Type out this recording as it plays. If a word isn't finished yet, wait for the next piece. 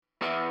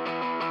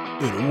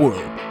In a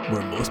world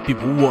where most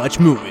people watch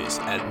movies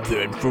and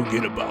then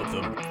forget about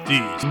them,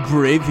 these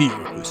brave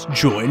heroes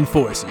join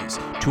forces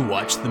to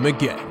watch them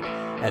again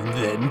and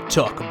then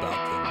talk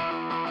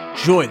about them.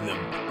 Join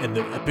them in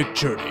their epic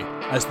journey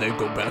as they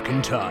go back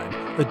in time,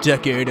 a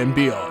decade and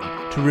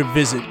beyond, to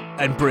revisit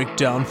and break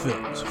down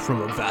films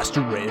from a vast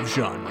array of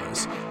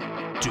genres.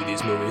 Do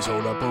these movies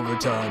hold up over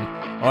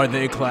time? Are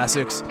they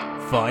classics?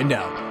 Find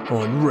out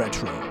on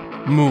Retro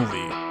Movie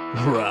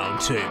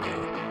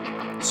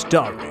Roundtable.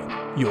 Starring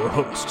your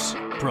hosts,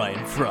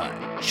 Brian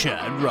Fry,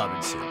 Chad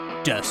Robinson,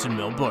 Dustin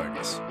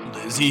Melbardis,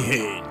 Lizzie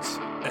Haynes,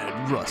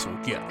 and Russell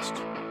Guest.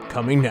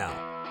 Coming now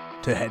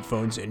to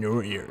headphones in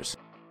your ears.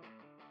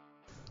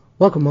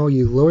 Welcome all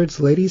you lords,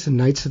 ladies, and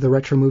knights of the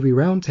Retro Movie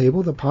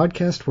Roundtable, the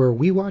podcast where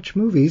we watch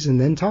movies and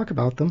then talk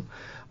about them.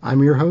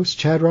 I'm your host,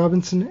 Chad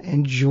Robinson,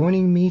 and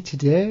joining me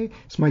today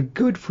is my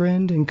good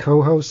friend and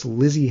co-host,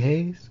 Lizzie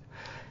Hayes.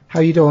 How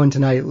you doing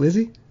tonight,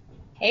 Lizzie?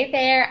 Hey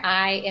there,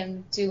 I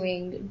am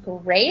doing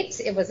great.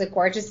 It was a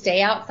gorgeous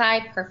day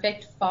outside,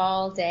 perfect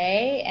fall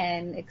day,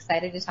 and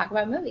excited to talk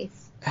about movies.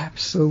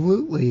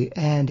 Absolutely,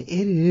 and it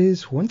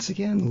is, once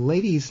again,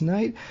 Ladies'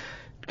 Night.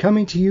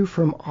 Coming to you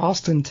from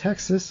Austin,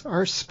 Texas,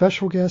 our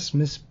special guest,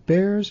 Miss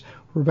Bears,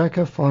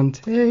 Rebecca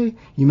Fonte.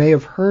 You may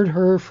have heard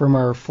her from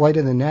our Flight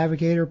of the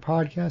Navigator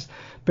podcast.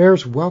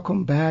 Bears,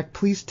 welcome back.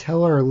 Please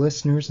tell our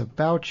listeners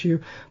about you,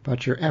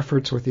 about your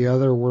efforts with the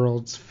Other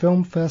Worlds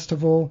Film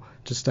Festival.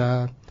 Just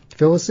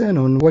fill us in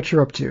on what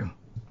you're up to.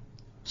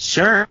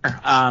 Sure.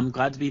 I'm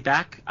glad to be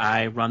back.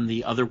 I run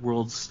the Other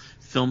Worlds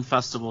Film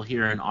Festival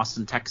here in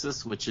Austin,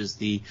 Texas, which is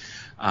the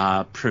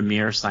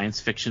premier science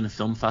fiction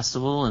film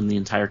festival in the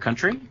entire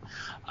country.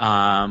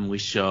 We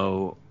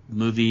show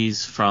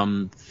movies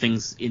from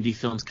indie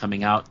films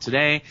coming out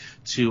today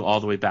to all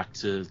the way back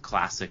to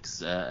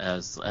classics.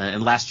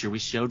 And last year we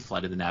showed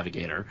Flight of the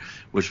Navigator,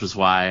 which was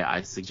why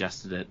I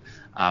suggested it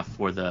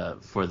for the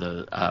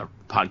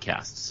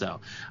podcast. So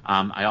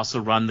I also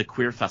run the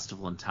Queer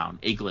Festival in town,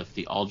 AGLIF,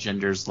 the All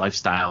Genders,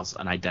 Lifestyles,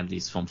 and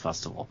Identities Film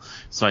Festival.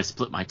 So I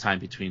split my time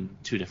between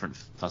two different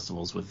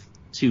festivals with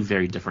two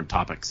very different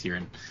topics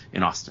here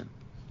in Austin.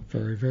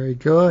 Very, very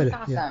good.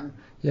 Awesome.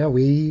 Yeah,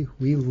 we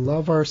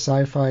love our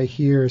sci-fi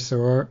here.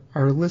 So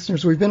our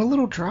listeners, we've been a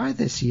little dry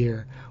this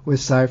year with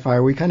sci-fi.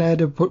 We kind of had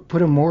to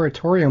put a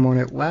moratorium on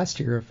it last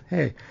year of,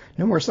 hey,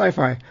 no more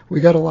sci-fi.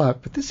 We got a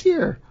lot. But this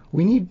year,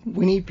 we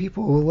need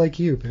people like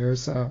you,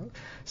 Bears,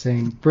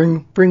 saying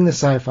bring the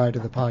sci-fi to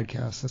the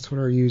podcast. That's what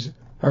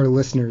our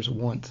listeners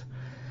want.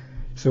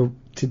 So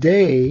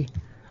today,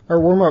 our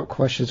warm-up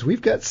questions,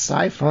 we've got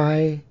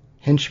sci-fi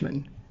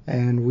henchmen,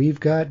 and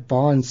we've got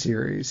Bond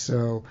series.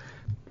 So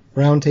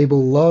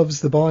Roundtable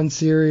loves the Bond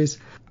series.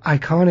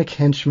 Iconic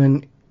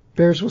henchmen.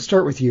 Bears, we'll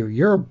start with you.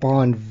 You're a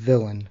Bond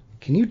villain.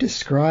 Can you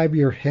describe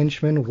your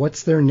henchmen?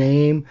 What's their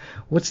name?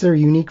 What's their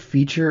unique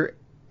feature?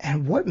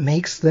 And what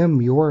makes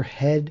them your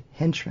head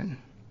henchman?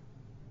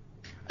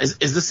 Is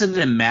this an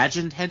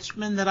imagined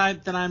henchman that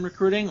I'm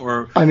recruiting,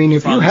 or? I mean,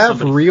 if you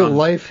have real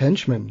life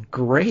henchmen,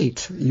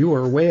 great. You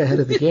are way ahead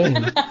of the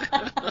game.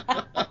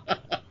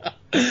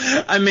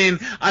 I mean,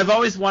 I've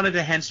always wanted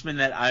a henchman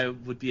that I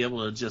would be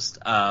able to just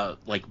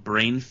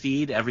brain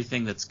feed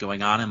everything that's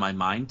going on in my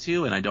mind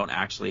to, and I don't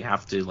actually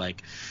have to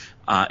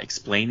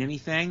explain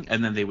anything,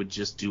 and then they would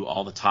just do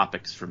all the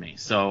topics for me.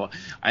 So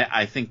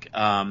I think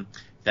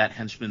that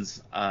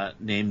henchman's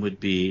name would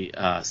be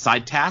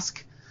Side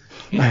Task.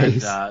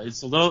 Nice. And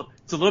it's a little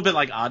bit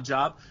like Odd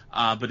Job,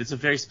 but it's a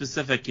very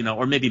specific,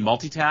 or maybe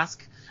Multitask.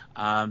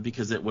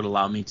 Because it would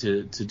allow me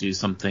to do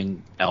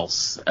something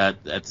else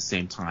at the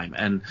same time.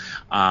 And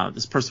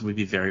this person would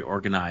be very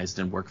organized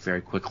and work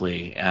very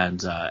quickly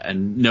and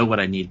know what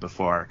I need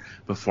before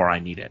I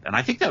need it. And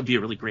I think that would be a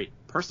really great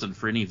person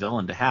for any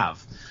villain to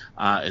have,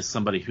 is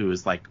somebody who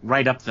is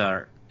right up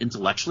there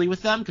intellectually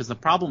with them, because the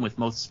problem with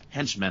most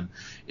henchmen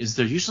is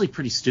they're usually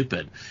pretty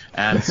stupid,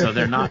 and so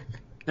they're not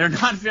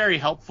very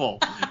helpful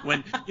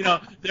when,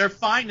 they're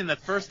fine in the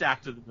first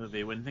act of the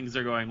movie when things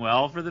are going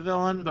well for the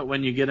villain, but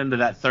when you get into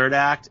that third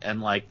act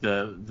and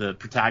the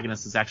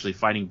protagonist is actually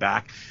fighting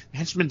back,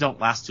 henchmen don't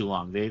last too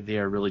long. They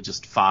are really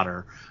just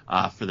fodder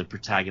for the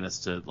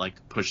protagonist to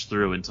push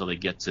through until they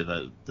get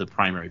to the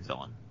primary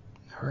villain.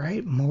 All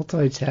right,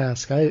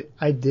 multitask.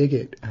 I dig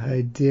it.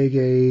 I dig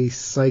a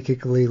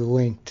psychically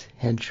linked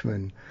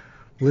henchman.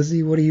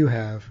 Lizzie, what do you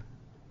have?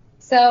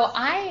 So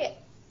I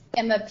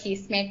am a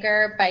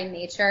peacemaker by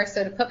nature,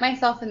 so to put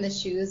myself in the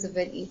shoes of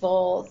an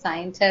evil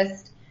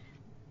scientist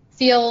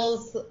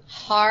feels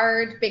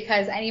hard,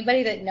 because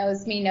anybody that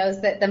knows me knows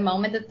that the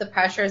moment that the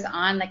pressure's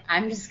on,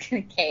 I'm just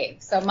gonna cave.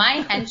 So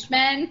my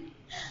henchmen,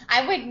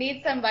 I would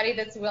need somebody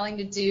that's willing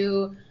to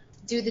do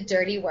the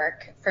dirty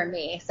work for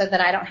me so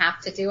that I don't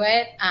have to do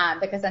it,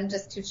 because I'm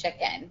just too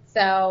chicken.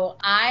 So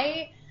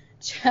I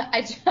chose,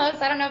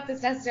 I don't know if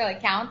this necessarily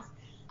counts,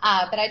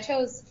 but I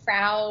chose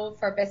Frau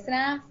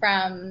Farbissina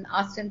from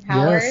Austin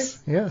Powers.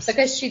 Yes.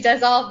 Because she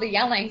does all the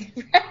yelling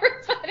for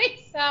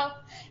everybody. So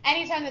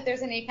anytime that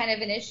there's any kind of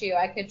an issue,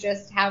 I could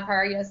just have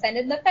her, send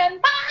in the fem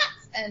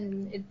bots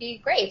and it'd be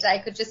great. I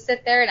could just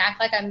sit there and act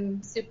like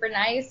I'm super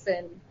nice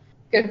and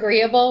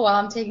agreeable while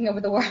I'm taking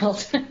over the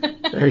world.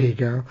 There you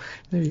go.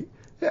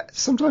 Yeah,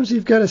 sometimes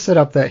you've got to set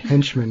up that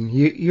henchman.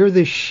 You're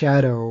the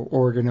shadow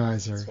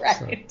organizer.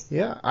 That's right. So,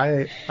 yeah,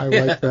 I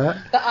like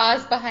that. The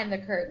Oz behind the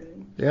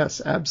curtain.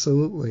 Yes,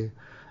 absolutely.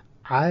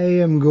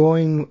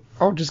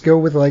 I'll just go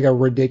with like a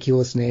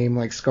ridiculous name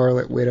like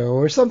Scarlet Widow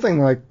or something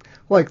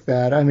like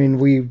that. I mean,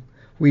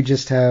 we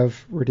just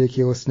have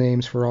ridiculous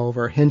names for all of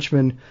our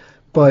henchmen,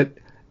 but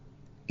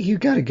you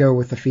got to go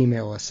with a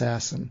female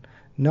assassin.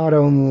 Not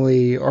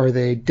only are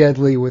they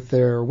deadly with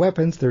their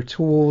weapons, their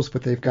tools,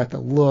 but they've got the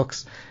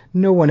looks.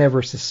 No one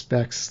ever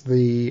suspects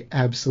the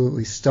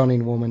absolutely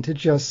stunning woman to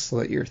just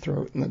slit your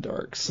throat in the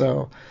dark.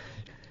 So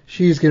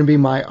she's going to be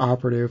my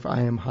operative.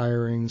 I am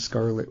hiring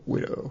Scarlet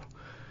Widow.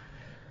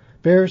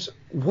 Bears,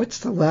 what's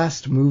the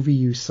last movie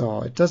you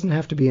saw? It doesn't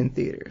have to be in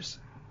theaters.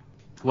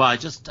 Well, I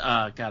just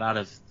got out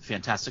of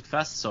Fantastic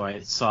Fest, so I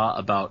saw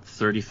about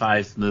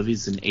 35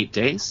 movies in 8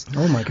 days.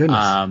 Oh my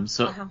goodness!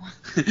 So wow.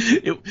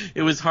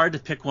 it was hard to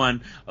pick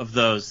one of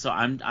those. So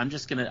I'm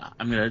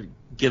gonna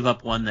give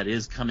up one that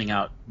is coming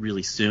out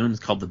really soon.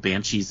 It's called The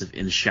Banshees of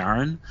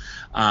Inisherin,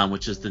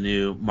 which is the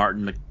new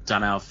Martin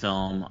McDonagh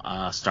film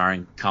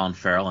starring Colin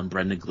Farrell and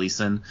Brendan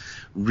Gleeson.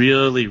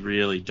 Really,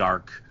 really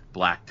dark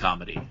black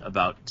comedy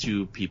about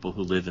two people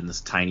who live in this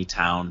tiny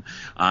town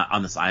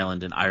on this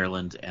island in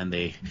Ireland, and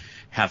they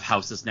have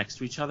houses next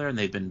to each other, and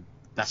they've been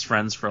best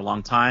friends for a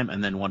long time,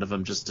 and then one of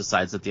them just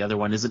decides that the other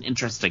one isn't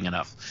interesting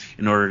enough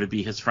in order to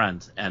be his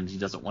friend, and he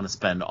doesn't want to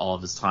spend all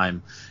of his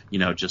time,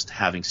 just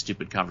having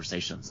stupid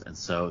conversations. And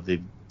so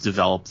they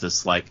develop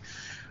this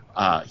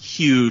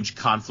huge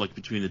conflict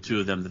between the two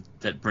of them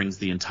that brings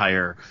the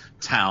entire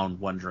town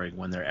wondering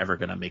when they're ever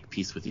going to make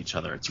peace with each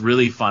other. It's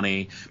really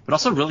funny, but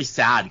also really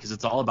sad because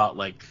it's all about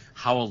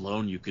how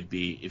alone you could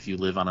be if you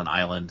live on an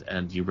island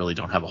and you really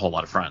don't have a whole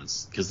lot of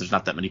friends because there's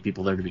not that many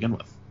people there to begin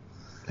with.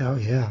 Oh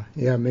yeah.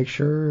 Make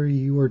sure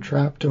you are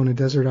trapped on a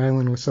desert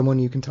island with someone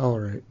you can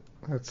tolerate.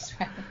 That's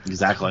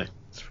exactly.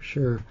 That's for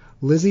sure.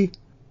 Lizzie?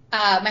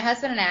 My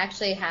husband and I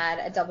actually had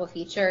a double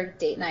feature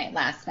date night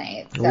last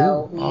night.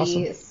 So Ooh,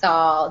 awesome. We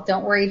saw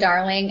Don't Worry,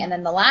 Darling, and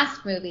then the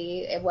last movie,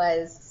 it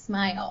was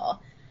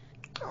Smile.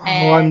 Oh,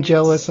 I'm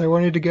jealous. I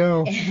wanted to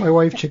go. My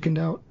wife chickened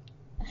out.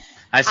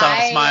 I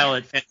saw Smile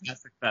at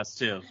Fantastic Fest,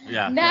 too.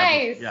 Yeah.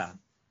 Nice. Yeah.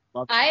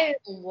 I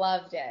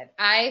loved it.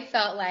 I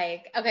felt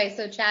okay,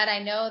 so Chad,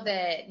 I know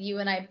that you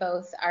and I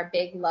both are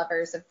big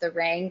lovers of The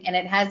Ring, and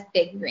it has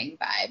big Ring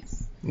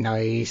vibes.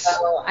 Nice.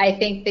 So I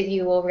think that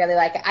you will really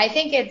like it. I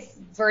think it's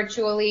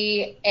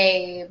virtually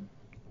a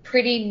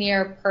pretty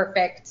near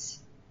perfect,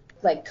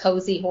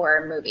 cozy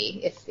horror movie,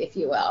 if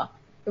you will.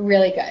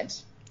 Really good.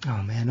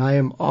 Oh man, I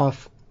am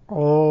off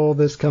all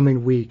this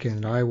coming week,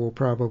 and I will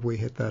probably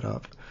hit that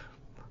up.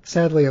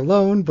 Sadly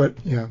alone, but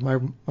yeah,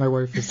 my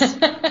wife is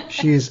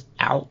she is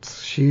out.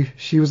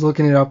 She was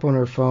looking it up on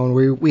her phone.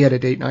 We had a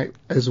date night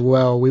as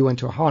well. We went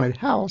to a haunted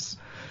house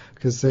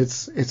because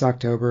it's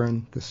October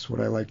and this is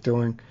what I like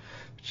doing.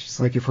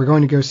 She's like, if we're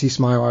going to go see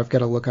Smile, I've got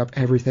to look up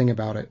everything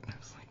about it. I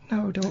was like,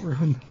 no,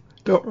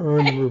 don't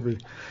ruin the movie.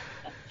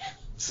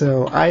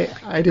 So I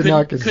did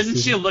not get to see. Couldn't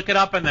she look it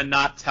up and then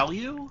not tell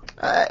you?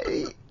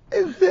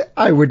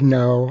 I would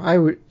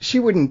know. She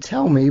wouldn't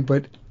tell me,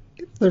 but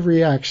the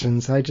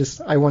reactions.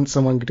 I want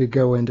someone to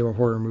go into a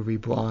horror movie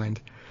blind.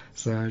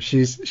 So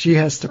she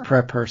has to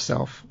prep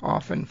herself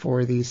often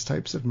for these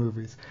types of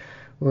movies.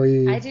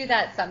 I do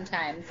that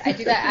sometimes. I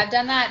do that. I've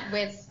done that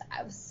with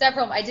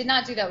several. I did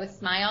not do that with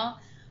Smile,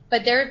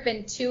 but there have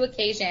been 2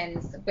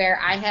 occasions where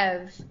I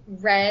have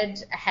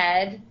read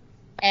ahead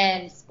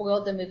and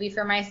spoiled the movie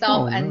for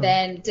myself and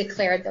then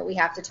declared that we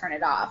have to turn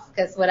it off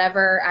because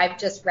whatever I've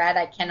just read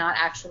I cannot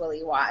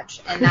actually watch.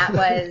 And that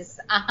was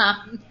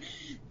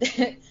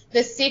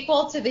the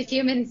sequel to The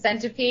Human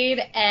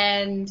Centipede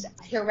and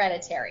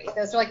Hereditary.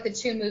 Those are the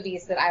 2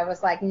 movies that I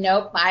was like,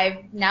 nope,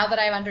 now that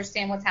I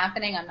understand what's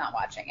happening, I'm not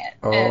watching it.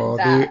 Oh,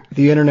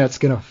 the internet's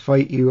going to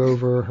fight you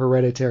over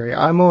Hereditary.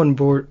 I'm on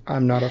board.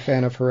 I'm not a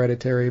fan of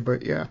Hereditary,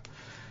 but yeah,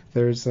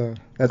 that's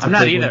I'm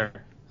not either.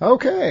 One.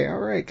 Okay, all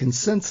right,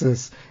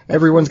 consensus.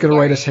 Everyone's going to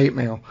write us hate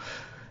mail.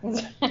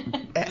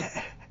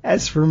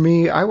 As for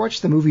me, I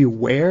watched the movie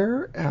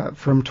Were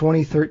from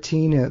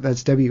 2013.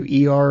 That's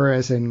W-E-R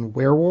as in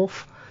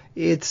werewolf.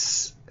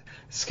 It's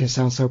going to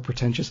sound so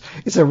pretentious.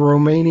 It's a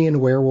Romanian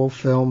werewolf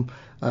film.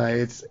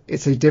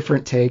 It's a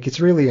different take.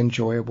 It's really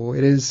enjoyable.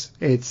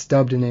 It's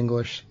dubbed in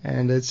English,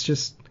 and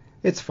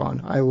it's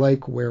fun. I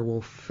like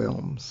werewolf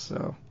films,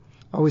 so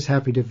always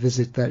happy to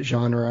visit that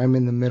genre.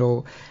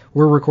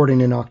 We're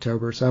recording in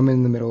October, so I'm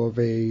in the middle of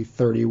a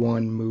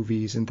 31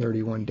 movies in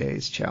 31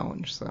 days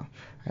challenge, so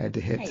I had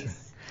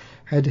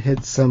to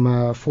hit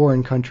some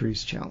foreign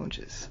countries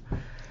challenges.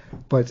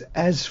 But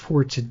as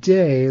for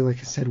today, like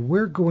I said,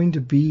 we're going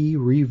to be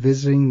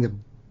revisiting the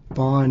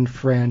Bond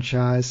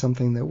franchise,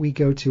 something that we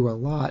go to a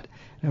lot.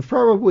 And I've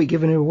probably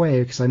given it away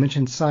because I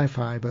mentioned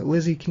sci-fi, but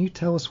Lizzie, can you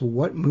tell us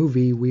what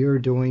movie we are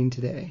doing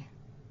today?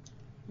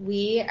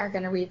 We are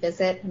going to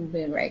revisit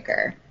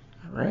Moonraker.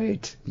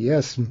 Right.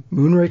 Yes,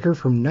 Moonraker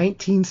from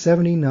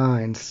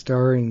 1979,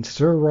 starring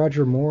Sir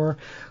Roger Moore,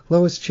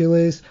 Lois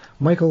Chiles,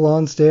 Michael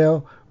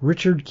Lonsdale,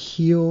 Richard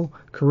Kiel,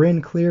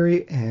 Corinne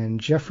Cleary, and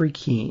Jeffrey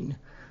Keane.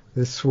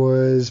 This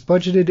was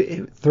budgeted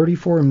at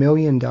 $34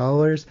 million.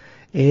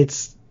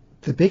 It's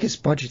the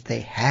biggest budget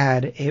they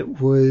had.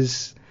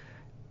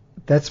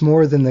 That's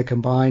more than the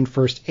combined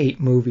first 8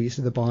 movies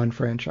of the Bond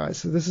franchise,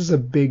 so this is a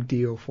big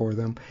deal for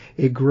them.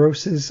 It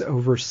grosses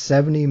over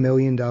 $70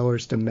 million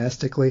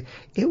domestically.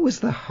 It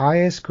was the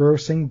highest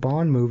grossing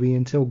Bond movie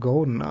until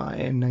GoldenEye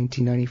in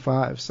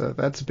 1995, so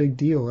that's a big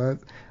deal.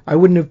 I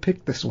wouldn't have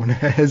picked this one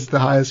as the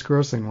highest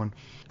grossing one.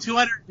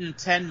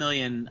 210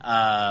 million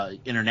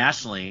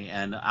internationally,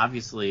 and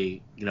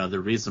obviously, the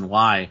reason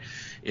why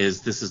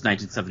is this is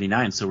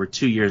 1979, so we're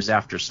 2 years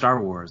after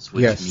Star Wars,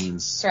 which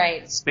means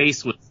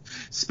space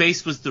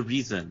was the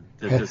reason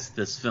that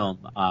this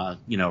film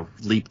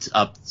leaped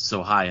up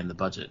so high in the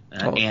budget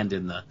and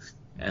in the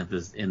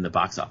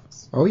box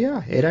office. Oh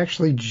yeah, it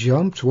actually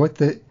jumped what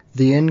the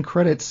end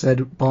credits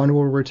said. Bond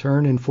will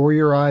return in For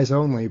Your Eyes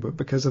Only, but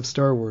because of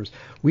Star Wars,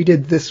 we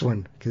did this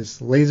one because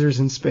lasers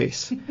in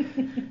space.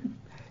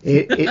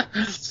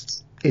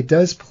 It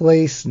does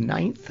place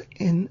 9th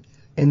in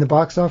the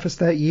box office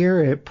that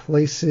year. It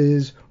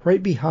places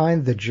right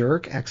behind The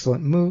Jerk,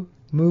 excellent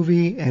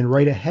movie, and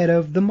right ahead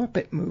of The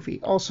Muppet Movie,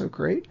 also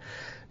great.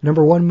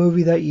 Number 1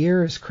 movie that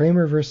year is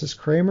Kramer vs.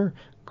 Kramer,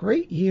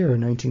 great year,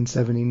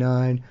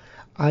 1979.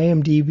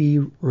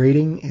 IMDb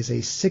rating is a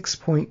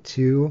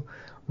 6.2.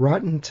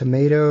 Rotten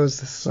Tomatoes,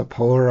 this is a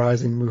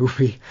polarizing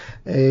movie.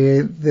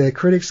 The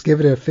critics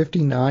give it a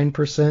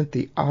 59%.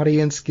 The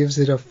audience gives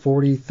it a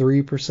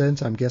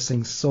 43%. I'm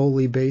guessing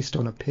solely based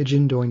on a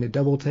pigeon doing a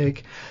double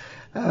take.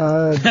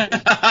 Great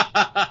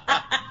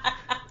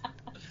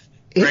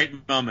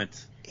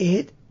moment.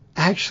 It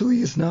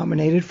actually is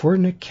nominated for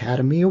an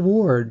Academy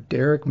Award.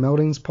 Derek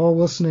Meldings, Paul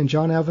Wilson, and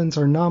John Evans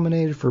are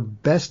nominated for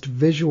Best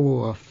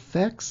Visual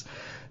Effects.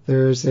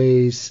 There's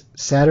a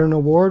Saturn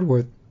Award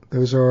with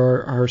those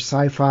are our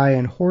sci-fi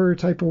and horror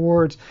type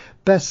awards,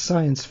 Best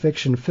Science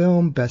Fiction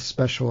Film, Best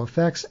Special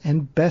Effects,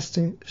 and Best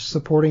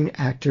Supporting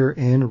Actor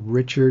in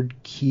Richard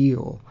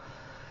Kiel.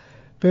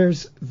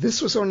 Bears,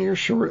 this was on your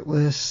short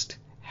list.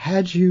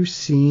 Had you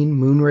seen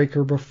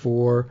Moonraker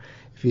before?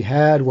 If you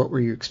had, what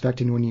were you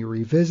expecting when you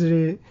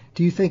revisited it?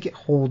 Do you think it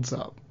holds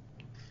up?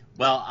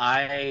 Well,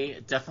 I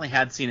definitely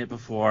had seen it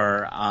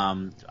before.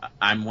 I'm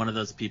one of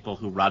those people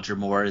who Roger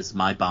Moore is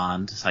my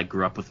Bond. I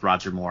grew up with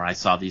Roger Moore. I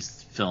saw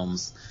these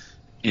films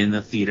in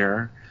the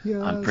theater.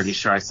 Yes. I'm pretty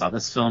sure I saw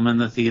this film in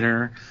the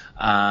theater.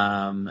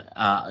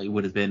 It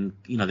would have been,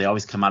 they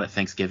always come out at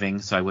Thanksgiving,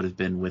 so I would have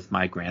been with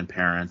my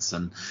grandparents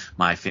and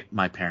my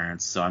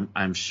parents. So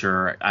I'm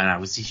sure, and I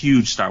was a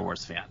huge Star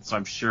Wars fan, so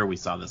I'm sure we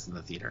saw this in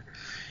the theater.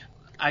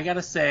 I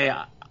gotta say,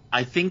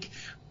 I think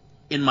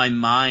in my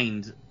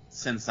mind,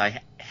 since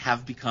I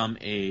have become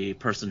a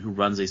person who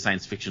runs a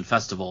science fiction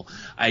festival,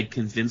 I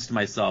convinced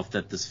myself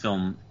that this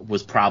film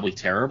was probably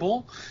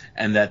terrible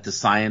and that the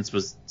science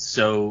was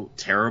so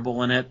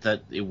terrible in it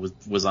that it was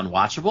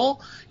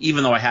unwatchable,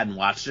 even though I hadn't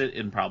watched it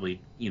in probably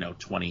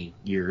 20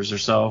 years or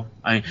so.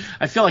 I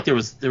feel like there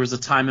was a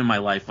time in my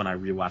life when I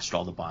rewatched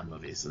all the Bond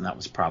movies, and that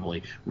was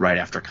probably right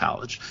after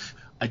college.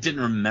 I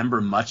didn't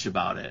remember much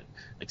about it,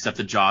 except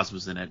that Jaws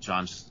was in it,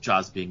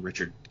 Jaws being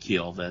Richard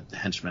Kiel, the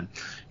henchman.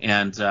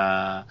 And,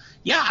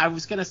 I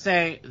was going to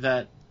say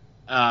that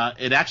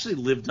it actually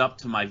lived up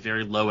to my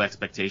very low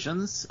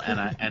expectations, and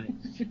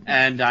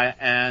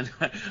I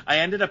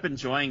ended up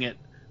enjoying it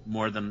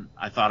more than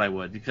I thought I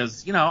would,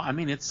 because,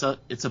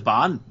 it's a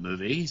Bond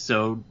movie,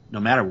 so no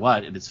matter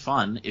what, it is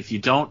fun. If you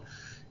don't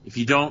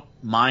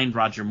mind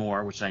Roger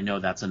Moore, which I know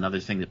that's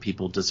another thing that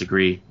people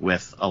disagree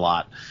with a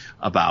lot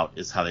about,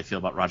 is how they feel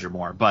about Roger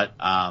Moore. But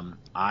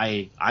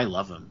I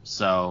love him.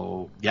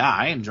 So, yeah,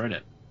 I enjoyed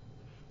it.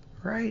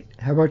 Right.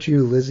 How about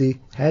you, Lizzie?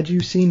 Had you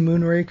seen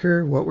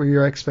Moonraker? What were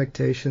your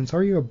expectations?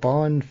 Are you a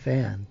Bond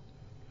fan?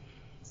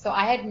 So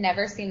I had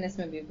never seen this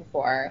movie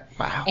before.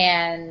 Wow.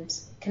 And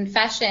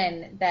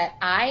confession that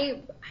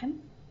I'm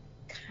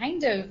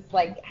kind of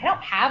I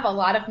don't have a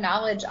lot of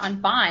knowledge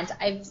on Bond.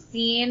 I've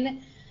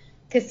seen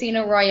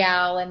Casino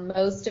Royale and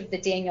most of the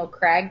Daniel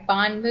Craig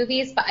Bond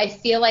movies, but I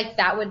feel like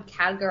that would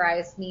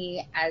categorize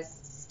me as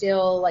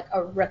still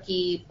a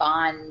rookie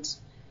Bond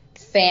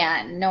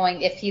fan,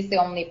 knowing if he's the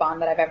only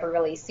Bond that I've ever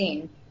really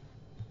seen.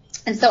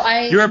 And so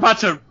You're about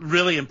to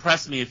really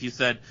impress me if you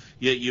said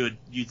you'd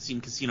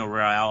seen Casino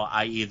Royale,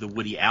 i.e. the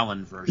Woody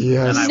Allen version.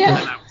 Yes.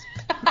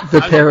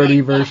 The parody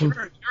version.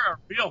 You're a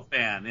real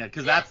fan, yeah,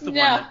 because that's the one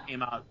that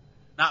came out.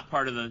 Not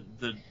part of the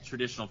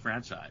traditional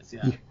franchise,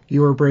 yeah.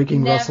 You are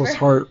breaking Russell's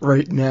heart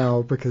right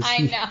now because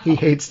he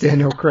hates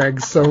Daniel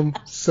Craig so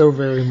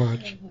very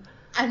much.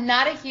 I'm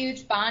not a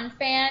huge Bond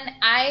fan.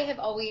 I have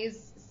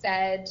always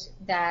said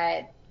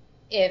that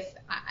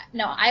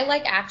I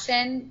like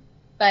action,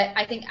 but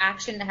I think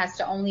action has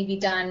to only be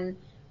done.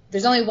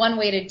 There's only one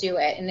way to do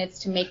it, and it's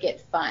to make it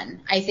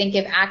fun. I think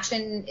if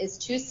action is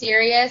too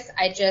serious,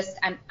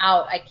 I'm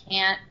out. I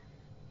can't.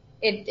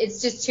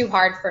 It's just too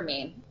hard for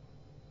me.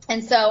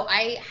 And so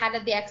I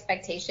had the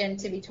expectation,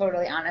 to be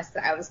totally honest,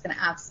 that I was going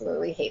to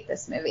absolutely hate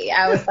this movie.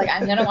 I was like,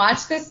 I'm going to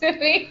watch this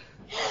movie.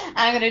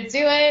 I'm going to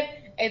do it.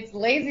 It's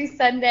lazy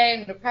Sunday.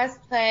 I'm going to press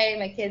play.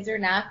 My kids are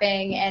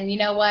napping. And you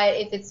know what?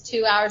 If it's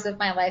 2 hours of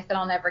my life that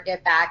I'll never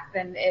get back,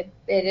 then it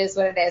is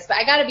what it is. But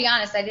I got to be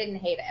honest, I didn't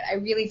hate it. I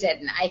really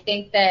didn't. I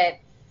think that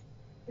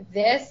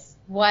this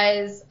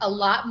was a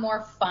lot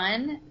more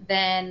fun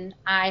than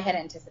I had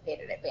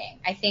anticipated it being.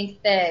 I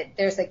think that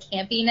there's a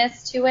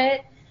campiness to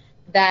it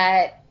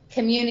that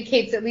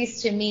communicates, at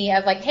least to me,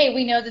 of like, hey,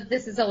 we know that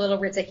this is a little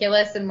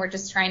ridiculous and we're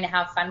just trying to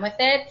have fun with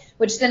it,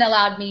 which then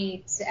allowed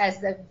me to,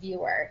 as the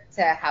viewer,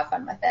 to have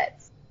fun with it.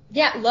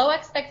 Yeah, low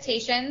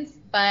expectations,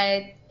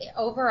 but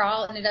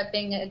overall ended up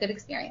being a good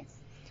experience.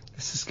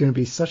 This is going to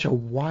be such a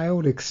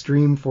wild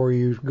extreme for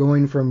you,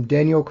 going from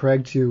Daniel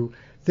Craig to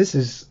this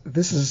is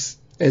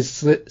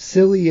as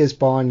silly as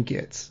Bond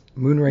gets.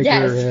 Moonraker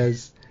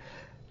has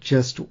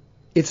just,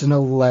 it's an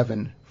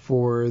 11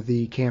 for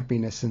the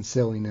campiness and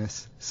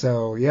silliness.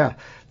 So yeah,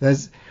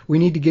 we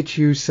need to get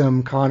you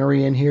some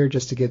Connery in here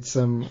just to get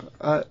some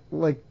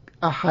like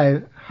a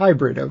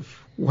hybrid of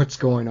what's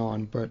going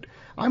on. But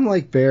I'm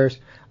like Bears.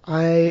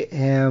 I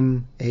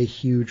am a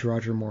huge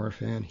Roger Moore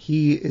fan.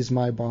 He is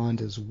my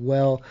Bond as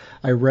well.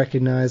 I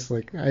recognize,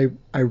 like,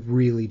 I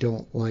really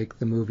don't like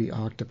the movie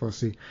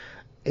Octopussy.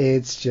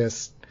 It's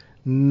just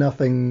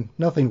nothing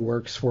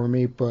works for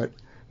me, but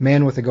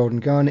Man with a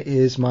Golden Gun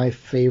is my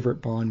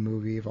favorite Bond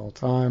movie of all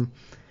time.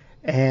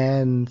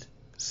 And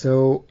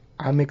so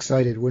I'm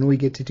excited when we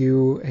get to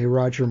do a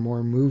Roger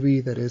Moore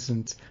movie that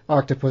isn't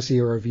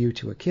Octopussy or A View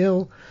to a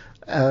Kill.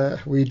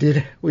 We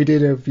did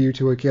A View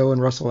to a Kill,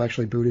 and Russell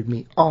actually booted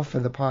me off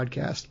of the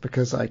podcast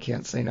because I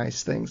can't say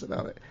nice things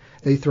about it.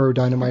 They throw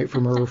dynamite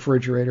from a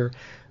refrigerator,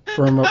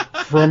 from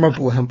a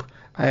blimp.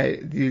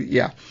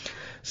 Yeah.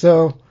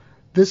 So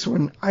this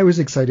one I was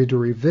excited to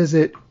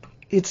revisit.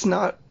 It's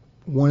not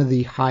one of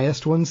the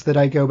highest ones that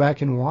I go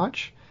back and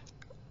watch.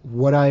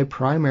 What I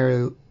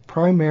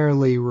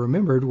primarily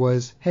remembered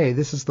was, hey,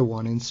 this is the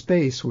one in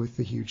space with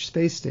the huge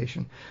space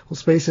station. Well,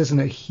 space isn't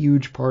a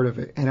huge part of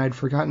it, and I'd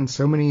forgotten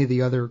so many of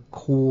the other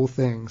cool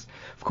things.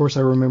 Of course,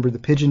 I remember the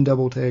pigeon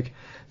double take.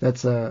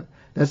 That's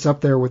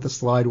up there with the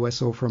slide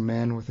whistle from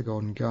Man with a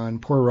Golden Gun.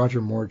 Poor Roger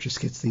Moore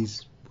just gets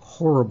these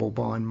horrible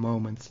Bond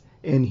moments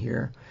in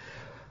here.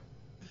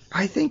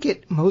 I think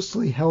it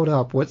mostly held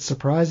up. What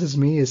surprises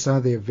me is some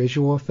of the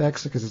visual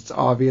effects, because it's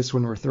obvious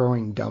when we're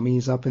throwing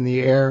dummies up in the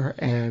air,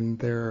 and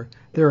there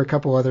are a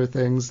couple other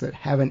things that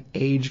haven't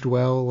aged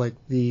well, like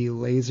the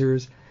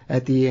lasers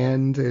at the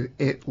end.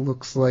 It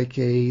looks like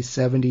a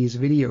 70s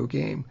video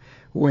game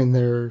when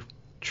they're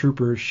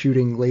troopers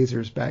shooting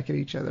lasers back at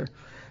each other.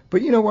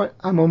 But you know what?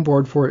 I'm on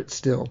board for it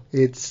still.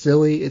 It's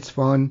silly, it's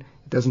fun,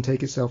 it doesn't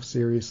take itself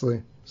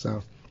seriously,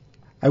 so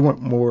I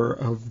want more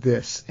of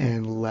this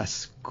and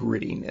less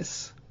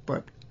grittiness,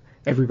 but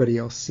everybody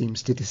else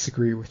seems to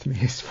disagree with me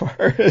as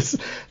far as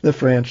the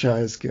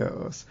franchise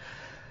goes.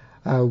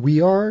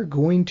 We are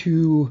going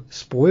to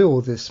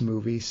spoil this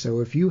movie, so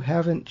if you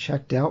haven't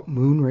checked out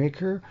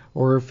Moonraker,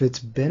 or if it's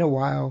been a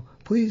while,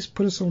 please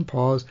put us on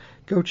pause.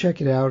 Go check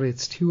it out.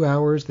 It's 2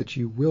 hours that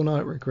you will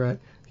not regret.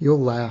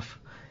 You'll laugh.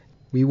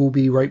 We will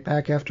be right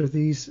back after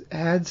these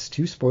ads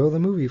to spoil the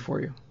movie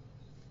for you.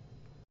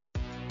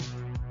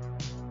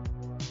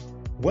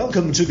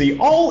 Welcome to the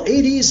All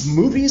 80s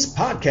Movies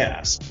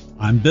Podcast.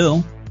 I'm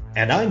Bill.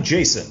 And I'm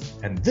Jason.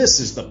 And this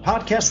is the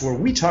podcast where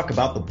we talk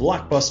about the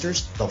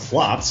blockbusters, the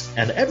flops,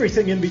 and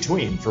everything in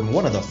between from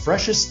one of the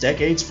freshest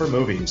decades for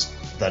movies,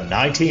 the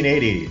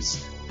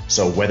 1980s.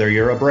 So whether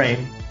you're a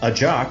brain, a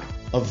jock,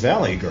 a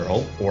valley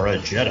girl, or a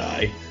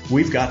Jedi,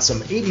 we've got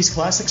some 80s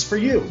classics for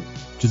you.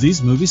 Do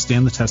these movies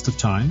stand the test of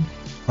time?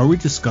 Are we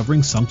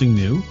discovering something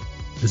new?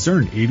 Is there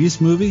an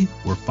 80s movie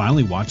we're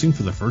finally watching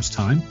for the first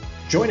time?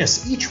 Join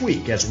us each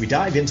week as we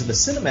dive into the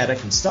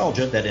cinematic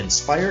nostalgia that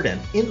inspired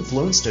and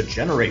influenced a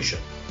generation.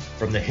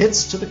 From the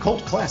hits to the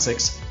cult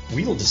classics,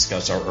 we'll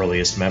discuss our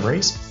earliest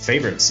memories,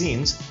 favorite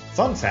scenes,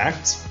 fun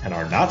facts, and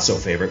our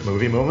not-so-favorite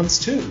movie moments,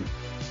 too.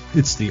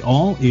 It's the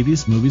All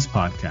 80s Movies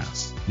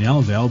Podcast, now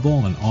available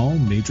on all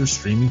major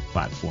streaming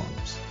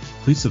platforms.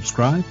 Please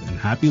subscribe and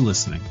happy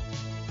listening.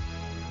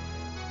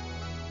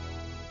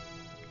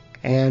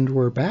 And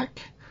we're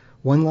back.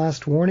 One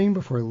last warning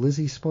before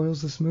Lizzie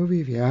spoils this movie.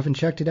 If you haven't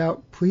checked it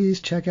out,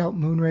 please check out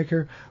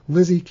Moonraker.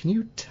 Lizzie, can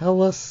you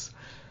tell us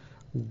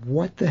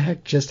what the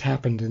heck just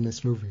happened in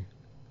this movie?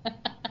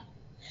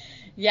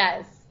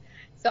 Yes.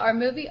 So our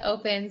movie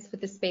opens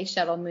with the space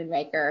shuttle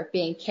Moonraker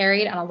being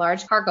carried on a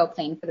large cargo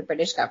plane for the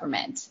British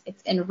government.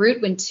 It's en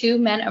route when two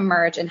men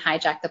emerge and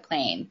hijack the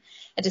plane.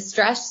 A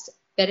distressed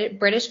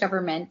British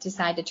government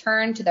decide to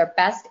turn to their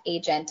best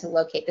agent to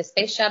locate the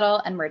space shuttle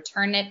and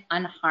return it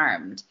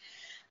unharmed.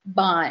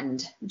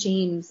 Bond,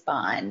 James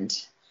Bond.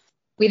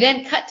 We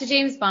then cut to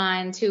James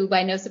Bond, who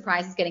by no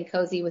surprise is getting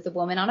cozy with a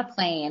woman on a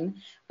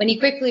plane, when he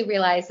quickly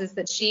realizes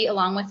that she,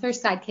 along with her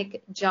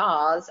sidekick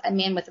Jaws, a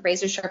man with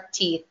razor-sharp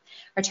teeth,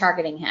 are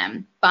targeting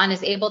him. Bond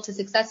is able to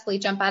successfully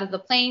jump out of the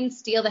plane,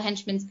 steal the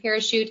henchman's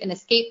parachute, and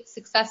escape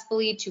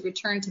successfully to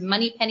return to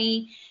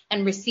Moneypenny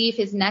and receive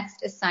his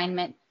next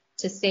assignment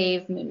to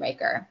save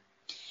Moonraker.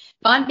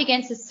 Bond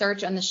begins his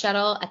search on the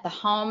shuttle at the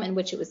home in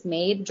which it was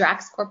made,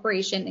 Drax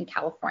Corporation in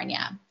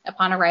California.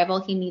 Upon arrival,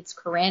 he meets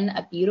Corinne,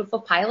 a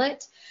beautiful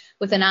pilot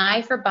with an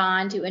eye for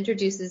Bond, who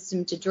introduces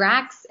him to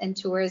Drax and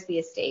tours the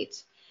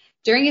estate.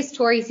 During his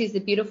tour, he sees the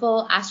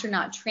beautiful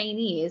astronaut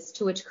trainees,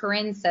 to which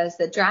Corinne says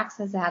that Drax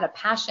has had a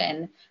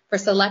passion for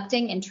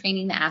selecting and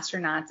training the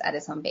astronauts at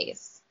his home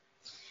base.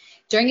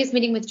 During his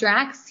meeting with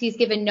Drax, he's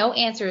given no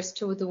answers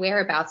to the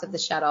whereabouts of the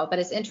shuttle, but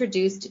is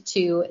introduced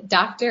to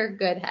Dr.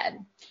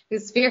 Goodhead, who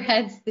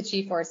spearheads the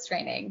G-Force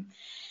training.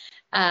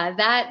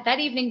 That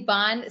evening,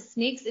 Bond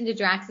sneaks into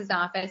Drax's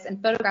office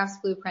and photographs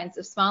blueprints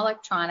of small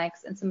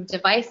electronics and some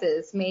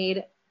devices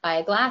made by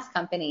a glass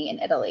company in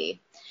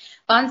Italy.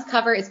 Bond's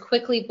cover is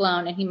quickly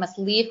blown, and he must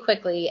leave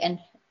quickly and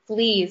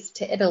flees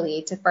to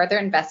Italy to further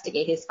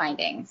investigate his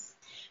findings.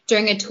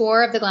 During a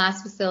tour of the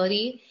glass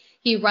facility,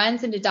 he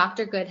runs into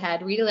Dr.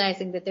 Goodhead,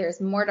 realizing that there is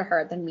more to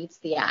her than meets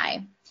the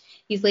eye.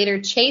 He's later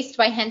chased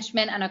by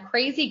henchmen on a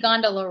crazy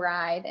gondola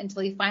ride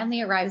until he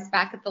finally arrives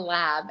back at the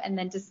lab and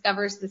then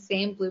discovers the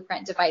same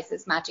blueprint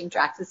devices matching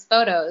Drax's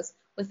photos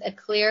with a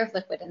clear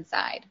liquid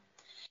inside.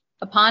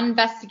 Upon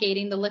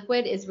investigating, the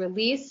liquid is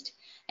released,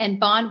 and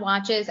Bond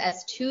watches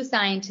as 2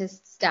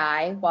 scientists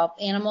die while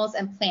animals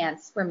and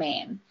plants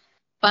remain.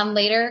 Bond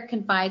later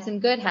confides in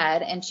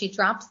Goodhead, and she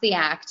drops the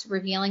act,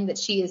 revealing that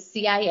she is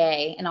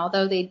CIA, and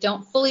although they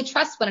don't fully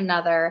trust one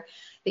another,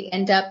 they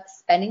end up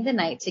spending the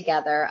night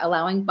together,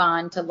 allowing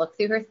Bond to look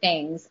through her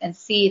things and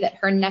see that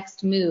her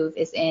next move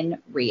is in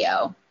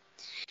Rio.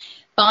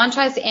 Bond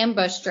tries to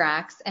ambush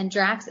Drax, and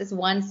Drax is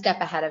one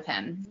step ahead of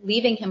him,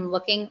 leaving him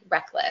looking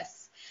reckless.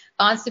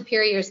 Bond's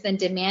superiors then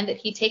demand that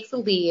he takes a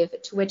leave,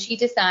 to which he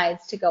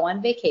decides to go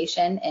on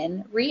vacation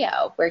in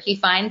Rio, where he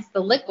finds the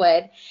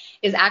liquid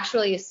is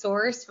actually a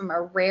source from a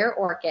rare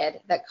orchid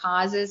that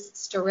causes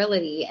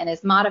sterility and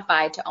is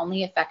modified to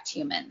only affect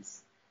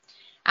humans.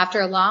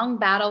 After a long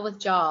battle with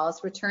Jaws,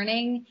 a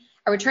returning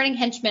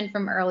henchman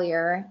from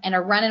earlier, and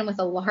a run-in with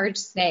a large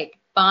snake,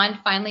 Bond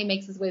finally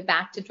makes his way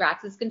back to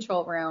Drax's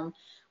control room,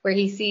 where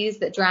he sees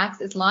that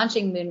Drax is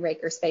launching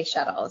Moonraker space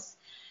shuttles.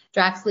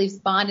 Drax leaves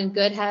Bond and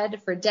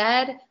Goodhead for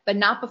dead, but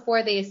not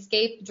before they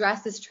escape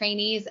Drax's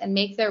trainees and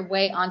make their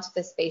way onto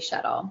the space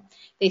shuttle.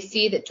 They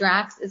see that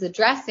Drax is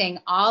addressing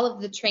all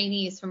of the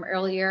trainees from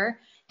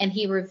earlier, and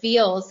he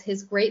reveals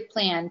his great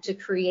plan to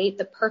create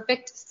the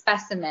perfect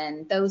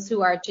specimen, those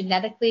who are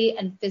genetically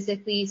and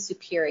physically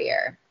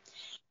superior.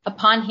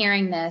 Upon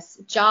hearing this,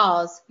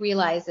 Jaws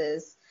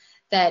realizes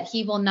that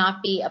he will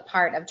not be a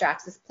part of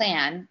Drax's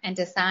plan and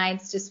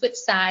decides to switch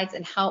sides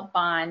and help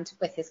Bond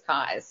with his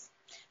cause.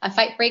 A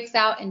fight breaks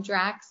out, and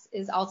Drax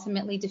is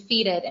ultimately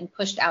defeated and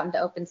pushed out into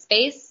open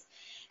space.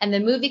 And the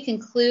movie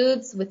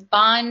concludes with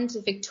Bond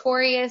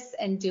victorious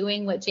and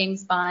doing what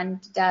James Bond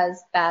does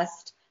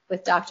best,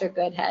 with Dr.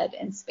 Goodhead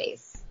in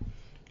space.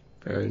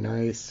 Very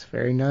nice,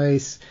 very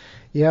nice.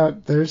 Yeah,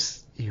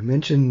 you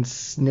mentioned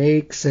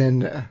snakes,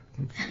 and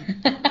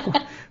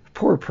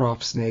poor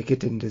Prof. Snake, it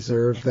didn't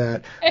deserve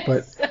that.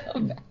 But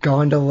so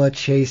gondola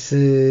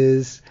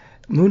chases.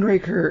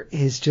 Moonraker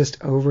is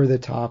just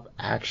over-the-top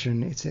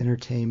action. It's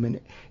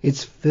entertainment.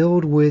 It's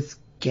filled with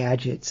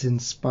gadgets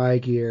and spy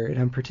gear, and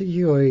I'm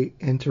particularly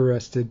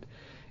interested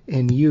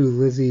in you,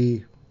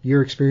 Lizzie,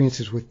 your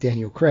experiences with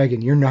Daniel Craig,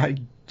 and you're not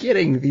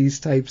getting these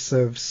types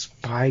of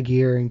spy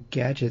gear and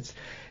gadgets.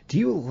 Do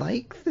you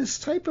like this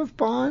type of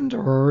Bond,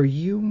 or are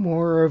you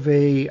more of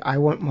I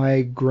want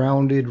my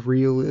grounded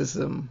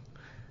realism?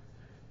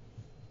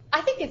 I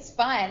think it's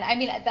fun. I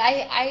mean,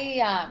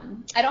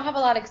 I don't have a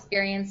lot of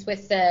experience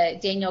with the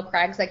Daniel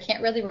Craig, so I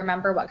can't really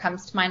remember what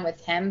comes to mind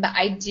with him. But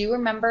I do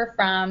remember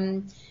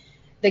from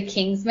the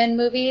Kingsman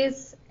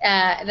movies,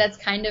 that's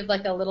kind of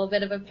like a little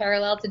bit of a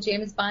parallel to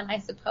James Bond, I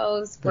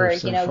suppose, where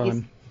so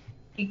fun.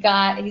 he's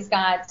got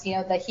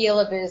the heel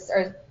of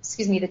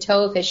the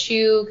toe of his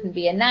shoe can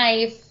be a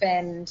knife,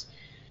 and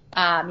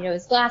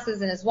his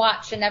glasses and his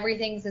watch and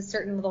everything's a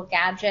certain little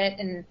gadget,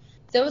 and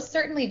those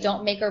certainly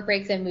don't make or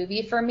break the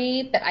movie for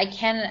me, but I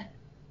can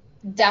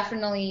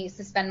definitely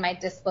suspend my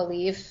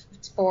disbelief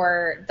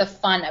for the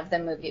fun of the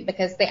movie,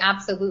 because they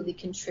absolutely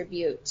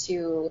contribute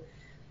to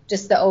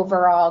just the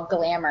overall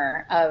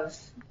glamour of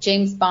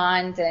James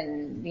Bond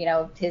and,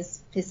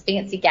 his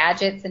fancy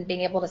gadgets and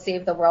being able to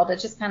save the world.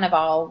 It's just kind of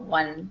all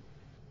one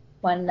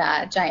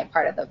giant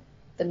part of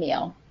the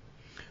meal.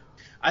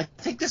 I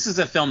think this is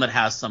a film that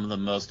has some of the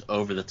most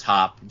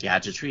over-the-top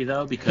gadgetry,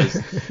 though, because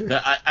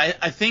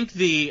I think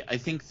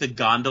the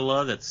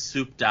gondola that's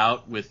souped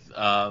out with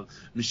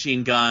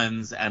machine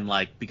guns and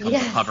becomes a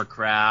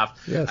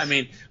hovercraft. Yes. I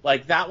mean,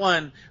 that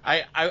one.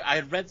 I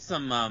had read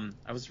some.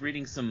 I was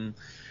reading some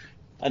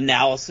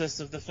analysis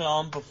of the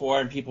film before,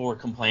 and people were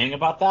complaining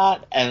about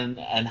that and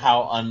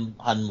how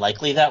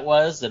unlikely that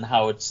was, and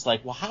how it's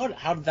like, well,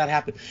 how did that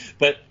happen?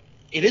 But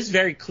it is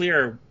very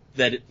clear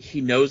that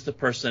he knows the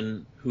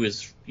person who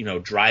is,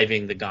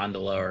 driving the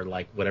gondola, or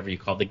like whatever you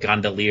call it, the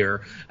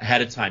gondolier,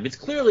 ahead of time. It's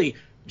clearly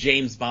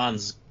James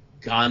Bond's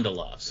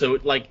gondola, so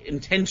it like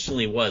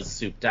intentionally was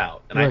souped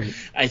out. And right.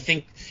 I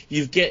think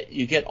you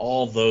get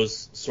all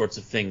those sorts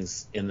of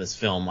things in this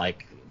film,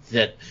 like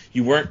that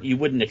you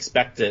wouldn't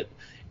expect it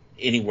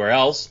anywhere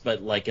else,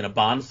 but like in a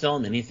Bond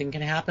film, anything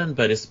can happen.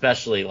 But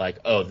especially like,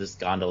 oh, this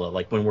gondola,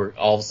 like when we're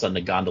all of a sudden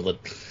a gondola,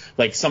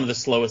 like some of the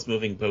slowest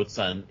moving boats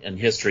in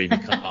history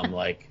become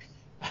like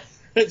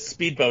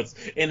speedboats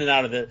in and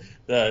out of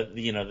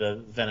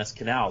the Venice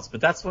canals.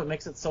 But that's what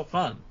makes it so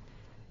fun.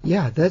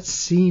 Yeah, that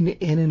scene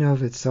in and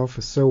of itself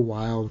is so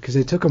wild because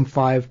it took him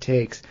 5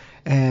 takes,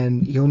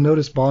 and you'll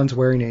notice Bond's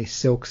wearing a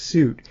silk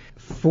suit.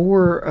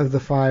 4 of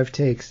the 5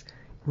 takes,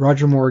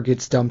 Roger Moore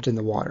gets dumped in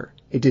the water.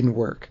 It didn't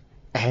work.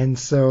 And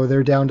so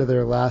they're down to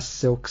their last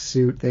silk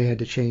suit they had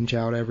to change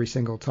out every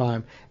single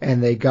time.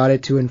 And they got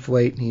it to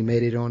inflate, and he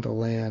made it onto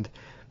land.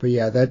 But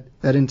yeah, that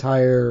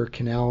entire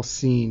canal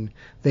scene,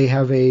 they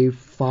have a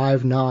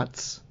 5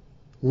 knots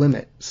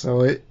limit.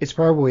 So it's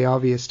probably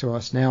obvious to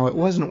us now. It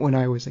wasn't when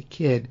I was a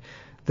kid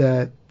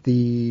that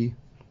the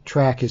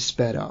track is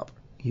sped up.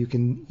 You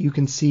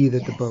can see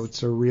that the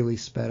boats are really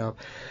sped up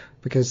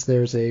because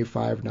there's a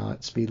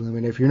 5-knot speed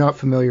limit. If you're not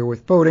familiar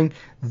with boating,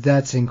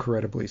 that's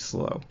incredibly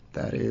slow.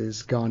 That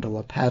is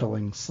gondola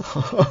paddling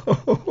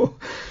slow.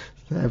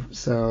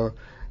 So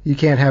you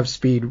can't have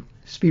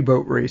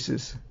speedboat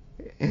races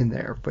in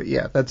there. But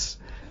yeah, that's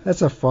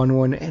a fun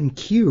one. And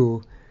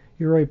Q,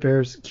 you're right,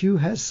 Bears. Q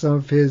has some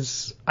of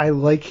I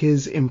like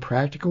his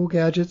impractical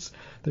gadgets.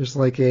 There's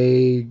like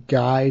a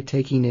guy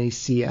taking a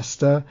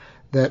siesta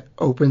that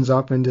opens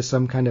up into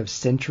some kind of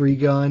sentry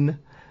gun.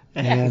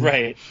 And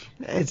right.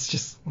 It's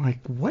just like,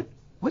 what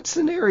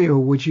scenario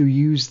would you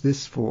use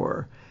this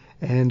for?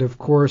 And of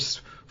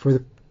course, for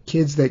the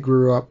kids that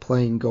grew up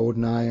playing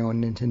GoldenEye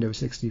on Nintendo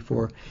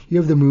 64, you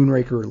have the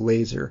Moonraker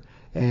laser,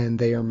 and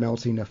they are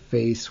melting a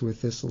face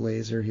with this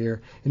laser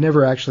here. It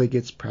never actually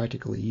gets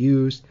practically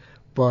used,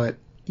 but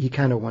you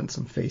kind of want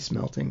some face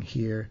melting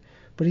here.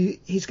 But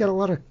he's got a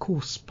lot of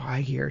cool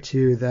spy gear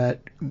too. That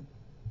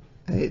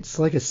it's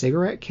like a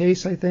cigarette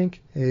case, I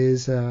think,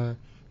 is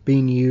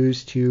being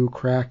used to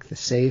crack the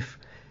safe,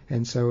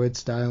 and so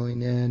it's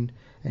dialing in.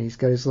 And he's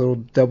got his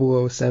little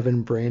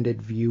 007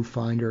 branded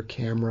viewfinder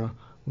camera,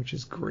 which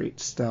is great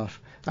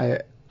stuff.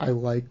 I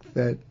like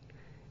that.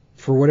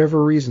 For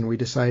whatever reason, we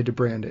decided to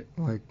brand it.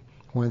 Like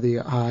one of the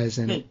eyes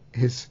in it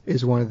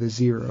is one of the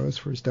zeros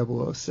for his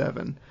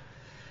 007.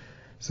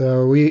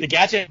 So the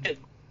gadget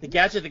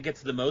that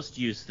gets the most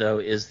use though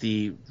is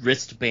the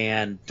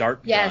wristband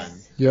dart gun.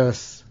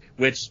 Yes.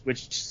 Which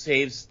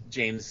saves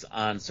James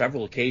on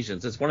several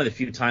occasions. It's one of the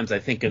few times I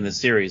think in the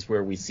series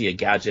where we see a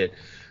gadget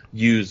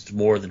used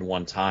more than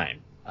one time.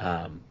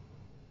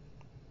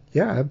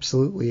 Yeah,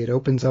 absolutely. It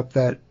opens up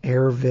that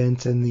air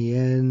vent in the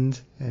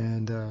end,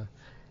 and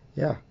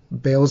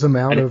bails him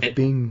out of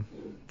being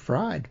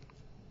fried.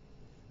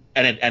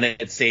 And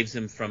it saves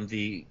him from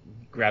the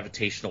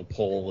gravitational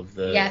pull of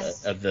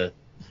the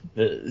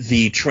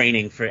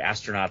training for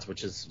astronauts,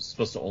 which is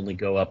supposed to only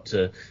go up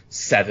to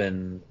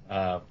 7.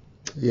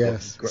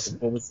 Yes.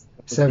 What was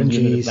 7 the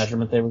unit Gs. of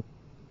measurement they were?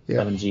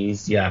 Yeah. 7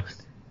 Gs. Yeah.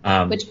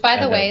 Which,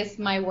 by the way, is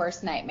my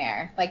worst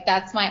nightmare. Like,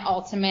 that's my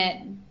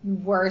ultimate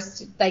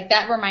worst. Like,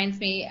 that reminds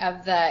me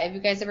of have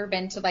you guys ever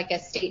been to, like, a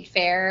state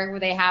fair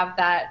where they have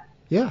that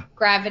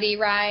gravity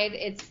ride?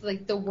 It's,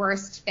 like, the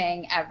worst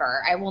thing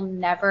ever. I will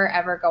never,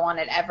 ever go on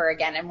it ever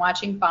again. And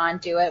watching Bond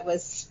do it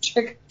was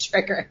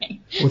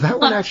triggering. Well,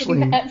 that one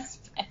actually...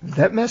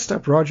 That messed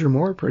up Roger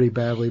Moore pretty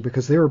badly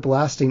because they were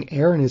blasting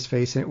air in his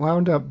face and it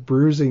wound up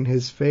bruising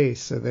his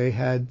face. So they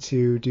had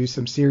to do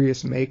some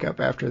serious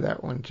makeup after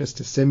that one just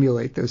to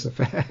simulate those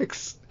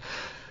effects.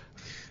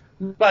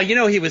 Well,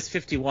 he was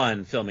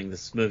 51 filming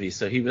this movie,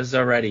 so he was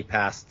already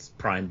past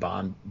prime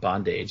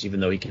Bond age,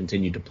 even though he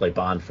continued to play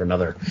Bond for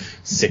another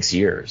 6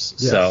 years.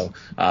 Yes. So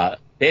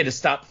they had to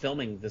stop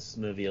filming this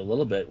movie a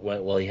little bit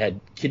while he had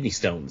kidney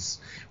stones,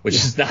 which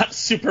is not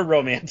super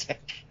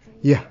romantic.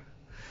 Yeah.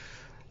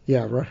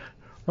 Yeah,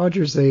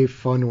 Roger's a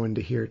fun one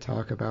to hear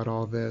talk about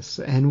all this.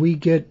 And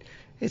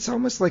it's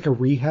almost like a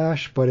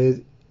rehash, but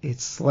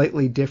it's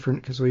slightly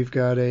different because we've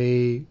got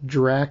a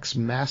Drax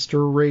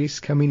master race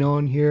coming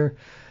on here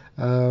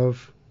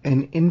of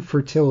an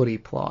infertility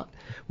plot.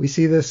 We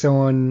see this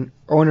on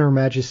Her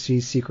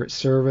Majesty's Secret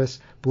Service.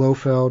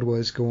 Blofeld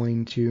was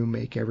going to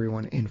make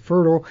everyone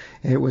infertile,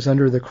 and it was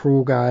under the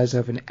cruel guise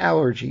of an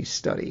allergy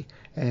study.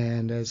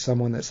 And as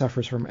someone that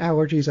suffers from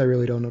allergies, I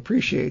really don't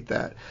appreciate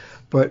that.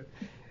 But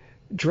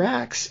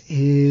Drax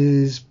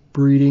is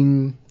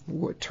breeding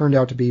what turned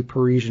out to be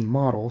Parisian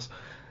models.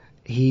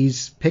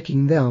 He's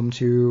picking them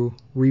to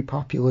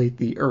repopulate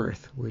the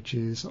Earth, which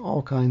is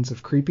all kinds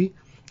of creepy,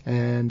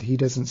 and he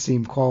doesn't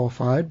seem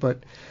qualified,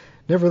 but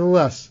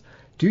nevertheless,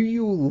 Do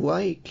you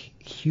like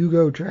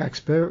Hugo Drax?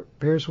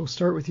 Bears, we'll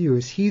start with you.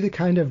 Is he the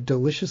kind of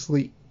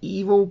deliciously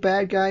evil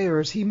bad guy, or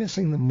is he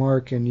missing the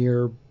mark in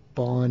your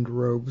Bond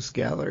rogues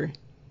gallery?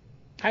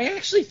 I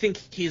actually think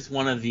he's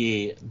one of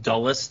the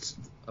dullest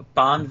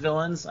Bond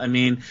villains. I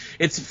mean,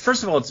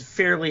 first of all, it's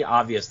fairly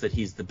obvious that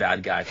he's the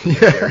bad guy from the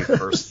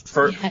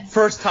very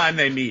first time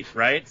they meet,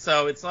 right?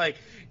 So it's like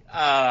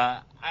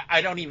I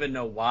don't even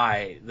know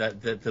why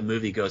the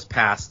movie goes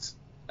past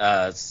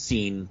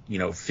scene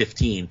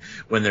 15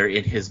 when they're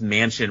in his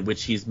mansion,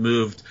 which he's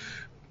moved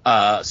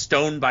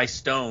stone by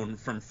stone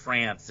from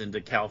France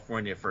into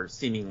California for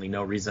seemingly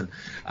no reason,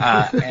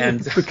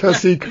 and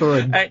because he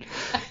could.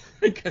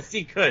 Because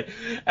he could.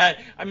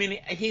 I mean,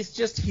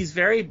 he's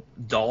very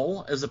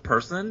dull as a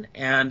person,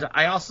 and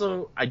I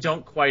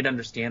don't quite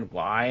understand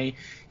why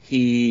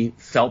he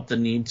felt the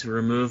need to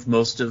remove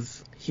most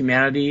of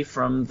humanity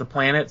from the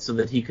planet so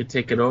that he could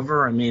take it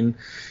over. I mean,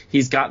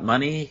 he's got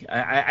money.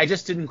 I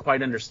just didn't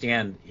quite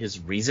understand his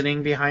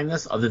reasoning behind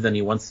this, other than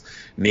he wants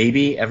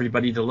maybe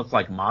everybody to look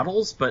like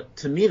models. But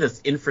to me,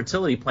 this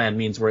infertility plan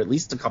means we're at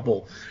least a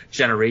couple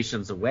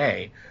generations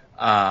away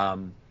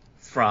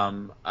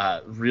from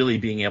really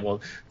being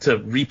able to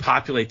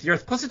repopulate the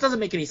Earth. Plus, it doesn't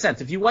make any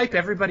sense. If you wipe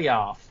everybody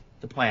off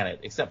the planet,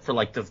 except for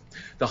like the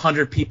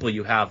 100 people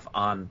you have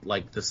on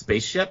like the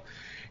spaceship,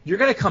 you're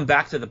going to come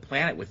back to the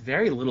planet with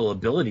very little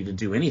ability to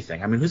do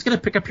anything. I mean, who's going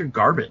to pick up your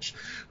garbage?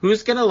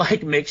 Who's going to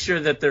like make sure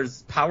that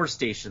there's power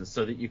stations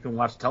so that you can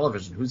watch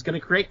television? Who's going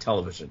to create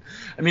television?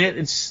 I mean, it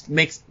just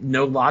makes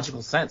no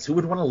logical sense. Who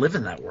would want to live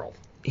in that world?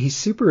 He's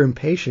super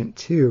impatient,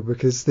 too,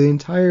 because the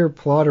entire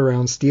plot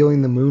around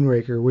stealing the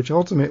Moonraker, which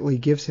ultimately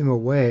gives him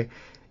away,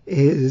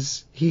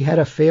 is he had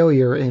a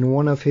failure in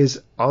one of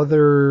his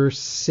other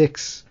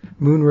 6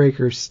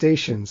 Moonraker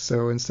stations.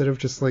 So instead of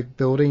just like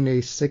building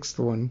a 6th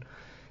one,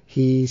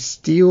 he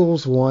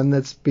steals one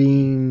that's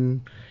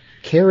being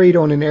carried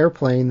on an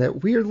airplane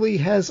that weirdly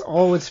has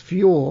all its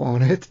fuel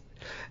on it.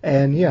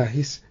 And yeah,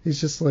 he's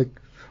just like,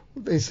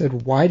 they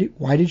said, why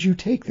did you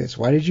take this?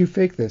 Why did you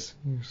fake this?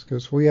 He just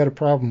goes, we had a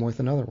problem with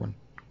another one.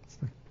 It's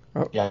like,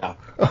 oh, yeah.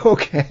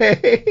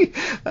 Okay.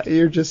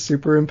 You're just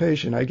super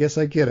impatient. I guess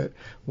I get it.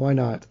 Why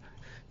not?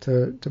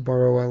 To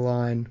borrow a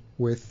line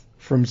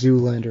from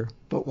Zoolander.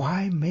 But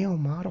why male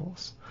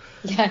models?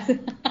 Yes.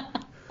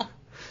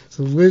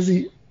 So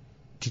Lizzie,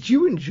 did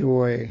you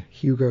enjoy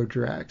Hugo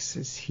Drax?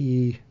 Is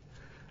he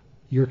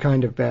your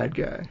kind of bad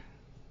guy?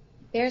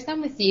 There's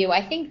some with you.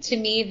 I think to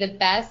me the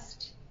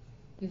best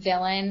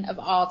villain of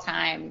all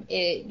time,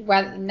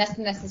 rather than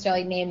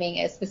necessarily naming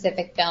a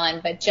specific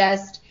villain, but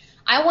just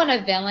I want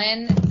a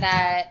villain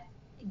that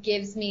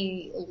gives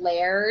me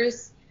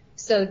layers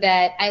so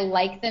that I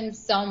like them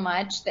so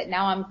much that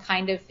now I'm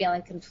kind of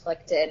feeling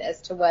conflicted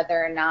as to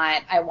whether or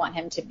not I want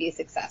him to be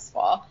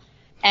successful.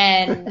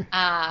 And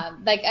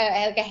like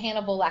a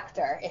Hannibal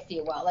Lecter, if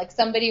you will, like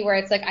somebody where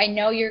it's like, I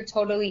know you're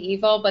totally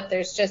evil, but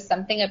there's just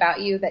something about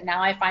you that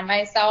now I find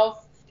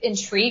myself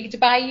intrigued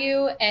by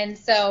you. And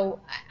so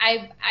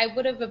I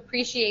would have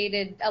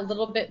appreciated a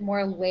little bit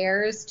more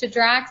layers to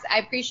Drax. I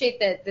appreciate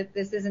that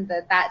this isn't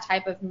that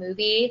type of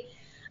movie,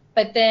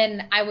 but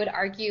then I would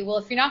argue, well,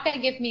 if you're not going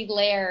to give me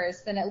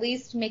layers, then at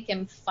least make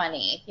him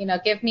funny,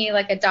 give me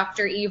like a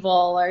Dr.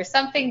 Evil or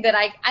something that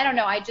I don't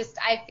know. I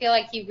feel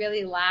like he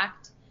really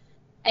lacked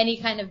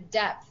any kind of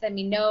depth. I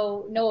mean,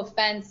 no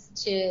offense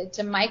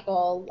to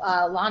Michael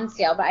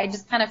Lonsdale, but I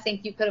just kind of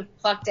think you could have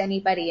plucked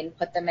anybody and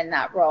put them in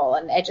that role.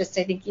 And I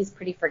think he's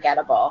pretty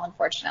forgettable,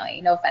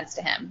 unfortunately. No offense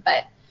to him,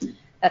 but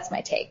that's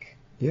my take.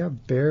 Yeah,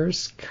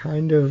 Bears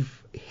kind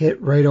of hit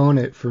right on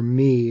it for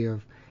me.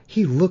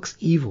 He looks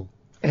evil,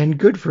 and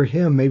good for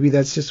him. Maybe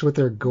that's just what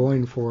they're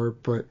going for,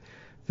 but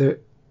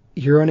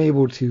you're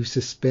unable to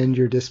suspend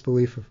your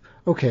disbelief of,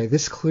 okay,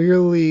 this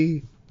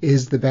clearly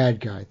is the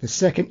bad guy. The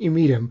second you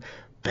meet him,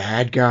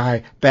 bad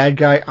guy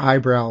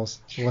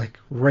eyebrows, like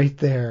right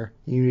there,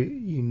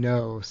 you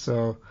know.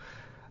 So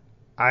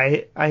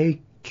I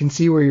can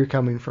see where you're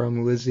coming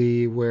from,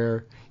 Lizzie,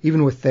 where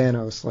even with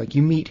Thanos, like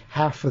you meet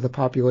half of the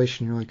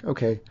population, you're like,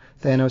 okay,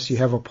 Thanos, you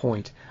have a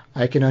point.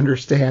 I can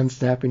understand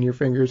snapping your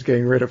fingers,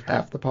 getting rid of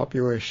half the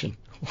population.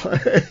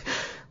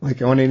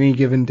 Like on any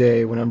given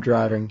day when I'm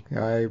driving,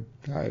 I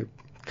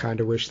kind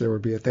of wish there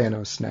would be a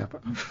Thanos snap.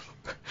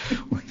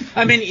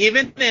 I mean,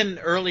 even in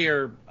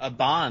earlier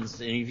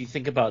Bonds, if you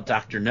think about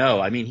Dr. No,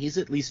 I mean, he's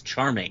at least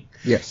charming.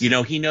 Yes.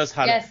 He knows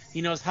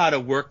how to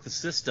work the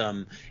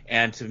system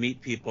and to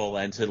meet people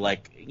and to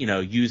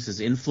use his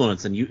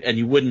influence, and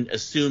you wouldn't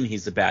assume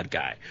he's a bad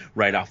guy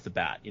right off the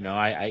bat.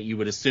 You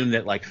would assume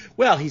that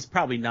he's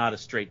probably not a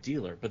straight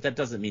dealer, but that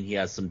doesn't mean he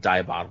has some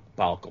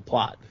diabolical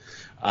plot.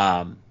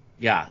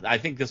 Yeah, I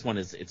think this one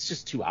it's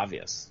just too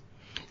obvious.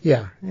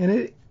 Yeah, and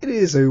it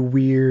is a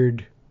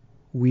weird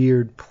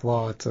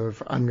plot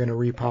of I'm going to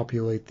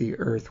repopulate the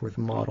Earth with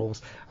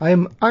models.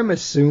 I'm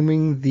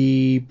assuming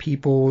the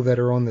people that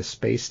are on the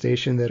space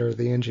station that are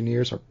the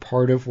engineers are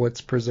part of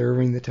what's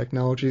preserving the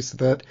technology, so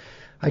that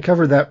I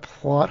covered that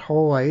plot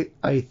hole,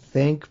 I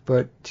think.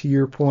 But to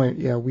your point,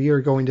 yeah, we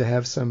are going to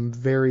have some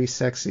very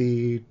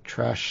sexy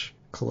trash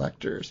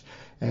collectors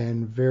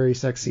and very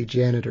sexy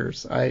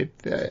janitors. I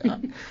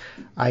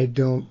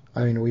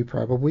mean, we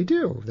probably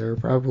do. There are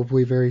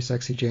probably very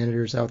sexy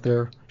janitors out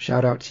there.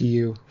 Shout out to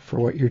you for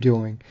what you're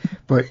doing.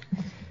 But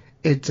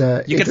you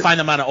can find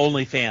them on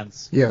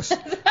OnlyFans. Yes.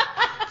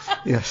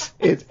 Yes.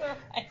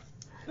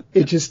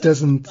 It just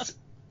doesn't.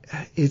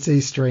 It's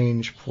a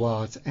strange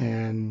plot,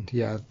 and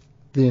yeah,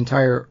 the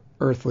entire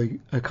earthly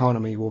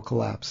economy will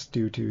collapse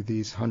due to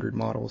these 100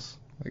 models.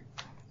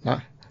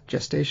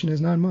 Gestation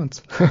is 9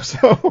 months.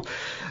 So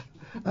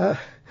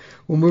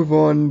we'll move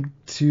on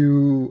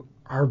to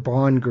our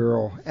Bond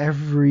girl.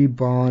 Every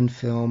Bond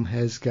film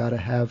has got to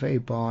have a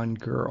Bond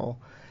girl,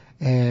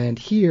 and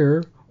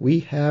here we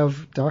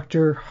have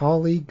Dr.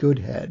 Holly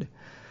Goodhead.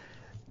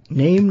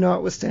 Name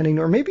notwithstanding,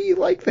 or maybe you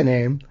like the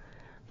name.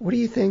 What do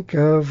you think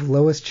of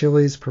Lois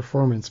Chiles'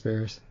 performance,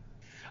 Bears?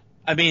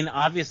 I mean,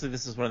 obviously,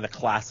 this is one of the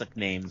classic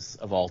names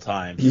of all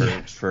time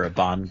for a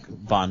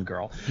Bond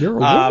girl. You're a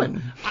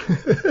woman.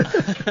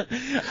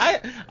 I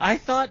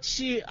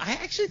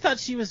actually thought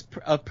she was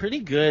a pretty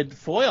good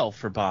foil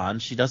for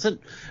Bond. She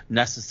doesn't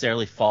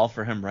necessarily fall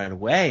for him right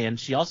away, and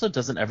she also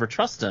doesn't ever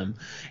trust him.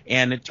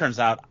 And it turns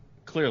out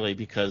clearly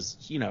because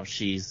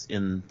she's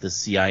in the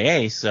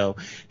CIA, so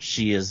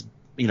she is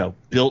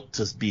built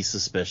to be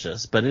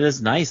suspicious. But it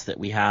is nice that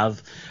we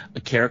have a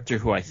character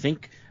who I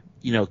think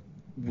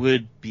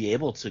would be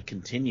able to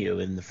continue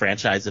in the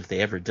franchise if they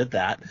ever did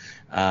that.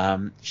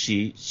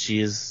 She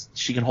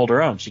can hold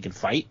her own. She can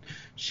fight.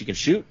 She can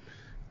shoot.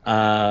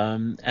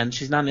 And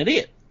she's not an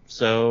idiot.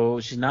 So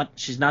she's not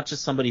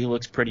just somebody who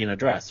looks pretty in a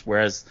dress.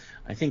 Whereas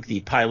I think the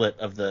pilot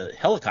of the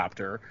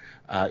helicopter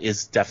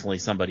is definitely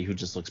somebody who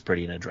just looks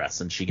pretty in a dress,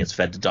 and she gets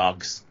fed to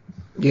dogs.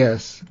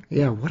 Yes.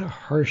 Yeah, what a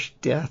harsh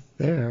death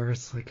there.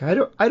 It's like, I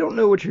don't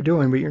know what you're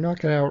doing, but you're not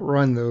going to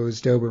outrun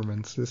those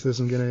Dobermans. This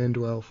isn't going to end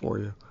well for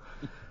you.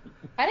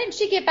 How didn't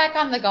she get back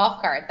on the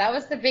golf cart? That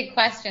was the big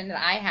question that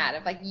I had.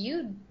 Of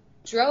you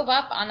drove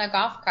up on a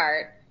golf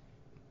cart,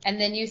 and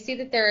then you see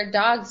that there are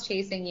dogs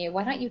chasing you.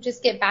 Why don't you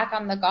just get back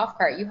on the golf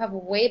cart? You have a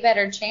way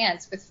better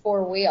chance with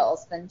 4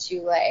 wheels than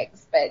 2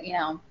 legs. But,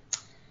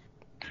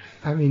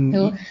 I mean,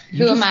 who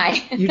am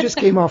I? You just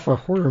came off a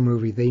horror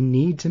movie. They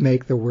need to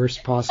make the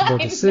worst possible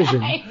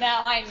decision.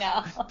 I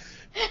know.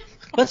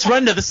 Let's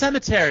run to the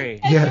cemetery.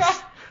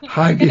 Yes.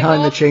 Hide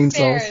behind the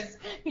chainsaws. Stairs.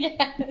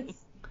 Yes.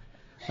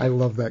 I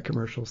love that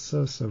commercial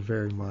so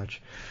very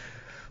much.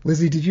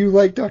 Lizzie, did you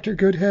like Dr.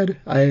 Goodhead?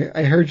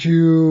 I heard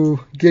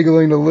you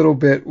giggling a little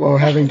bit while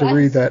having to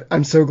read that.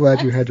 I'm so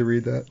glad you had to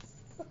read that.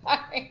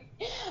 Sorry.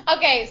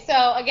 Okay,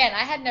 so again,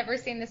 I had never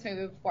seen this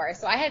movie before,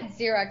 so I had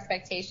 0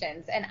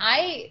 expectations. And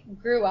I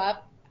grew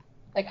up,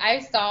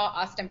 I saw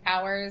Austin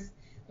Powers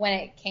when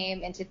it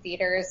came into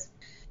theaters.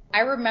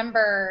 I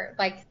remember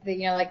the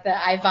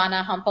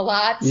Ivana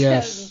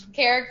Humpalot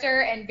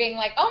character and being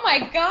like, oh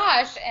my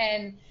gosh,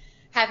 and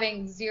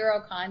having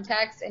 0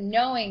 context and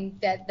knowing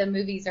that the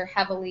movies are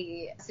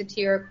heavily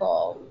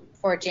satirical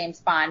for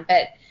James Bond.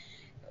 But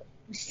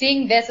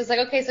seeing this, it's like,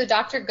 okay, so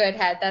Dr.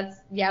 Goodhead,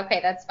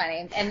 that's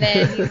funny. And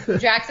then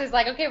Drax is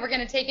like, okay, we're going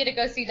to take you to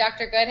go see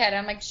Dr. Goodhead.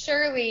 I'm like,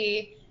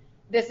 surely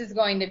this is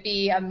going to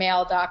be a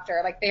male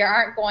doctor. They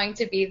aren't going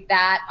to be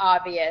that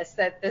obvious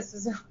that this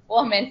is a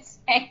woman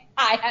saying,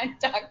 hi, I'm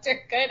Dr.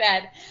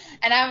 Goodhead.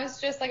 And I was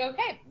just like,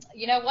 okay,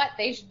 you know what?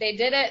 They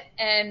did it,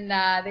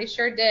 and they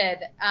sure did.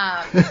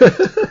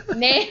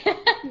 Name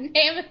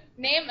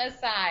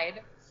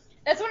aside.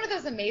 That's one of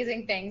those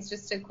amazing things,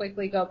 just to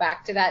quickly go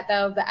back to that,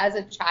 though, that as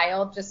a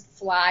child just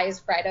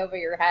flies right over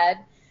your head.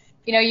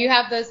 You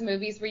have those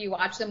movies where you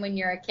watch them when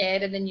you're a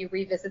kid and then you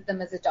revisit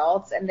them as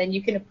adults, and then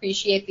you can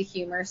appreciate the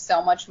humor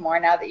so much more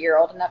now that you're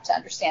old enough to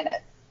understand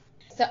it.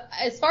 So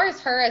as far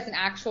as her as an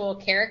actual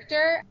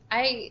character,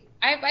 I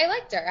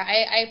liked her.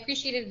 I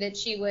appreciated that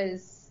she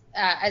was,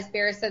 as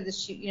Bear said, that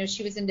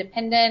she was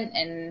independent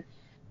and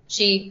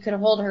she could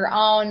hold her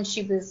own.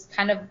 She was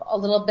kind of a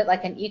little bit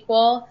like an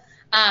equal.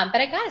 But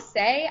I gotta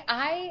say,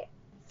 I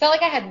felt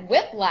like I had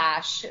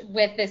whiplash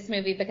with this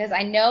movie because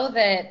I know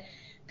that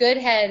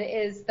Goodhead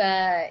is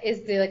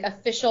the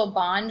official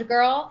Bond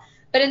girl.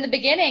 But in the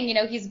beginning,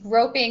 he's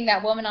groping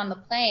that woman on the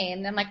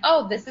plane. I'm like,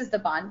 oh, this is the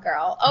Bond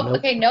girl. Oh, nope.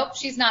 Okay, nope,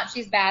 she's not.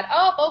 She's bad.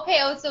 Oh, okay.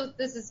 Oh, so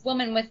this is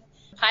woman with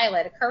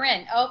pilot,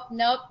 Corinne. Oh,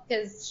 nope,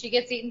 because she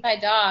gets eaten by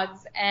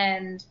dogs,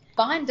 and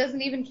Bond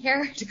doesn't even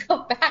care to go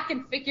back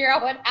and figure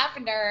out what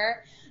happened to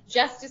her.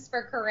 Justice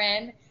for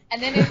Corinne.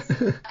 And then he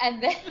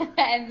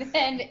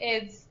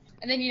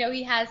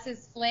has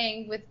his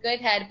fling with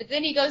Goodhead, but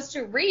then he goes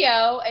to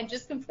Rio and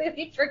just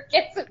completely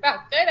forgets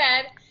about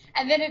Goodhead,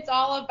 and then it's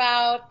all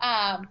about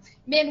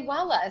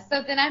Manuela.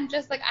 So then I'm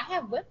just like, I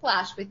have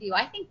whiplash with you.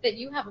 I think that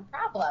you have a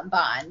problem,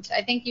 Bond.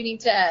 I think you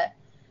need to,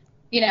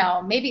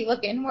 maybe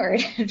look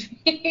inward and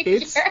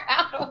figure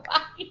out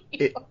why.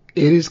 It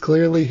is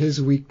clearly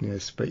his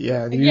weakness, but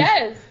yeah.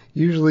 Yes.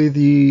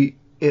 Usually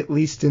at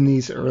least in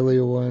these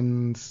earlier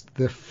ones,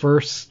 the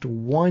first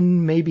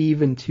one, maybe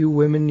even 2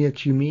 women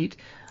that you meet,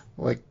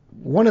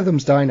 one of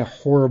them's dying a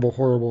horrible,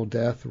 horrible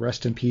death.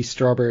 Rest in peace,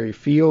 Strawberry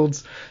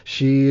Fields.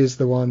 She is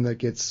the one that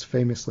gets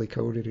famously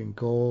coated in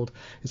gold.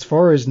 As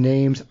far as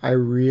names, I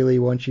really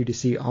want you to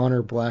see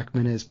Honor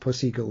Blackman as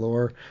Pussy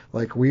Galore.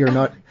 Like, we are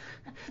not...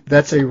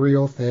 That's a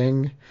real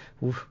thing.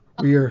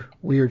 We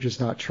are just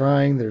not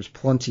trying. There's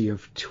plenty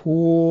of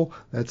Tool.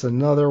 That's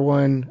another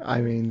one.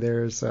 I mean,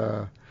 there's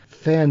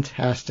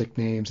fantastic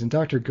names. And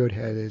Dr.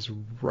 Goodhead is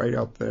right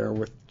up there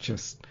with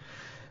just...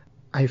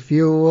 I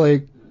feel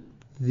like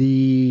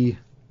the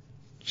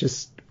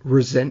just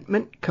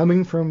resentment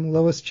coming from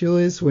Lois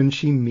Chiles when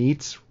she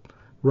meets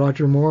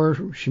Roger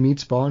Moore, she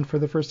meets Bond for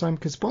the first time,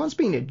 because Bond's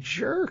being a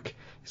jerk.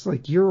 He's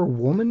like, you're a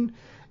woman,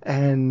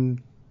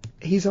 and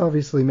he's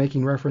obviously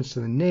making reference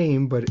to the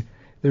name, but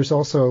there's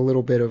also a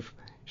little bit of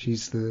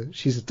she's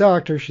a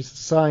doctor, she's a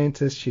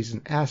scientist, she's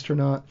an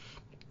astronaut,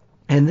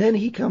 and then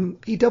he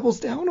doubles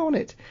down on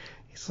it.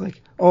 He's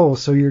like, oh,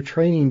 so you're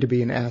training to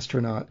be an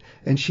astronaut.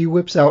 And she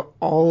whips out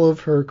all of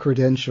her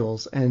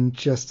credentials and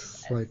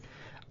just like,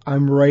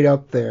 I'm right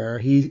up there.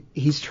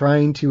 He's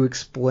trying to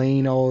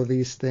explain all of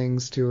these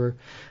things to her.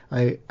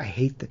 I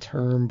hate the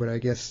term, but I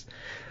guess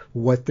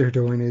what they're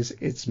doing is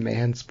it's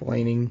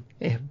mansplaining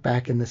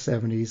back in the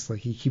 70s. Like,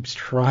 he keeps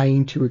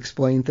trying to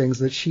explain things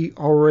that she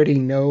already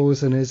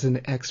knows and is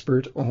an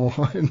expert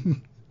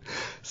on.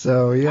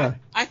 So, yeah.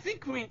 I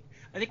think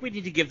we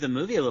need to give the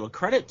movie a little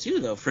credit, too,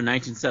 though, for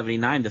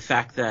 1979. The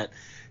fact that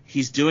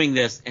he's doing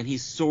this and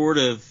he's sort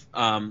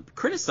of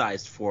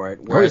criticized for it,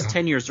 whereas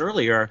 10 years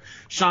earlier,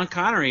 Sean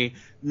Connery,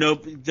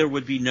 there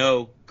would be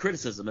no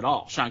criticism at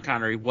all. Sean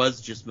Connery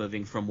was just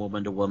moving from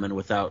woman to woman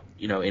without,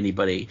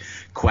 anybody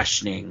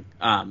questioning.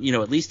 At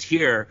least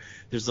here,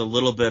 there's a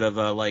little bit of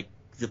a, like,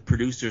 the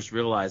producers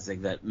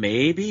realizing that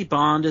maybe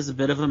Bond is a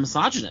bit of a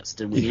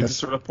misogynist, and we need to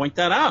sort of point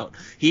that out.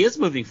 He is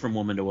moving from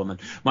woman to woman.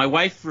 My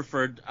wife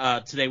referred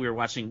today we were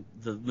watching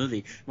the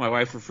movie. My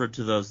wife referred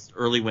to those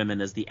early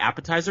women as the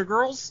appetizer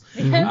girls,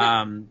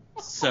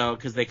 so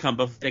because they come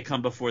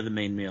before the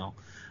main meal.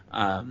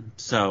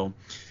 So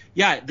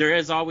yeah, there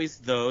is always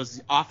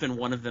those. Often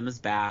one of them is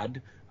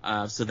bad,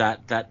 so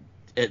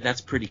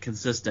that's pretty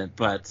consistent.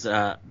 But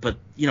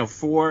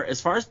for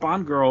as far as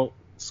Bond girl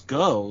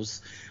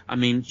goes, I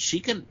mean,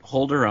 she can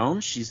hold her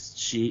own.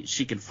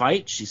 She can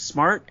fight. She's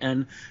smart,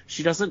 and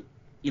she doesn't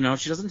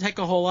take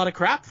a whole lot of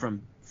crap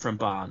from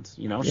Bond.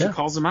 She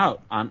calls him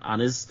out on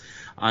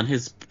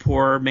his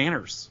poor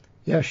manners.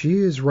 Yeah, she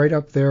is right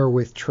up there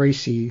with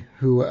Tracy,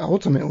 who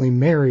ultimately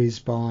marries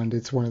Bond.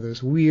 It's one of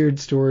those weird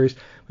stories,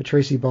 but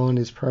Tracy Bond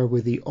is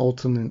probably the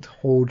ultimate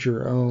hold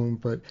your own.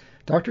 But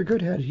Dr.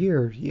 Goodhead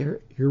here,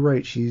 you're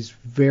right. She's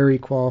very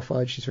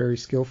qualified. She's very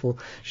skillful.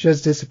 She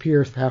does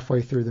disappear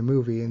halfway through the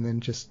movie, and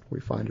then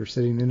we find her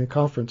sitting in a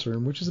conference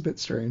room, which is a bit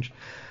strange.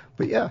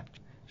 But yeah,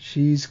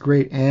 she's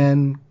great.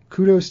 And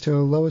kudos to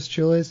Lois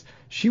Chiles.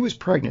 She was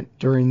pregnant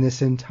during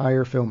this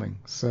entire filming,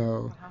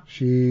 so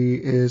she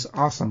is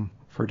awesome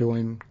for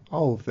doing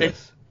all of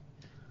this.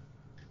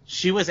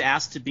 She was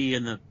asked to be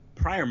in the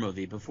prior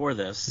movie before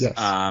this,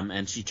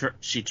 and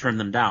she turned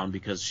them down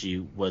because she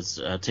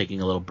was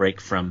taking a little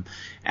break from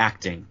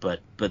acting.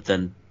 But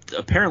then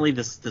apparently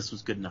this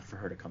was good enough for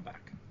her to come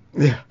back.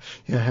 Yeah.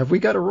 Have we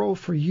got a role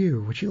for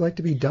you? Would you like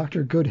to be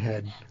Dr.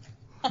 Goodhead?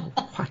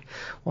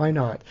 Why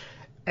not?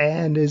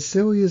 And as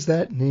silly as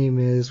that name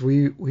is,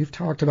 we've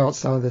talked about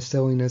some of the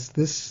silliness.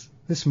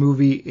 This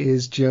movie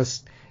is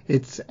just,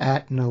 it's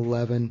at an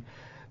 11.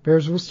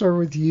 Bears, we'll start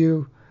with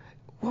you.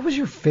 What was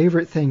your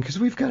favorite thing? Because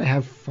we've got to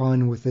have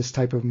fun with this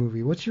type of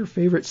movie. What's your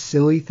favorite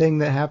silly thing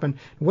that happened?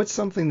 What's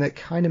something that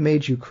kind of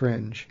made you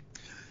cringe?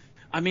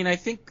 I mean, I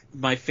think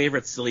my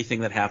favorite silly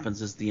thing that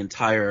happens is the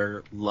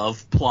entire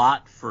love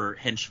plot for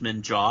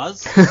henchman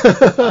Jaws.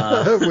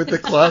 With the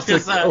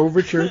classic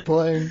overture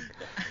playing.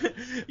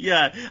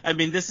 Yeah, I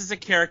mean, this is a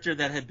character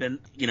that had been,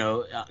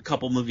 a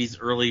couple movies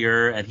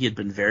earlier, and he had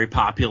been very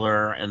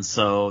popular, and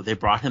so they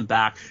brought him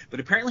back.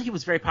 But apparently he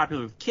was very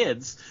popular with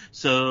kids,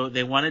 so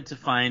they wanted to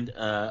find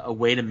a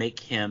way to make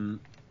him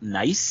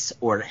nice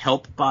or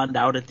help Bond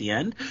out at the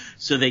end.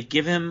 So they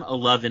give him a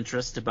love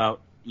interest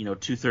about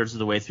 2/3 of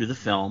the way through the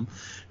film,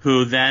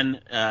 who then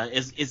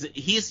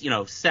he's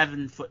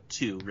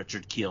 7'2",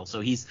 Richard Kiel,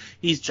 so he's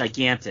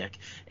gigantic,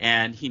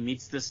 and he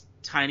meets this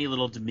tiny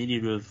little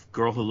diminutive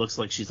girl who looks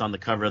like she's on the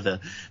cover of the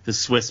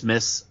Swiss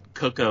Miss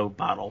Cocoa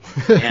bottle,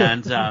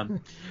 and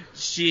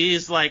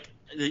she's like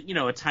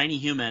a tiny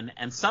human,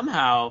 and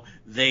somehow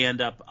they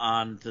end up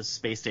on the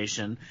space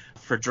station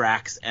for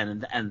Drax,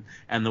 and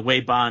the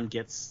way Bond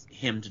gets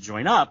him to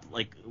join up,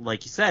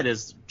 like you said,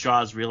 is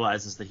Jaws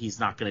realizes that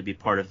he's not going to be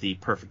part of the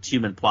perfect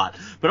human plot.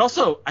 But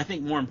also, I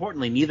think more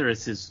importantly, neither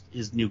is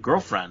his new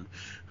girlfriend,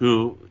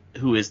 who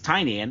is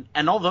tiny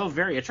and although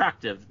very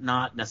attractive,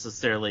 not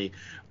necessarily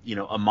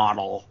a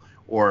model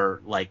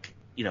or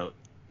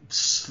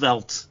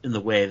svelte in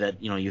the way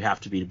that you have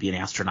to be an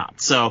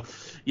astronaut. So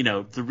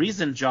the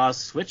reason Jaws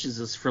switches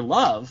is for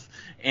love,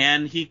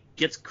 and he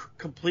gets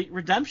complete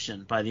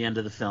redemption by the end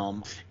of the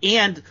film.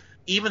 And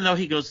even though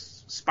he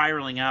goes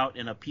spiraling out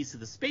in a piece of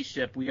the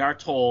spaceship, we are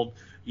told,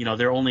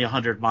 they're only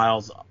 100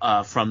 miles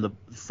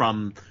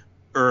from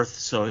Earth,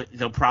 so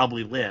they'll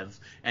probably live.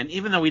 And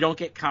even though we don't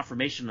get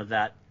confirmation of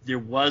that, there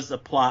was a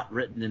plot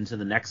written into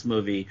the next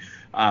movie,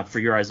 For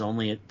Your Eyes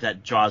Only,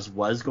 that Jaws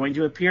was going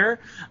to appear.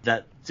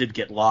 That did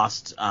get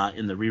lost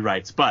in the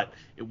rewrites, but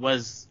it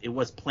was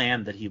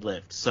planned that he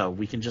lived. So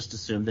we can just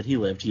assume that he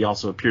lived. He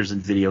also appears in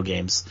video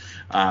games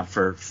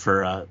for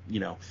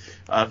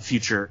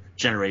future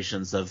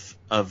generations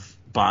of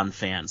Bond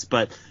fans.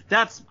 But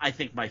that's, I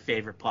think, my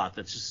favorite plot.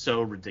 That's just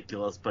so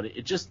ridiculous, but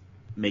it just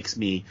makes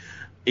me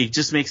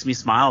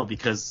smile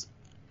because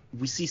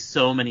we see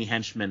so many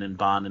henchmen in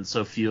Bond, and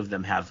so few of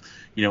them have,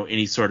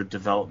 any sort of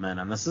development.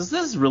 And this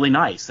is really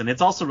nice. And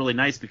it's also really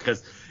nice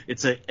because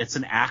it's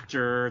an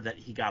actor that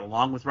he got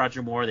along with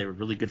Roger Moore. They were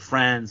really good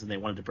friends, and they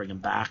wanted to bring him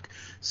back.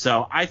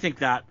 So I think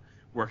that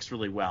works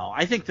really well.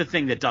 I think the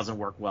thing that doesn't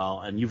work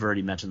well, and you've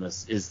already mentioned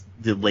this, is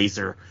the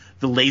laser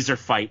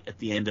fight at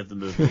the end of the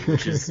movie,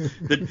 which is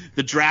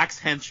the Drax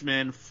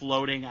henchmen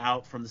floating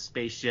out from the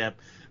spaceship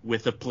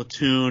with a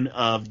platoon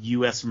of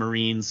U.S.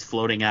 Marines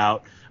floating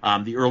out,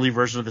 the early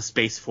version of the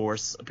Space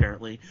Force,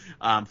 apparently,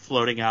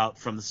 floating out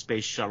from the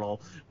space shuttle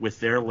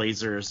with their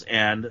lasers.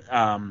 And,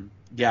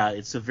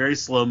 it's a very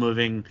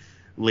slow-moving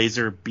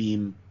laser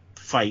beam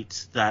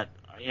fight that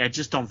I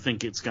just don't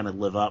think it's going to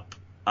live up.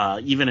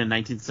 Even in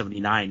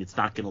 1979, it's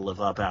not going to live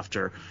up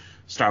after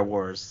Star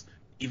Wars,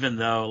 even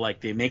though,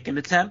 they make an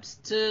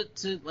attempt to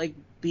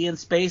be in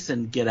space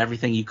and get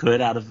everything you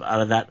could out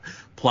of that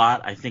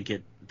plot. I think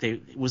it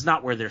was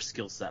not where their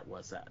skill set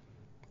was at.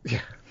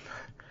 Yeah,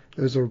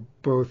 those are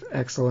both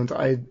excellent.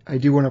 I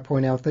do want to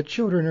point out that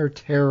children are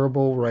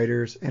terrible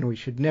writers, and we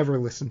should never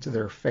listen to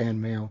their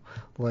fan mail.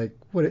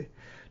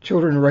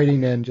 Children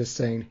writing in just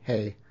saying,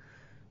 hey,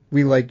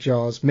 we like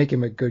Jaws, make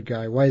him a good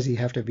guy. Why does he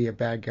have to be a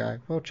bad guy?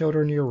 Well,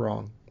 children, you're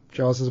wrong.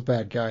 Jaws is a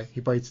bad guy. He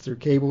bites through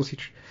cables.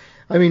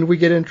 We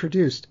get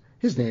introduced.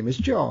 His name is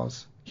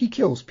Jaws. He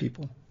kills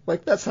people.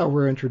 That's how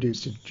we're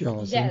introduced to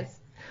Jaws. Yes.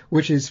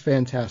 Which is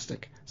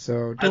fantastic.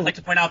 So I'd like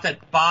to point out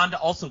that Bond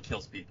also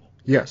kills people.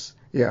 Yes.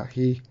 Yeah,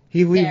 he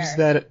leaves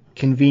that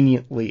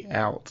conveniently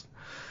out.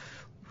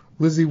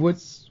 Lizzie,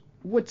 what's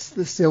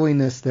the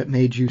silliness that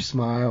made you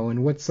smile,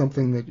 and what's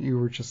something that you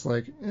were just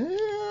like,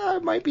 I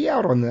might be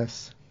out on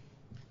this?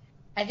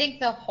 I think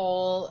the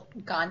whole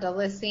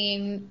gondola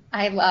scene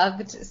I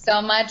loved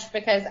so much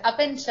because up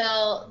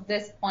until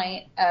this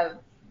point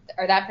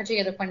that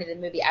particular point of the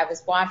movie I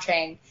was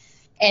watching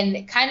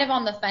and kind of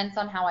on the fence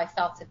on how I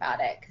felt about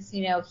it because,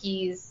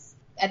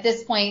 at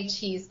this point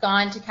he's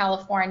gone to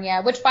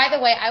California, which by the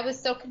way, I was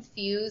so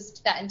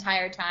confused that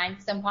entire time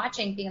because I'm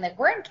watching being like,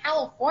 we're in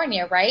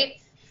California, right?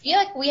 I feel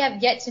like we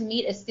have yet to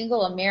meet a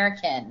single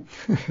American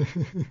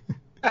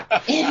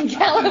in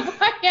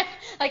California.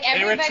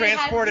 They were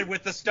transported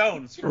with the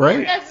Stones.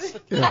 Right.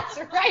 That's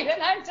right.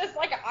 And I'm just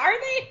like, are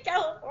they in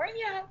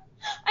California?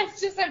 I'm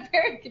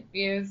very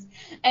confused.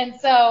 And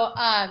so,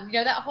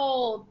 that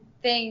whole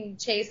thing,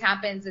 chase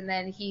happens, and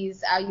then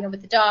he's,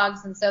 with the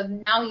dogs. And so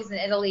now he's in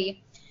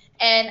Italy.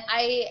 And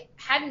I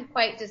hadn't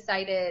quite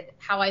decided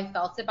how I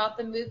felt about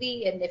the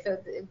movie and if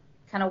it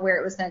kind of where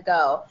it was going to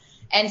go.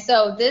 And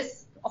so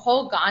this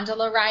whole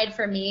gondola ride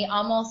for me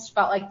almost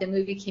felt like the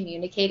movie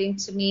communicating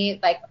to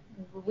me,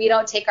 we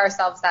don't take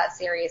ourselves that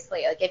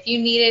seriously. If you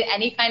needed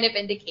any kind of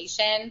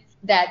indication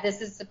that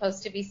this is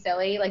supposed to be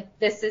silly,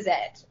 this is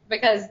it.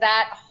 Because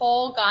that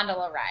whole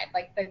gondola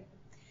ride, the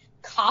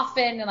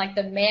coffin and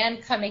the man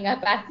coming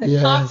up out of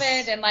the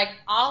coffin and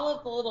all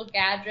of the little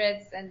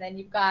gadgets, and then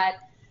you've got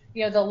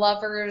the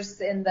lovers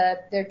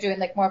they're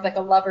doing more of a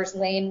lover's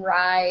lane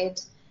ride,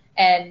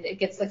 and it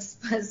gets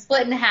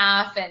split in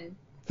half, and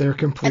they're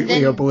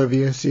completely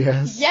oblivious.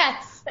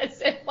 Yes,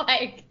 as if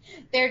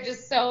they're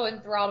just so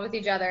enthralled with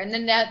each other. And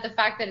then the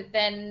fact that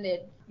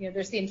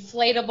there's the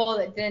inflatable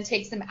that then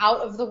takes them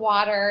out of the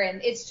water,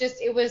 and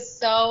it was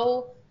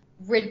so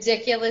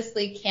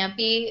ridiculously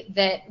campy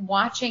that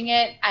watching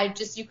it,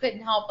 you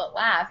couldn't help but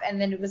laugh.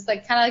 And then it was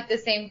kind of the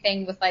same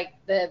thing with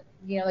the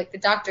the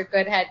Dr.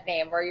 Goodhead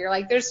name, where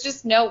you're there's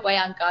just no way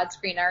on God's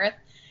green earth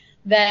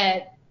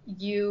that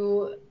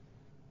you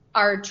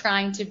are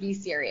trying to be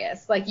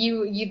serious.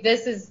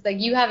 This is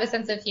you have a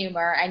sense of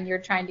humor and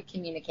you're trying to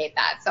communicate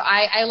that. So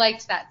I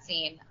liked that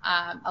scene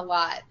a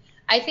lot.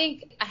 I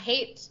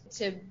hate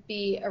to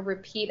be a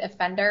repeat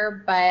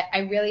offender, but I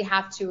really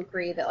have to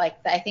agree that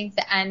I think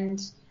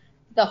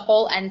the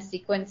whole end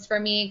sequence for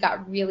me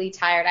got really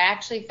tired. I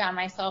actually found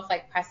myself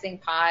pressing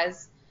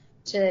pause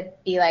to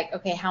be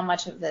okay, how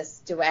much of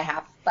this do I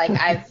have?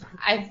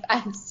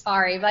 I'm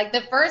sorry.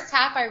 The first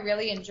half I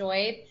really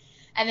enjoyed.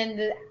 And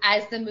then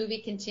as the movie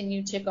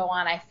continued to go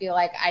on, I feel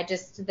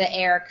the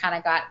air kind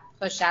of got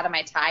pushed out of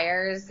my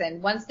tires.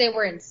 And once they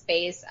were in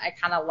space, I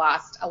kind of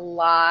lost a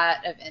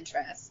lot of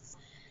interest.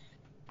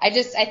 I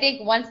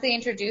think once they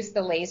introduced the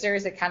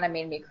lasers, it kind of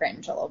made me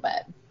cringe a little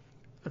bit.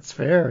 That's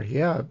fair,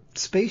 yeah.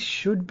 Space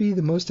should be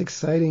the most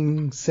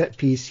exciting set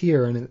piece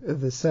here, and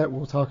the set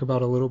we'll talk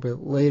about a little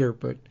bit later,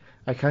 but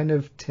I kind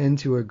of tend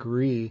to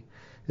agree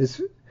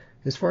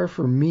As far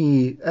for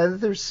me,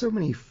 there's so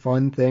many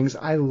fun things.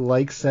 I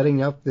like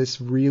setting up this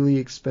really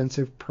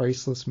expensive,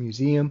 priceless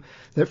museum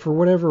that for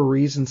whatever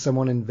reason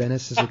someone in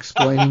Venice is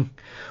explaining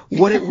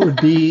what it would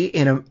be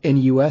in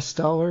US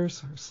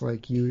dollars. It's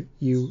like you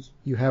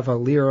have a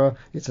lira,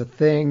 it's a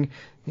thing.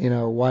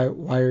 Why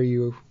are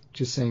you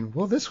just saying,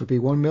 well, this would be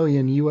 1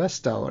 million US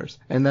dollars,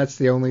 and that's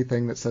the only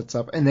thing that sets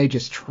up, and they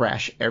just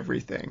trash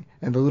everything,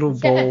 and the little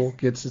bowl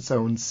gets its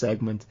own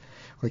segment.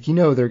 Like,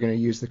 they're going to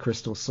use the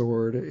crystal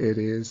sword. It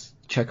is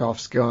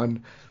Chekhov's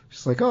gun.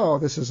 It's like, oh,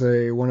 this is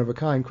a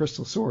one-of-a-kind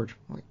crystal sword.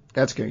 Like,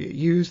 that's going to get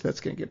used.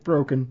 That's going to get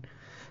broken.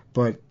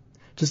 But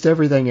just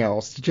everything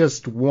else,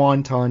 just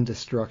wanton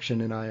destruction,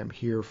 and I am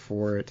here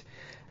for it.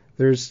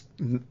 There's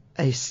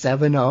a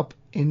 7-Up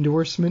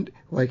endorsement,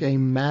 like a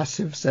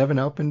massive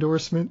 7-Up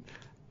endorsement.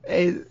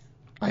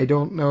 I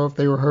don't know if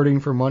they were hurting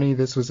for money.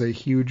 This was a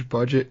huge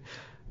budget.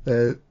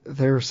 There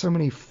are so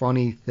many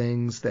funny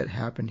things that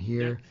happen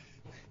here.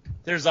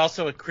 There's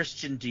also a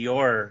Christian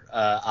Dior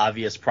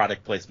obvious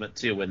product placement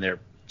too when they're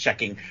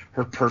checking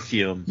her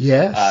perfume.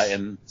 Yes.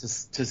 And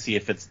to see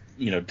if it's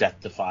death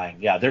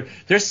defying. Yeah,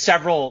 there's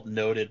several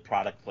noted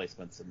product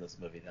placements in this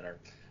movie that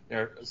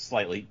they're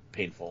slightly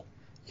painful.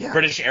 Yeah.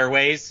 British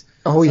Airways.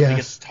 Oh yes.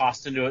 Gets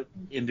tossed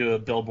into a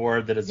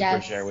billboard that is a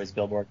British Airways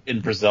billboard in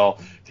Brazil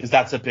because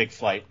that's a big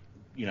flight.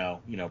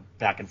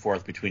 Back and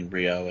forth between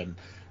Rio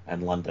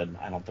and London.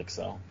 I don't think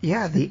so.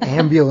 Yeah, the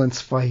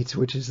ambulance fight,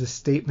 which is a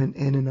statement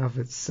in and of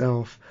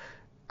itself.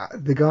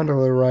 The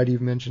gondola ride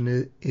you've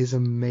mentioned is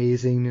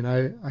amazing, and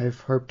I've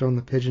harped on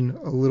the pigeon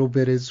a little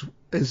bit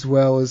as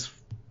well as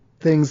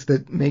things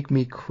that make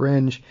me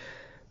cringe.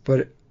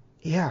 But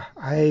yeah,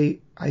 I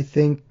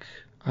think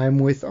I'm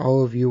with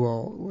all of you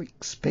all.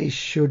 Like, space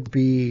should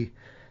be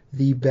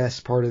the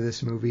best part of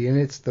this movie, and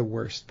it's the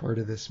worst part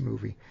of this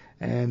movie.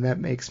 And that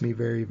makes me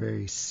very,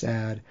 very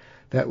sad.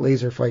 That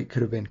laser fight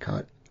could have been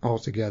cut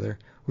altogether.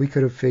 We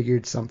could have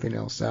figured something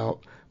else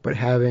out, but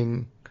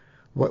having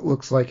what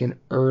looks like an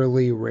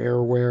early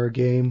Rareware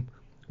game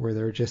where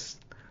they're just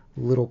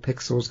little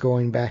pixels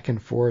going back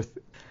and forth,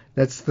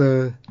 that's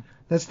the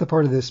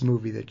part of this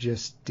movie that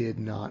just did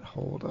not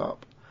hold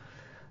up.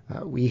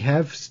 We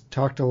have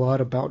talked a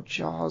lot about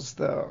Jaws,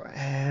 though,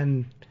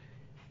 and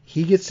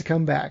he gets to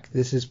come back.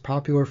 This is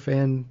popular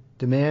fan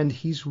demand.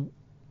 He's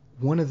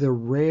one of the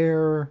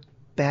rare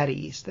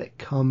baddies that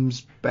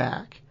comes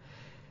back.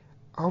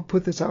 I'll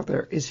put this out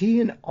there. Is he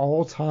an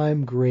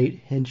all-time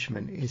great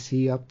henchman? Is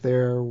he up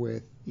there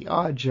with the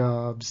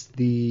Oddjobs,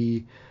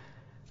 the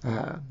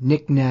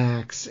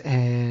Knickknacks,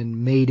 and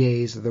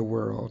Maydays of the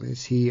world?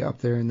 Is he up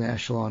there in the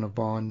echelon of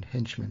Bond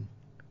henchmen?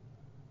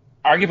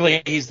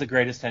 Arguably, he's the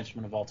greatest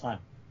henchman of all time,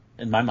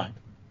 in my mind.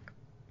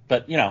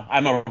 But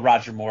I'm a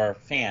Roger Moore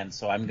fan,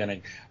 so I'm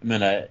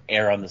gonna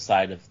err on the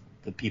side of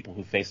the people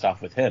who faced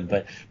off with him.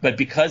 But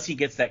because he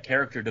gets that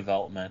character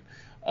development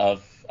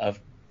of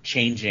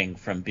changing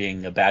from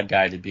being a bad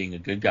guy to being a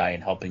good guy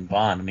and helping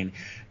Bond, I mean,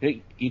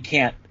 you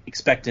can't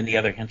expect any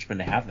other henchman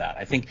to have that.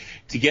 I think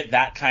to get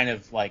that kind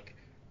of like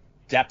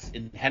depth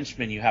in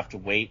henchmen, you have to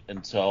wait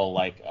until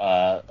like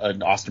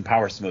an Austin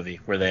Powers movie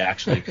where they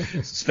actually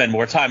spend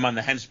more time on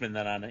the henchmen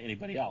than on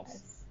anybody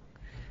else.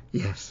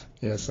 Yes,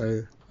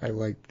 I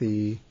like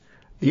the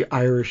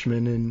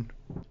Irishman in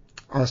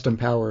Austin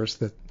Powers,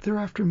 that they're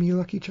after me,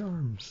 Lucky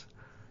Charms.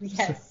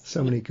 Yes.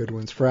 So many good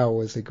ones. Frau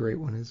was a great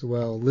one as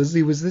well.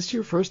 Lizzie, was this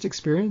your first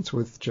experience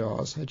with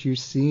Jaws? Had you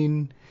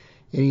seen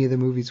any of the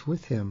movies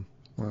with him?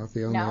 Well,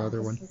 the only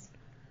other one.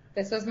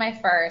 This was my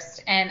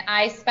first, and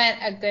I spent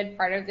a good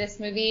part of this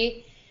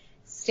movie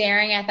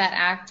staring at that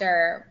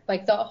actor,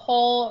 like the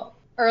whole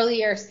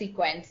earlier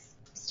sequence,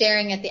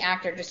 staring at the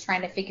actor, just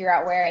trying to figure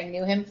out where I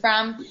knew him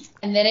from.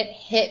 And then it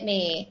hit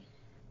me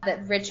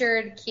that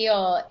Richard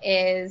Kiel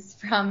is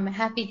from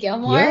Happy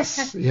Gilmore.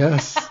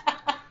 Yes.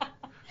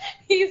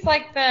 He's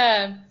like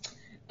the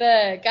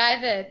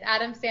guy that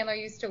Adam Sandler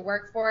used to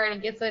work for, and he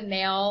gets a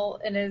nail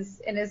in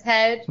his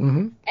head.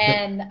 Mm-hmm.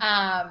 And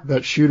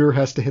that shooter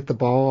has to hit the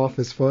ball off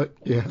his foot.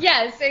 Yeah.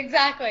 Yes,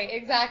 exactly.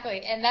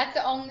 And that's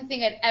the only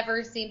thing I'd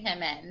ever seen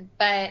him in.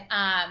 But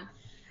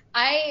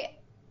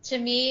to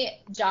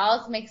me,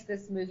 Jaws makes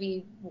this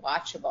movie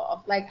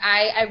watchable. Like,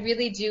 I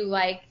really do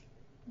like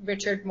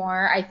Richard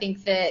Moore. I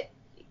think that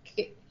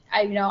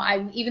even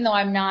though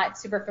I'm not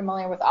super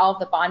familiar with all of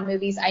the Bond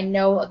movies, I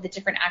know of the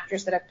different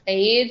actors that have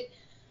played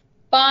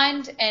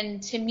Bond,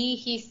 and to me,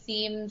 he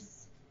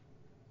seems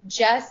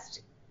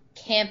just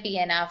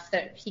campy enough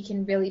that he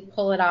can really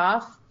pull it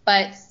off.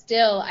 But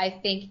still, I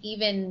think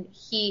even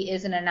he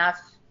isn't enough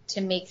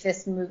to make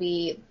this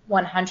movie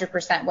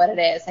 100% what it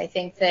is. I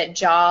think that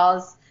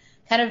Jaws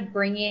kind of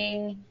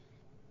bringing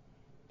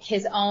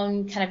his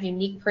own kind of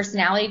unique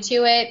personality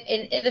to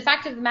it. And the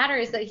fact of the matter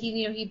is that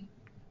he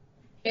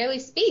barely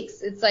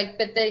speaks. It's like,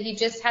 but that he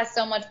just has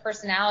so much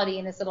personality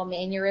in his little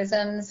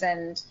mannerisms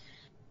and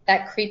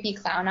that creepy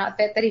clown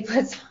outfit that he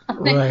puts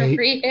on in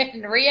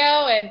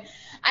Rio. And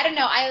I don't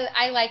know,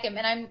 I like him,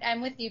 and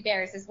I'm with you,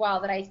 Bears, as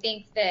well, that I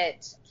think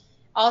that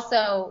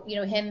also,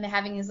 him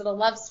having his little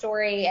love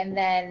story, and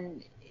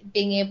then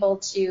being able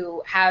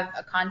to have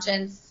a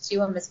conscience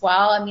to him as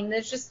well. I mean,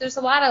 there's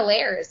a lot of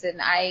layers,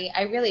 and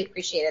I really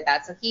appreciated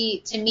that. So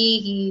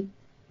he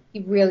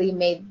really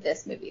made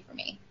this movie for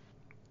me.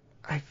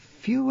 I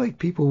feel like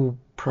people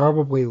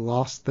probably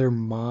lost their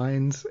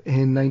minds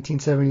in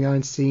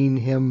 1979 seeing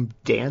him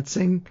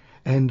dancing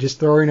and just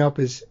throwing up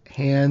his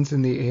hands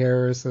in the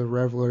air as the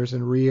revelers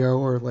in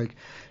Rio are like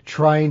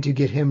trying to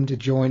get him to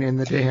join in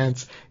the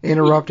dance,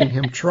 interrupting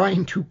him,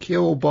 trying to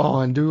kill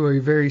Bond, do a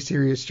very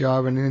serious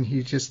job, and then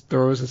he just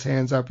throws his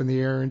hands up in the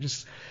air and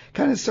just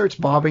kind of starts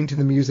bobbing to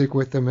the music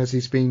with them as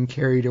he's being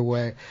carried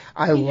away.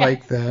 I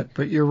like that,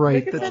 but you're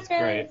right. That's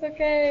great. It's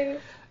okay.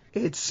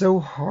 It's so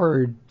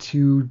hard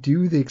to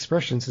do the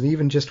expressions, and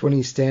even just when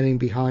he's standing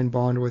behind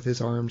Bond with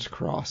his arms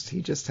crossed,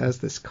 he just has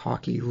this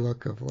cocky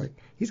look of like,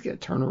 he's going to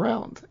turn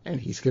around, and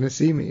he's going to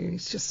see me.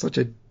 He's just such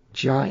a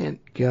giant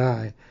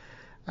guy.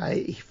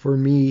 For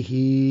me,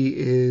 he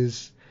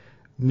is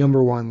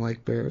number one,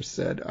 like Bear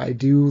said. I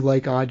do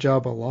like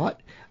Oddjob a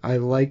lot. I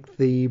like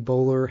the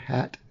bowler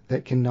hat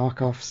that can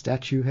knock off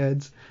statue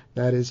heads.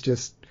 That is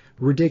just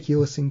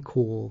ridiculous and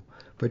cool.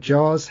 But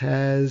Jaws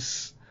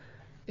has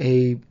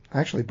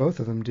actually both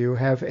of them do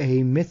have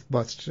a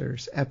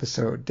Mythbusters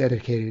episode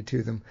dedicated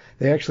to them.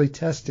 They actually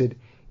tested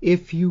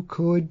if you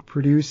could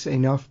produce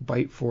enough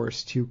bite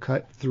force to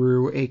cut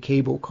through a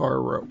cable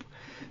car rope.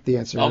 The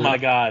answer Oh my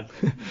god.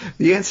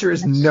 The answer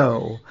is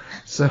no.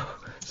 So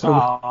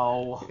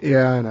oh.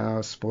 Yeah, I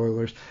know,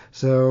 spoilers.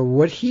 So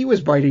what he was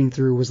biting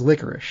through was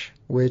licorice,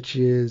 which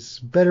is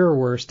better or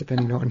worse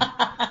depending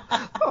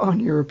on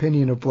your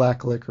opinion of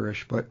black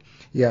licorice. But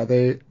yeah,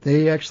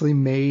 they actually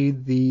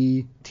made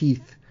the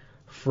teeth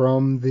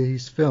from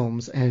these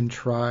films and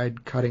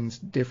tried cutting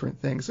different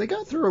things. They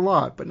got through a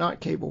lot, but not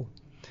cable.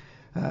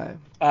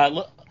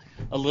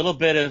 A little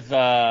bit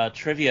of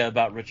trivia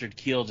about Richard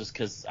Kiel, just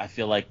because I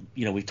feel like,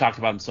 we've talked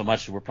about him so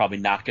much that we're probably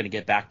not going to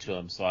get back to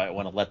him, so I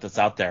want to let this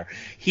out there.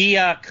 He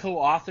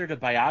co-authored a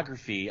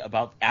biography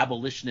about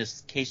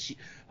abolitionist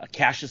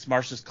Cassius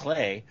Marcius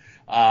Clay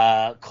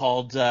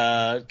called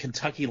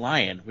Kentucky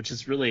Lion, which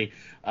is really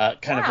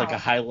kind of like a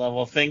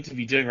high-level thing to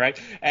be doing,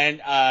 right?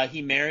 And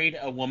he married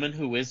a woman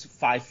who is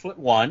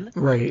 5'1",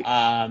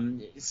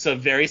 right? So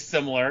very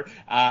similar,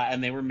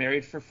 and they were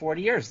married for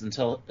 40 years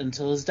until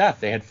his death.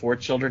 They had 4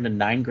 children and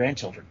 9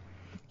 grandchildren.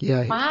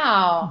 Yeah.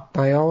 Wow.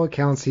 By all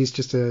accounts, he's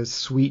just a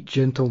sweet,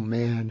 gentle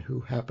man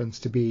who happens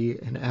to be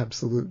an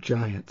absolute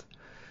giant.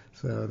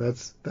 So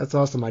that's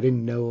awesome. I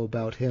didn't know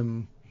about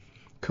him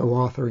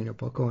co-authoring a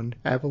book on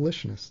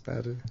abolitionists.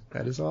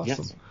 That is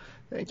awesome. Yes.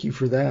 Thank you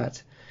for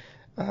that.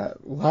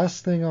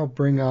 Last thing I'll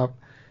bring up,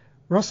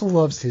 Russell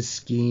loves his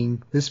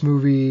skiing. This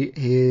movie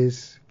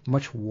is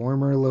much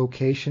warmer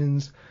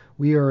locations.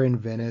 We are in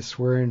Venice.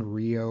 We're in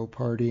Rio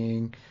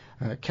partying.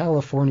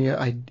 California,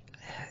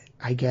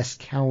 I guess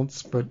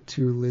counts, but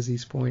to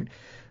Lizzie's point,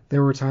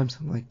 there were times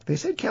I'm like, they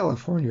said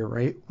California,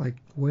 right? Like,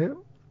 where?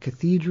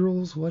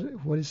 Cathedrals?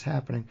 What is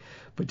happening?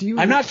 But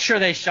I'm not sure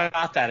they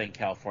shot that in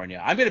California.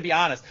 I'm going to be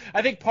honest.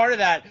 I think part of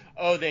that,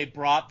 they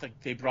brought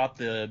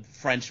the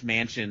French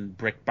mansion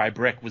brick by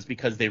brick, was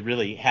because they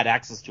really had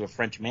access to a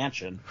French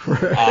mansion,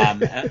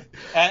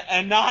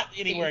 and not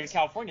anywhere in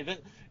California.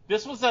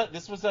 This was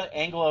a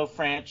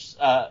Anglo-French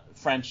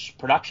French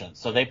production,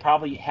 so they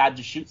probably had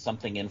to shoot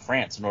something in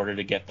France in order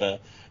to get the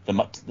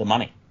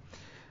money.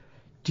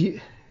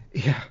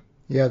 Yeah,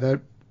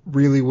 that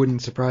really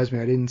wouldn't surprise me.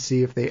 I didn't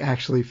see if they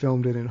actually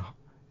filmed it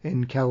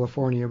in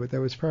California, but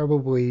that was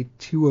probably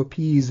to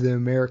appease the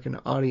American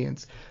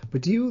audience.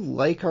 But do you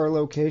like our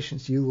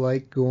locations? Do you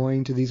like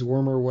going to these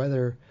warmer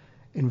weather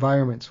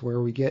environments where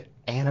we get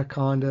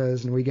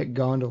anacondas and we get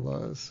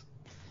gondolas?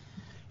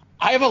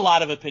 I have a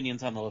lot of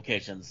opinions on the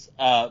locations.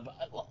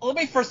 Let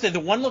me first say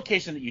the one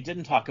location that you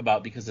didn't talk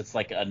about, because it's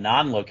like a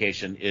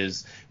non-location,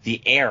 is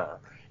the air.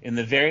 In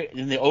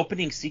the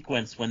opening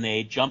sequence, when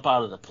they jump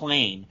out of the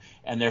plane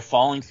and they're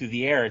falling through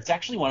the air, it's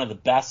actually one of the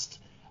best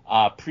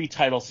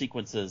pre-title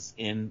sequences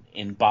in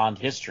Bond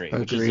history. Agreed.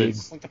 Which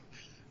is like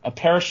a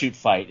parachute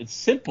fight. It's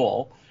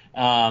simple.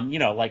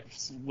 Like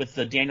with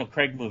the Daniel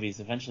Craig movies,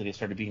 eventually they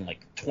started being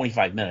like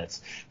 25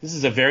 minutes. This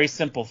is a very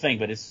simple thing,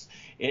 but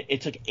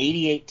it took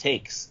 88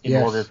 takes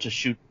in order to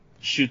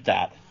shoot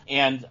that.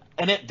 And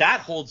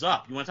that holds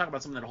up. You want to talk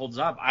about something that holds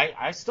up?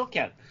 I still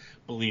can't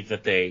believe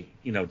that they,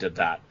 did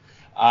that.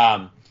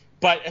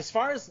 But as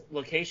far as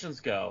locations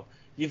go,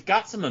 you've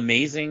got some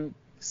amazing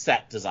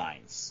set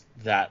designs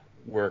that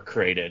were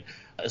created,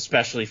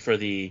 especially for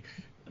the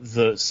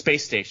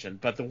space station.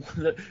 But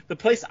the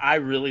place I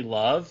really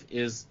love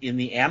is in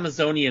the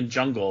Amazonian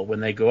jungle when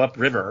they go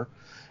upriver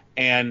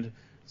and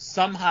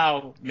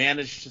somehow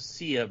manage to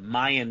see a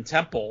Mayan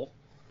temple,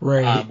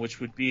 right, which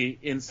would be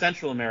in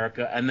Central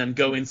America, and then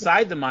go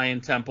inside the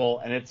Mayan temple,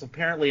 and it's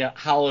apparently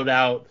hollowed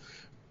out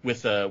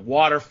with a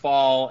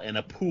waterfall and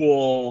a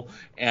pool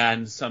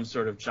and some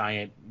sort of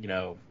giant,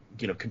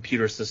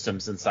 computer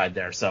systems inside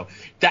there. So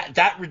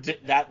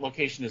that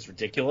location is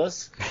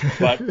ridiculous,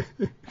 but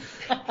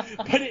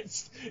but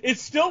it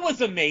still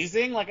was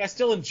amazing. Like, I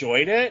still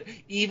enjoyed it,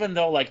 even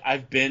though like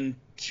I've been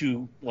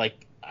to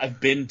like I've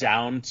been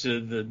down to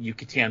the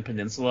Yucatan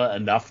Peninsula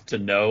enough to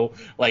know,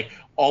 like,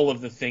 all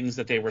of the things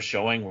that they were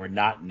showing were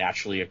not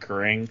naturally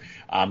occurring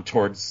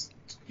towards,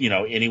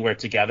 anywhere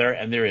together.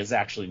 And there is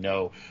actually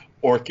no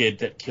orchid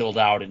that killed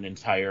out an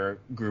entire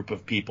group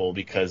of people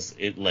because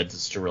it led to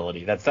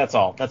sterility. That's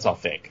all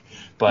fake.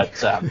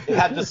 But it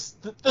had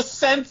the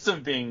sense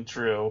of being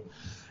true.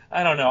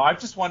 I don't know. I'm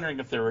just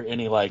wondering if there were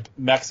any, like,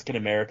 Mexican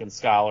American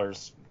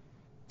scholars,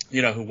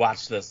 who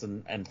watched this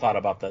and thought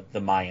about the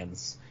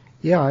Mayans.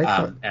 Yeah,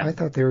 I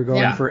thought they were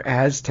going for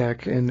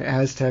Aztec, and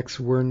Aztecs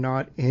were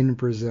not in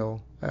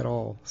Brazil at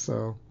all.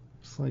 So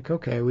it's like,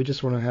 okay, we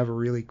just want to have a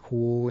really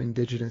cool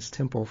indigenous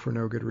temple for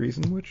no good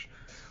reason, which,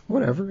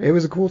 whatever. It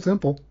was a cool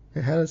temple.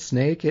 It had a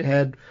snake. It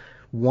had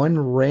one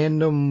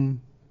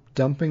random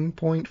dumping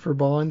point for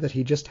Bond that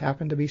he just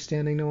happened to be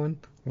standing on.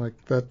 Like,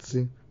 that's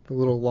the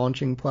little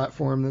launching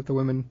platform that the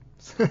women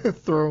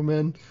throw him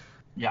in.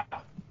 Yeah.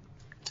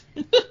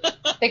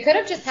 They could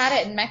have just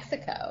had it in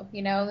Mexico,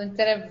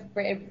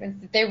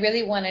 if they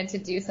really wanted to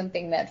do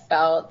something that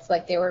felt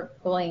like they were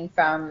pulling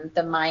from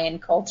the Mayan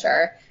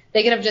culture.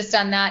 They could have just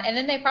done that, and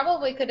then they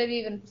probably could have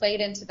even played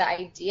into the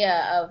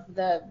idea of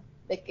the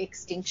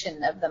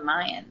extinction of the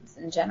Mayans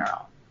in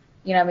general.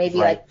 Maybe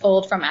like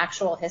pulled from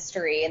actual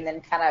history and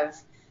then kind of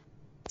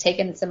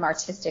taken some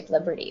artistic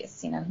liberties.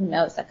 Who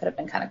knows? That could have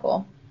been kind of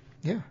cool.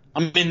 Yeah.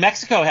 I mean,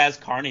 Mexico has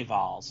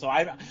Carnival, so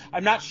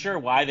I'm not sure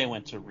why they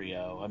went to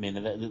Rio. I mean,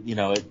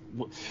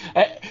 the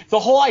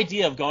whole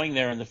idea of going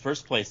there in the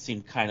first place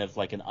seemed kind of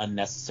like an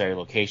unnecessary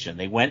location.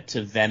 They went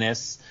to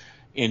Venice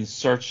in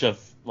search of,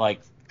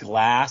 like,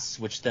 glass,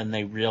 which then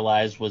they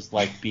realized was,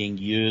 like, being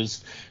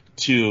used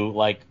to,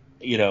 like,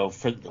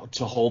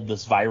 to hold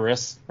this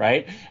virus,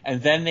 right?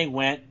 And then they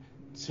went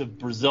to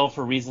Brazil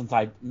for reasons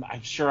I'm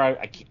sure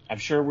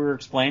we were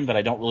explained, but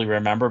I don't really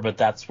remember. But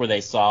that's where they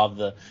saw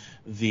the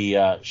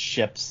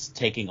ships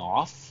taking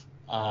off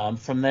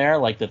from there,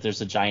 like that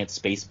there's a giant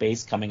space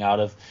base coming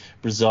out of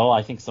Brazil.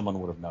 I think someone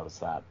would have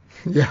noticed that.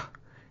 Yeah.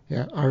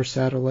 Our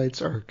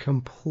satellites are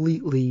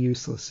completely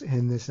useless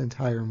in this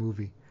entire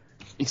movie.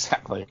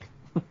 Exactly.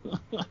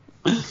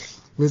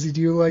 Lizzie, do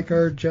you like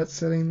our jet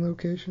setting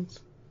locations?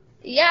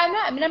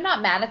 Yeah, I'm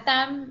not mad at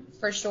them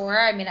for sure.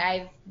 I mean,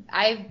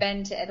 I've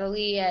been to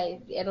Italy.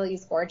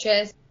 Italy's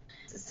gorgeous.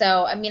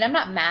 So, I mean, I'm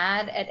not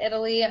mad at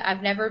Italy.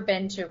 I've never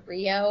been to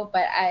Rio,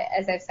 but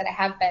as I've said, I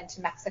have been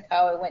to Mexico.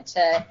 I went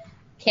to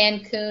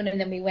Cancun, and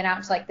then we went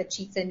out to, like, the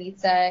Chichen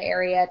Itza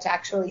area to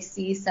actually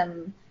see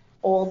some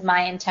old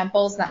Mayan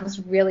temples. And that was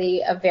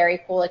really a very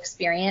cool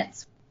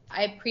experience.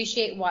 I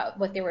appreciate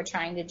what they were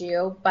trying to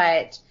do,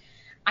 but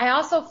I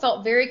also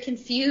felt very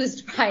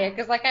confused by it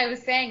because, like I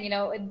was saying,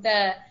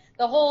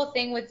 the whole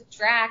thing with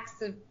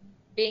Drax of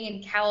being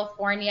in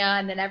California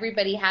and then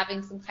everybody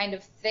having some kind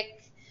of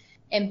thick,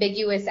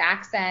 ambiguous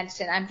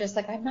accent, and I'm just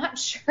like, I'm not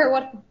sure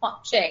what I'm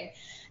watching.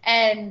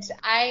 And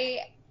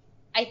I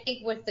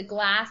think with the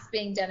glass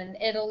being done in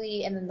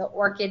Italy and then the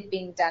orchid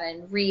being done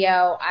in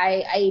Rio,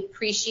 I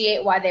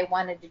appreciate why they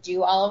wanted to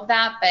do all of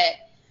that,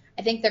 but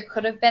I think there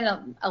could have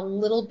been a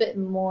little bit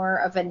more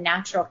of a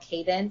natural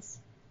cadence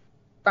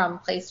from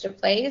place to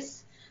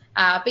place.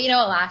 But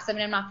alas, I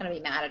mean, I'm not going to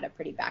be mad at a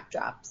pretty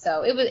backdrop.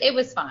 So it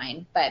was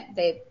fine, but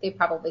they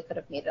probably could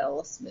have made it a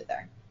little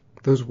smoother.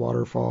 Those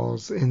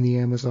waterfalls in the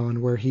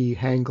Amazon where he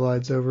hang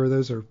glides over,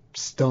 those are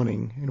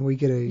stunning. And we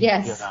get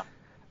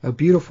a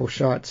beautiful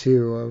shot,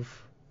 too,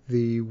 of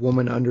the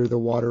woman under the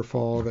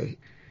waterfall that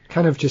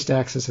kind of just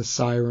acts as a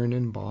siren,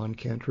 and Bond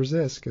can't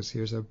resist because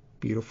here's a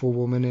beautiful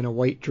woman in a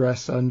white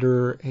dress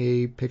under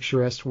a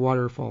picturesque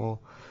waterfall,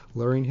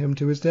 luring him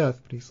to his death.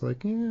 But he's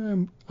like, yeah,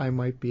 I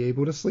might be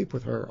able to sleep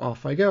with her.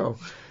 Off I go.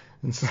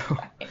 And so,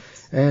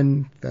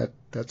 and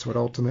that's what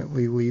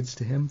ultimately leads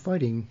to him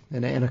fighting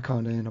an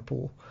anaconda in a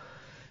pool.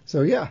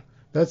 So yeah,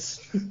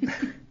 that's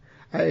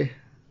I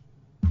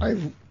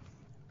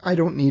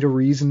don't need a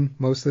reason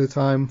most of the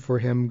time for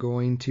him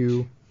going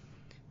to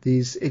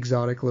these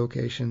exotic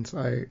locations.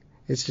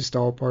 It's just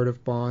all part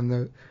of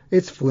Bond.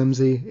 It's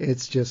flimsy.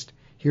 It's just,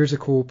 here's a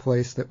cool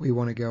place that we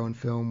want to go and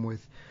film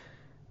with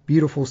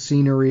beautiful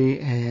scenery,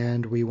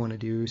 and we want to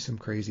do some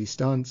crazy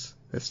stunts.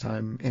 This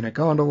time in a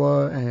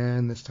gondola,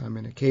 and this time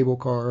in a cable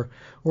car,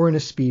 or in a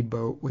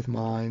speedboat with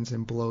mines,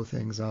 and blow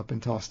things up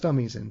and toss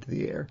dummies into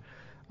the air.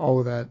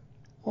 All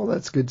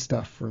that's good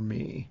stuff for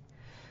me.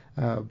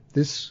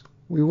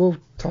 We will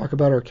talk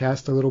about our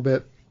cast a little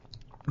bit.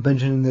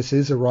 Mentioning this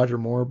is a Roger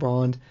Moore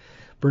Bond.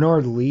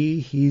 Bernard Lee,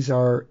 he's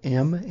our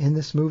M in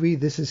this movie.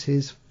 This is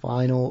his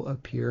final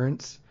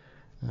appearance.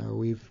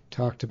 We've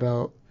talked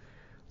about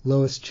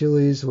Lois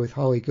Chiles with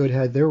Holly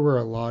Goodhead. There were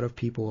a lot of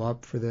people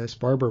up for this.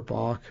 Barbara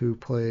Bach, who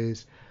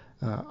plays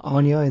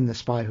Anya in The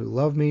Spy Who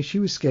Loved Me, she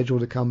was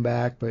scheduled to come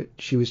back, but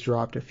she was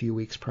dropped a few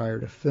weeks prior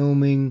to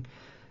filming.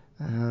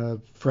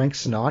 Frank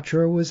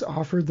Sinatra was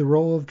offered the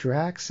role of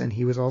Drax, and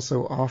he was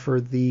also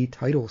offered the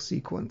title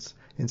sequence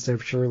instead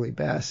of Shirley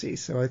Bassey.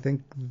 So I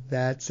think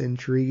that's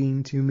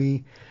intriguing to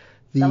me.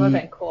 That would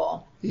have been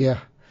cool. Yeah.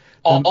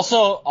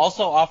 Also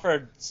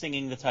offered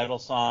singing the title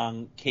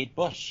song Kate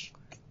Bush.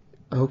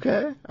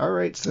 Okay. All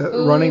right. So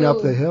Ooh. Running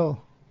Up the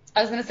Hill.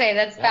 I was going to say,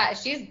 that's back.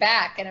 She's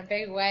back in a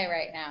big way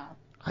right now.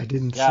 I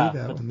didn't see that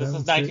one. This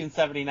is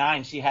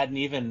 1979. She hadn't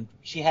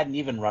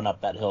even run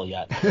up that hill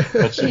yet,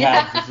 but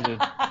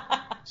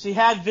she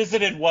had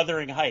visited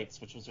Wuthering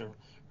Heights, which was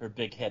her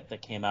big hit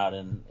that came out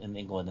in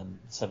England in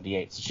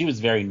 '78. So she was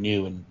very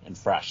new and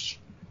fresh.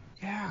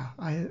 Yeah,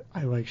 I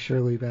like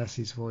Shirley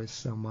Bassey's voice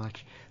so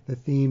much. The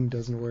theme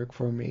doesn't work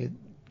for me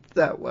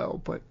that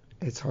well, but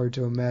it's hard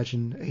to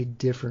imagine a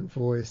different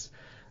voice.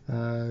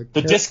 The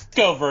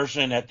disco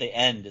version at the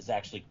end is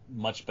actually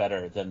much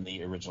better than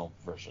the original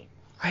version.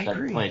 I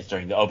agree. That plays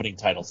during the opening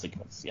title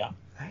sequence. Yeah,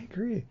 I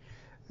agree.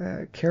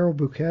 Carol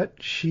Bouquet,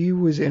 she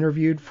was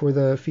interviewed for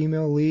the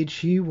female lead.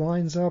 She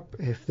winds up,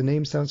 if the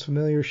name sounds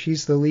familiar,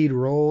 she's the lead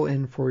role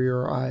in For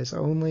Your Eyes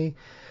Only.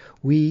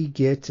 We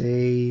get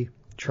a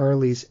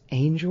Charlie's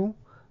Angel,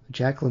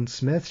 Jacqueline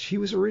Smith. She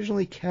was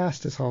originally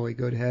cast as Holly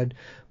Goodhead,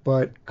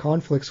 but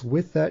conflicts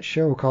with that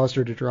show caused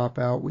her to drop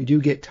out. We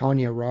do get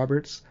Tanya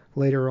Roberts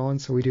later on,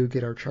 so we do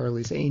get our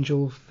Charlie's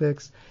Angel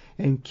fix.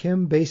 And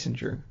Kim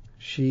Basinger,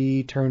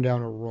 she turned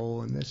down a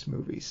role in this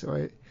movie,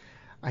 so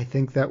I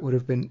think that would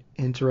have been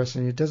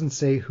interesting. It doesn't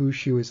say who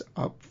she was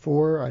up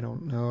for. I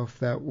don't know if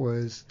that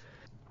was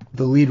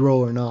the lead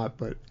role or not,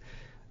 but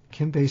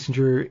Kim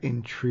Basinger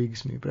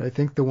intrigues me. But I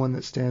think the one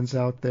that stands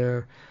out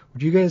there,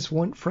 would you guys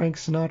want Frank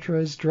Sinatra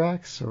as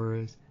Drax,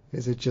 or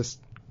is it just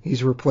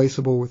he's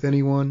replaceable with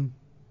anyone?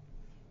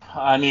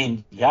 I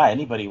mean, yeah,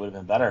 anybody would have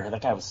been better.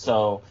 That guy was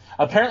so...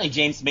 Apparently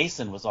James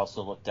Mason was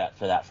also looked at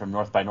for that from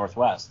North by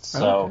Northwest.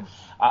 So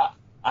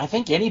I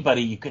think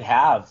anybody you could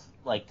have,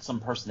 like,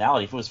 some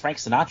personality. If it was Frank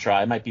Sinatra,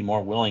 I might be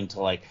more willing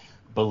to, like,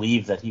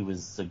 believe that he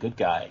was a good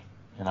guy.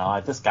 You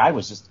know, this guy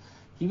was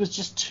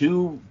just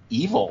too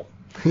evil.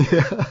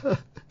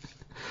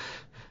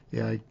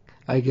 Yeah,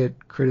 I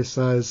get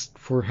criticized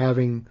for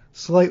having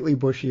slightly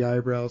bushy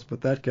eyebrows,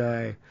 but that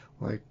guy,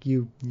 like,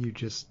 you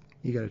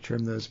got to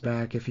trim those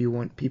back if you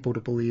want people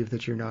to believe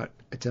that you're not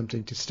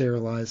attempting to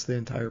sterilize the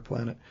entire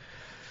planet.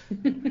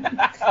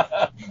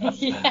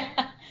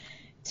 Yeah.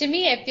 To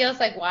me, it feels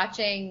like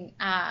watching,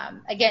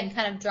 again,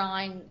 kind of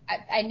drawing.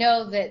 I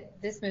know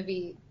that this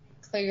movie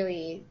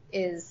clearly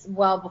is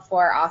well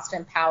before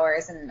Austin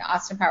Powers, and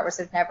Austin Powers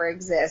would never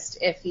exist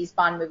if these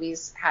Bond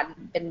movies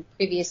hadn't been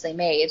previously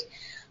made.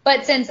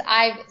 But since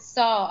I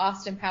saw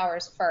Austin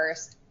Powers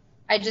first,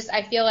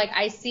 I feel like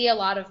I see a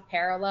lot of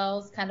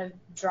parallels kind of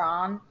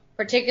drawn,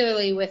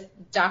 particularly with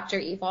Dr.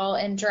 Evil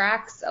and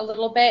Drax a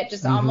little bit,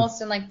 just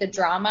almost in like the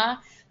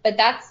drama. But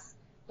that's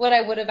what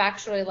I would have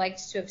actually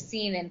liked to have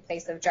seen in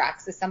place of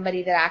Drax, is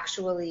somebody that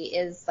actually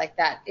is like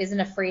that, isn't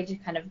afraid to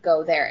kind of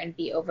go there and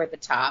be over the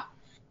top.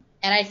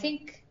 And I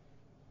think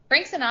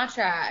Frank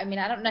Sinatra, I mean,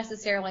 I don't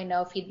necessarily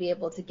know if he'd be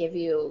able to give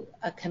you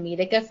a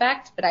comedic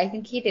effect, but I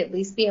think he'd at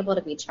least be able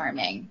to be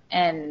charming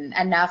and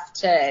enough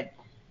to,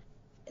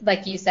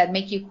 like you said,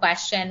 make you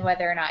question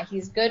whether or not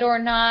he's good or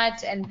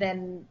not, and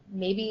then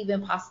maybe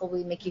even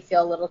possibly make you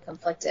feel a little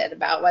conflicted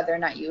about whether or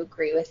not you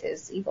agree with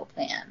his evil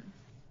plan.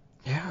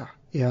 Yeah,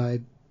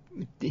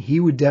 he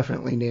would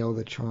definitely nail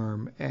the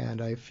charm, and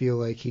I feel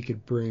like he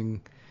could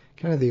bring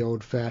kind of the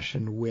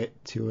old-fashioned wit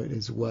to it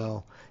as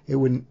well. It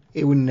wouldn't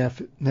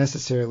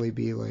necessarily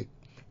be like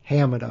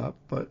ham it up,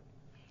 but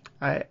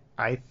I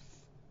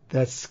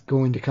that's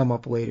going to come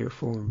up later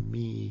for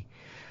me.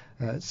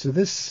 So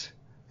this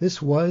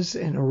was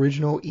an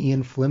original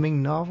Ian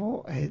Fleming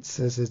novel. It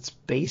says it's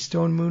based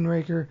on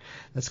Moonraker.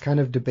 That's kind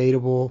of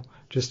debatable.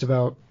 Just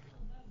about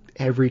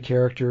every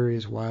character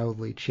is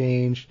wildly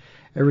changed,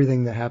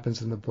 everything that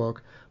happens in the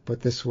book,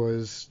 but this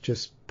was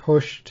just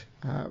pushed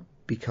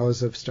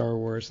because of Star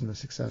Wars and the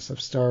success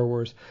of Star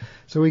Wars.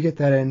 So we get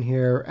that in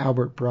here.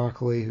 Albert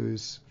Broccoli,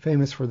 who's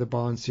famous for the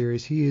Bond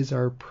series, he is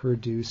our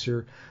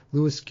producer.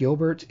 Lewis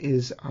Gilbert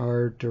is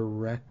our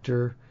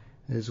director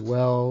as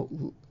well.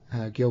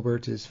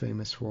 Gilbert is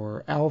famous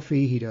for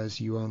Alfie. He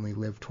does You Only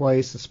Live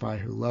Twice, The Spy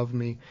Who Loved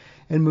Me,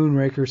 and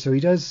Moonraker. So he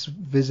does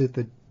visit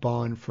the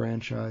Bond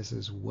franchise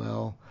as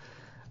well.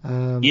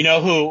 You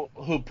know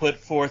who put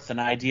forth an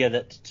idea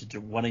that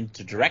wanting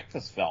to direct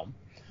this film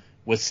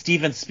was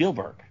Steven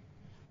Spielberg.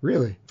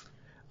 Really?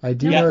 I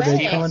do know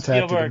they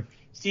contacted him.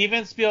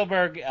 Steven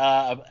Spielberg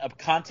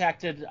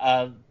contacted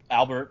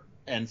Albert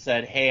and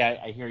said, "Hey,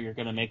 I hear you're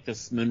going to make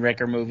this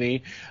Moonraker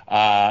movie."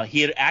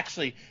 He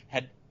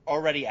had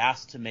already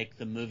asked to make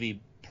the movie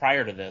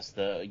prior to this,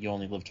 the You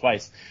Only Live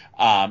Twice,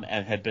 and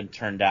had been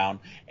turned down,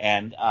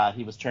 and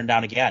he was turned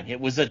down again. It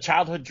was a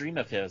childhood dream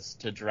of his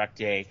to direct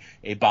a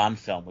Bond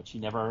film, which he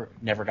never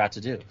got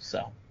to do.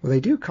 So, well, they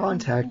do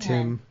contact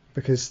him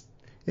because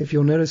if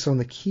you'll notice on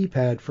the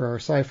keypad for our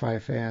sci-fi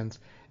fans,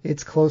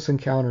 it's Close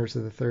Encounters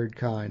of the Third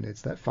Kind.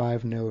 It's that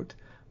 5-note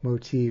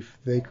motif.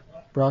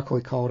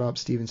 Broccoli called up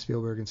Steven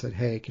Spielberg and said,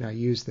 "Hey, can I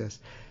use this?"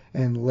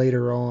 And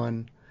later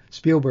on,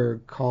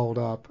 Spielberg called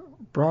up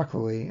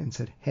Broccoli and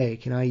said, "Hey,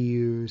 can I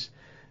use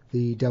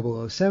the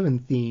 007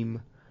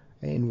 theme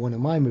in one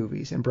of my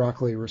movies?" And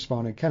Broccoli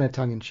responded kind of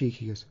tongue-in-cheek.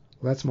 He goes,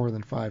 "Well, that's more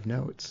than 5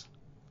 notes."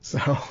 So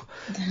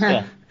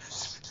yeah.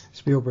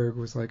 Spielberg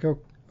was like, "Oh,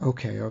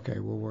 Okay,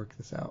 we'll work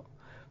this out.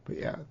 But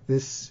yeah,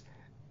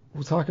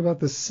 we'll talk about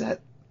the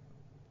set.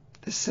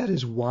 This set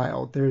is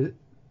wild.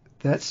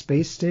 That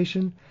space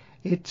station,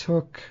 it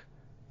took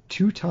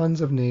 2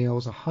 tons of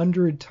nails,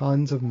 100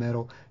 tons of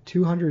metal,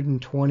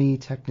 220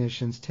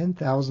 technicians,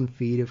 10,000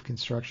 feet of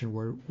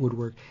construction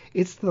woodwork.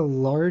 It's the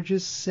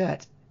largest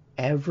set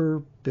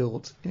ever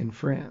built in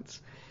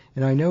France.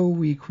 And I know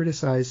we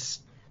criticize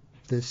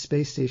the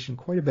space station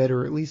quite a bit,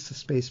 or at least the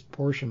space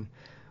portion,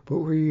 but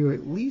were you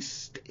at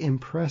least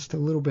impressed a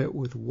little bit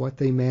with what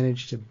they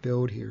managed to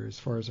build here as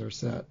far as our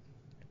set?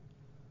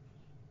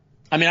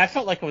 I mean, I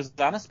felt like I was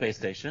on a space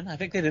station. I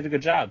think they did a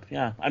good job.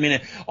 Yeah. I mean,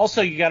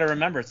 also you got to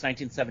remember it's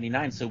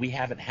 1979, so we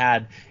haven't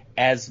had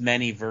as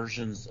many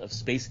versions of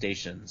space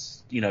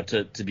stations,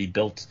 to be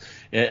built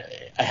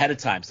ahead of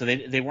time. So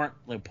they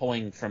weren't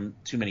pulling from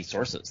too many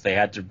sources. They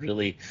had to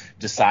really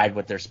decide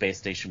what their space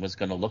station was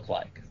going to look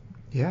like.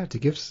 Yeah, to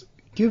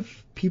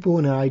give people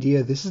an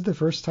idea, this is the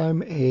first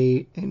time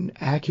an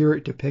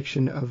accurate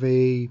depiction of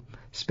a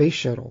space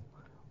shuttle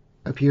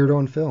appeared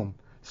on film.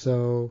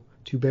 So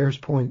to Bear's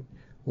point,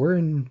 we're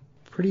in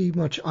pretty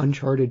much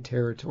uncharted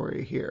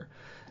territory here.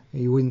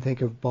 You wouldn't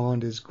think of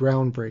Bond as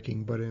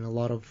groundbreaking, but in a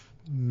lot of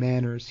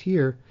manners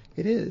here,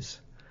 it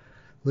is.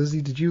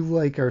 Lizzie, did you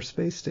like our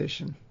space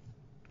station?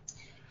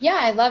 Yeah,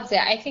 I loved it.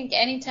 I think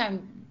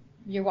anytime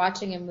you're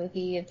watching a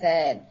movie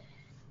that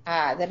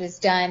is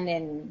done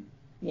in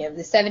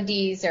the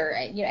 70s or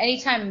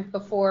anytime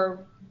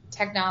before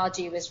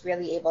technology was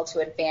really able to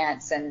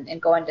advance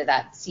and go into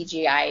that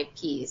CGI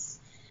piece,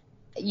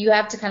 you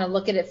have to kind of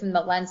look at it from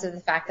the lens of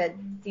the fact that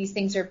these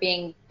things are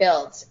being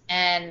built.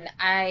 And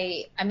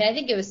I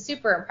think it was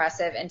super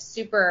impressive and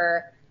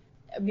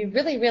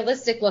really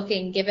realistic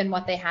looking given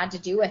what they had to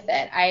do with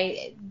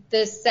it.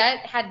 The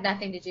set had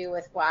nothing to do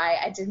with why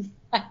I didn't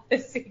like the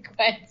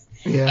sequence.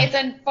 Yeah. It's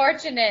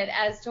unfortunate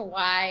as to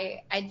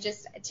why.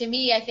 To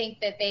me, I think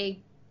that they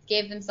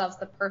gave themselves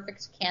the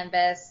perfect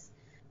canvas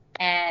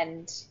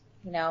and,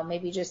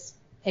 maybe just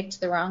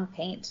picked the wrong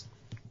paint.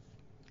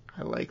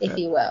 I like that. If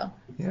you will.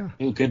 Yeah.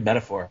 Ooh, good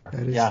metaphor.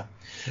 Yeah.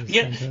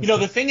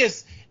 The thing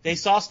is, they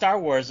saw Star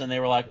Wars and they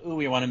were like, ooh,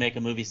 we want to make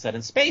a movie set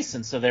in space.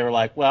 And so they were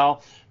like,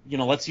 well,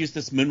 let's use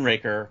this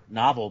Moonraker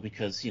novel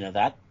because,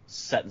 that's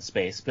set in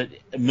space. But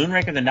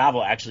Moonraker, the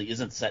novel, actually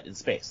isn't set in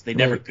space. They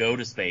never go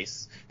to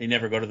space. They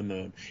never go to the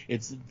moon.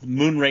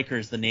 Moonraker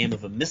is the name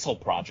of a missile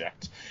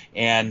project.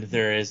 And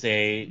there is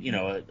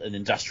an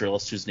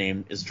industrialist whose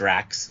name is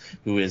Drax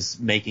who is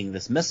making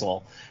this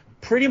missile.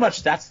 Pretty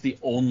much that's the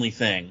only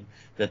thing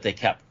that they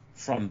kept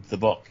from the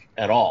book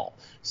at all.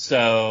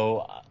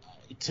 So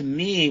to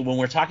me, when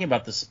we're talking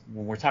about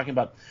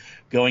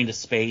going to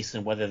space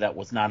and whether that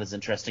was not as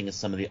interesting as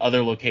some of the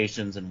other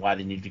locations and why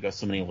they needed to go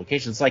so many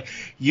locations, like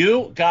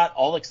you got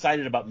all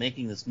excited about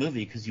making this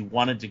movie because you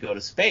wanted to go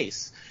to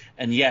space,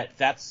 and yet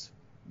that's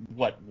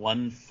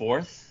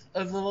 1/4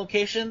 of the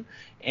location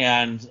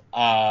and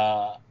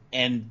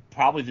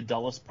probably the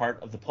dullest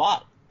part of the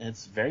plot.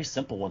 It's very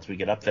simple once we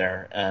get up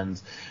there, and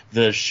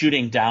the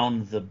shooting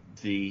down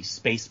the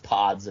space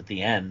pods at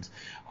the end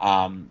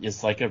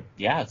is like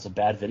it's a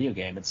bad video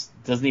game. It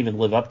doesn't even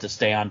live up to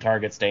Stay on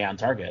Target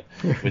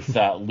with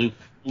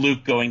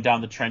Luke going down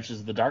the trenches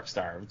of the Dark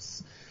Star.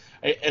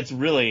 It's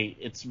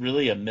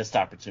really a missed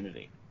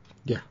opportunity.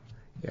 Yeah,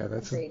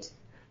 that's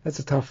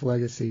a tough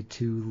legacy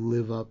to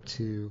live up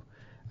to.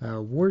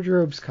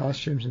 Wardrobes,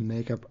 costumes, and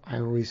makeup, I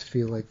always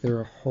feel like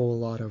they're a whole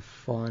lot of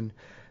fun.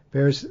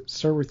 Bears,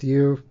 start with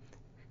you.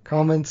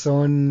 Comments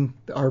on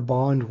our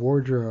Bond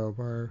wardrobe,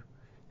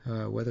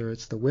 whether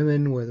it's the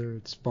women, whether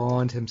it's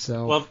Bond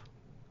himself. Well,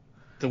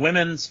 the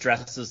women's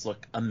dresses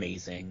look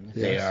amazing.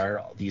 Yes. They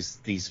are these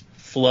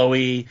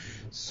flowy,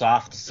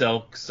 soft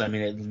silks. I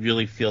mean, it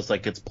really feels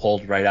like it's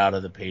pulled right out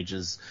of the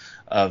pages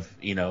of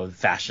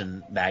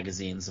fashion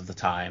magazines of the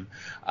time.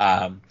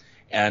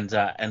 And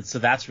so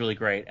that's really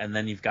great. And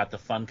then you've got the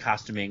fun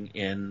costuming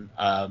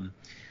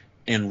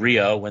in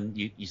Rio when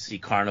you see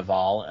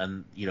Carnival,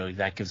 and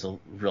that gives a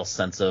real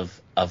sense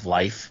of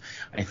life.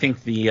 I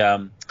think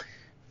the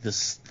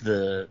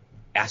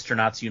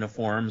astronauts'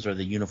 uniforms or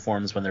the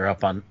uniforms when they're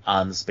up on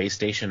the space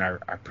station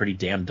are pretty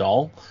damn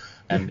dull,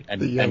 and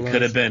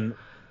could have been.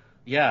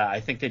 Yeah, I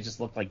think they just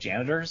look like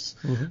janitors.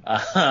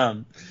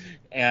 Mm-hmm.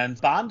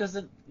 And Bond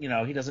doesn't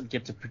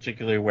get to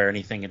particularly wear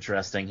anything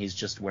interesting. He's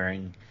just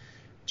wearing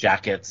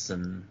jackets,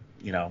 and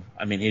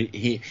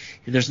he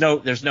there's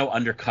no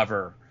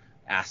undercover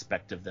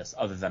aspect of this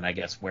other than I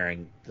guess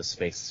wearing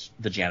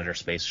the janitor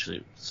space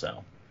suit.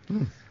 So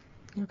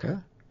okay.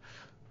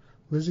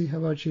 Lizzie, how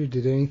about you?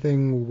 Did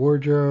anything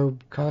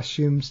wardrobe,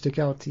 costume stick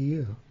out to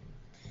you?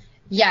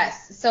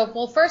 Yes. So,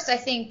 well, first I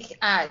think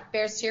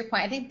Bears, to your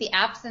point, I think the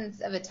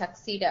absence of a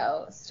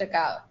tuxedo stuck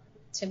out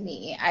to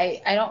me.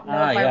 I don't know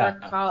if I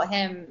recall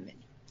him.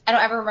 I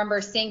don't ever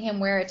remember seeing him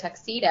wear a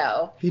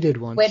tuxedo. He did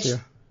once, which, yeah.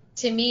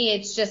 To me,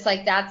 it's just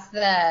like that's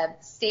the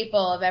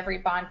staple of every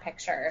Bond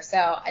picture. So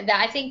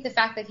I think the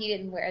fact that he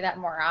didn't wear that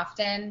more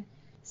often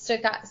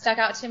stuck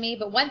out to me.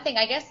 But one thing,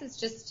 I guess, is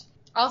just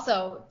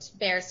also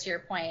bears to your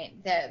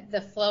point,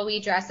 the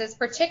flowy dresses,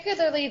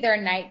 particularly their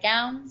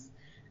nightgowns,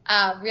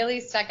 really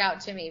stuck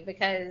out to me,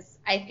 because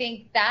I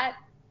think that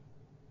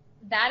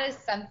is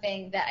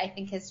something that I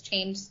think has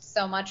changed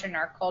so much in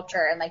our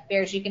culture. And like,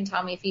 Bears, you can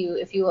tell me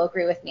if you will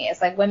agree with me.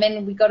 It's like,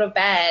 women, we go to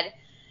bed.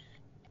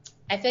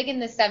 I think in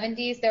the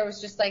 70s there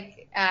was just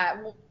like,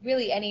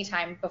 really any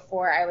time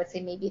before, I would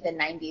say maybe the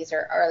 90s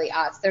or early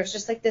aughts, there was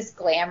just like this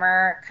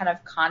glamour kind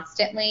of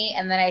constantly.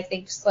 And then I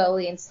think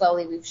slowly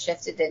we've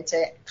shifted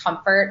into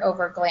comfort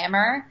over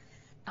glamour,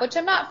 which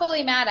I'm not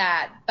fully mad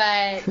at,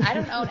 but I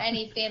don't own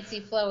any fancy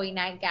flowy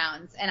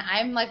nightgowns. And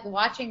I'm like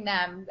watching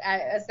them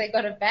as they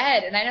go to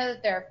bed. And I know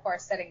that they're, of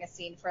course, setting a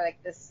scene for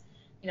like this,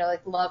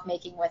 like love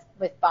making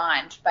with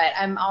Bond. But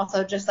I'm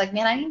also just like,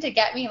 man, I need to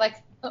get me like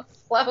a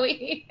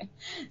flowy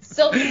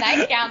silky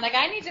nightgown. Like,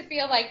 I need to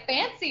feel like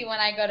fancy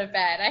when I go to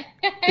bed.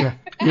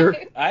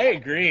 I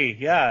agree.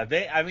 Yeah,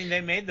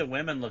 they made the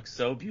women look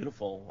so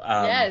beautiful.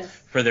 Yes.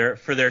 For their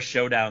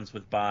showdowns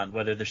with Bond,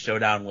 whether the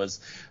showdown was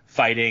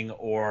fighting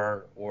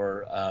or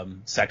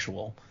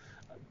sexual.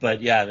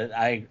 But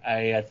yeah,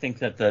 I think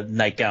that the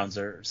nightgowns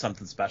are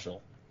something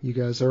special. You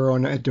guys are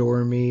on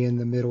Adore Me in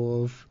the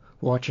middle of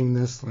watching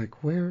this,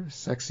 like, wear a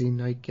sexy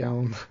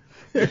nightgown.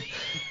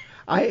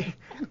 I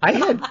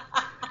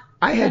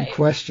had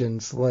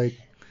questions, like,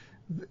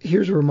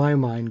 here's where my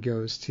mind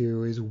goes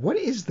to, is what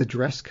is the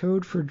dress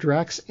code for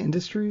Drax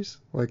Industries?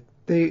 Like,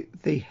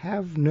 they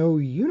have no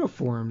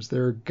uniforms.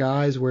 There are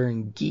guys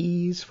wearing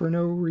gis for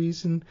no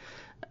reason.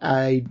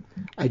 I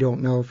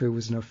don't know if it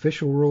was an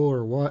official rule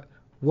or what,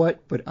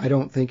 but I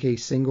don't think a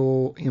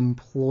single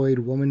employed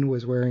woman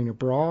was wearing a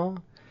bra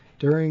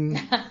during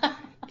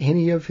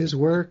any of his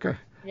work.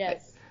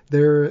 Yes.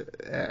 The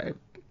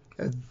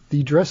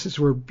dresses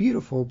were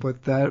beautiful,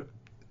 but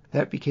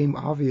that became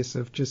obvious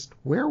of just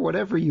wear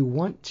whatever you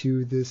want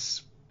to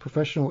this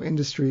professional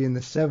industry in the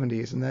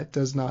 70s, and that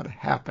does not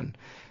happen.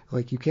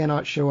 Like, you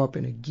cannot show up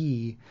in a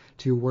gi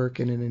to work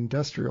in an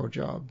industrial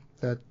job.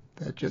 That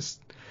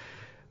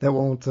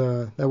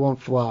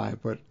won't fly.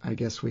 But I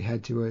guess we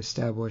had to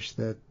establish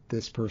that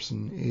this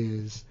person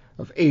is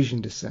of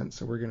Asian descent,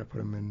 so we're going to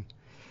put him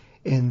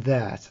in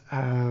that.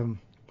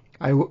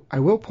 I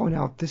will point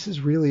out, this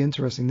is really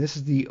interesting. This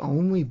is the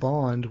only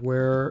Bond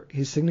where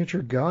his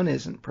signature gun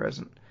isn't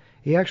present.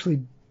 He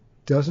actually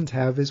doesn't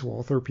have his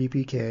Walther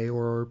PPK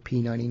or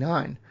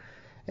P99.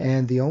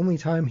 And the only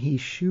time he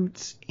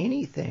shoots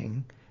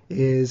anything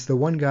is the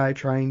one guy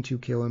trying to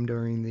kill him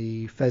during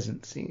the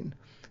pheasant scene.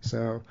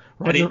 So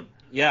Roger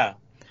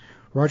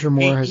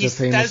Moore has a famous He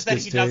says that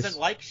he distaste. doesn't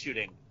like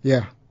shooting.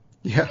 Yeah.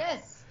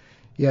 Yes.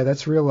 Yeah,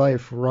 that's real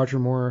life. Roger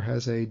Moore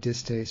has a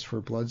distaste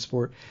for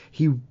Bloodsport.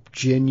 He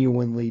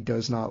genuinely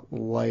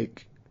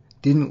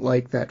didn't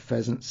like that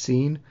pheasant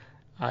scene.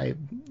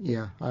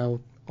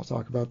 I'll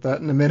talk about that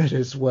in a minute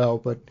as well,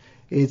 but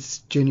it's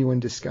genuine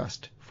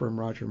disgust from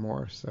Roger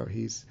Moore, so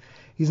he's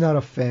not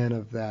a fan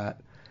of that.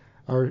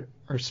 Our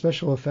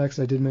special effects,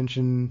 I did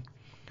mention,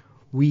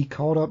 we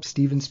called up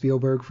Steven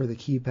Spielberg for the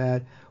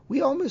keypad.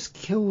 We almost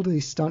killed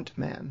a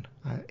stuntman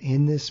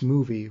in this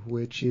movie,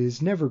 which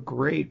is never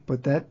great,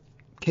 but that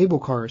cable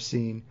car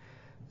scene,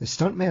 the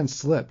stuntman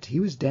slipped. He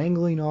was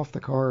dangling off the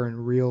car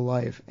in real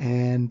life,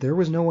 and there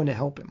was no one to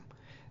help him.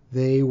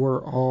 They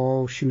were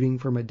all shooting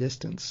from a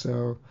distance,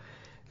 so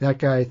that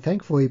guy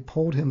thankfully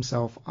pulled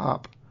himself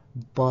up,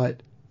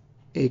 but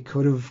it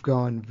could have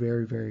gone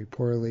very, very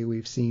poorly.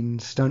 We've seen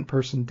stunt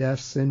person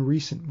deaths in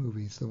recent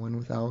movies, the one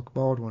with Alec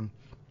Baldwin.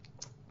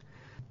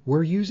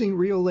 We're using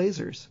real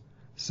lasers,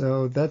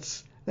 so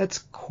that's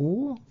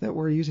cool that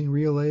we're using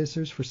real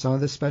lasers for some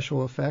of the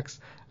special effects.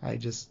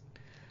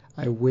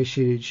 I wish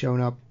it had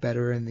shown up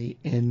better in the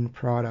end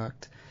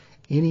product.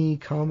 Any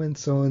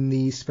comments on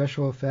the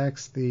special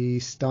effects, the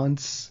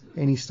stunts?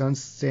 Any stunts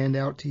stand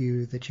out to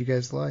you that you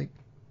guys like?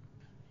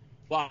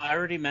 Well, I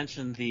already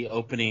mentioned the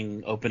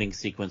opening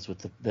sequence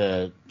with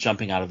the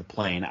jumping out of the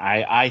plane.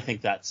 I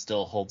think that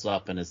still holds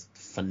up and is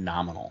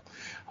phenomenal.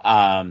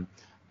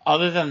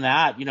 Other than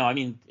that,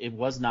 it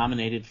was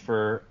nominated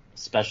for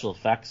special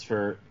effects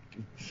for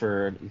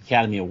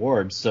Academy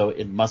Awards, so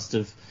it must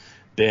have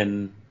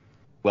been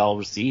well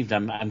received.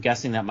 I'm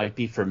guessing that might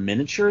be for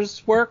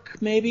miniatures work,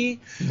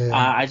 maybe.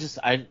 Yeah.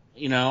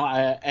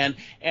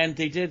 And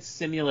they did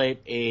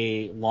simulate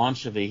a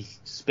launch of a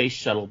space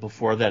shuttle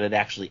before that had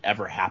actually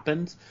ever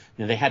happened.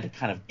 They had to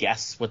kind of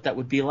guess what that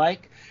would be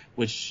like,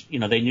 which,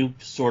 they knew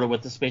sort of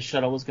what the space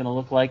shuttle was going to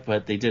look like,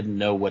 but they didn't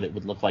know what it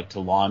would look like to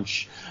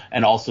launch.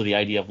 And also the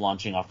idea of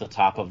launching off the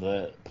top of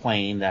the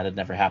plane, that had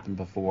never happened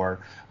before.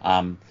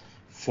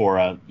 For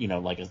a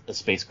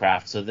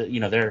spacecraft, so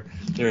that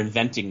they're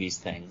inventing these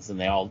things, and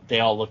they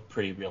all look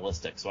pretty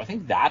realistic. So I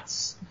think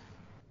that's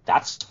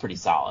pretty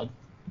solid.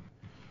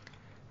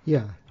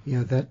 Yeah,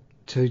 that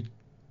to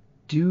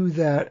do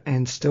that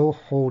and still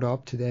hold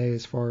up today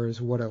as far as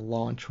what a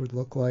launch would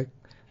look like,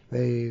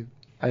 I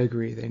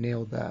agree, they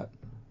nailed that.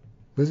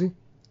 Lizzie?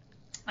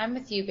 I'm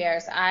with you,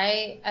 Bears.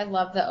 I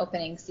love the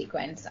opening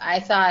sequence.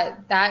 I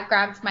thought that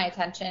grabbed my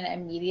attention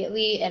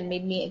immediately and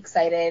made me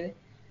excited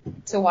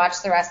to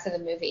watch the rest of the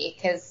movie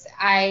because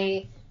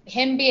I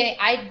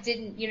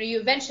didn't, you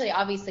eventually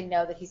obviously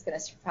know that he's going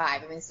to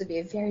survive. I mean, this would be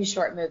a very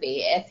short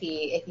movie if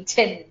he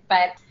didn't,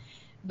 but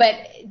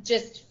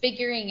just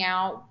figuring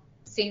out,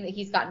 seeing that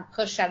he's gotten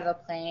pushed out of the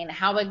plane,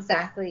 how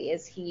exactly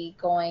is he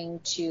going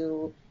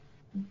to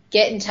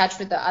get in touch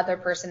with the other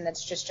person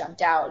that's just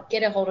jumped out,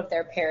 get a hold of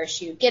their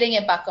parachute, getting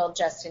it buckled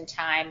just in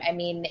time. I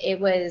mean,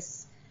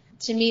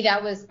 to me,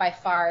 that was by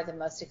far the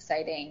most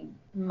exciting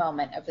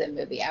moment of the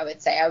movie, I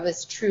would say. I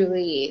was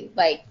truly,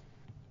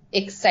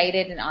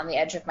 excited and on the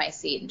edge of my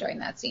seat during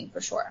that scene for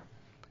sure.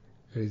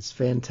 It's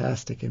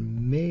fantastic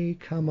and may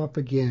come up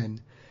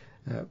again.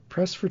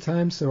 Pressed for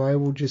time, so I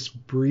will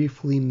just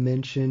briefly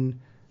mention,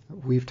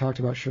 we've talked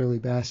about Shirley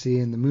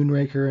Bassey and the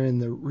Moonraker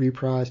and the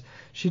reprise.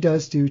 She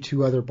does do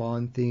 2 other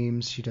Bond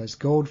themes. She does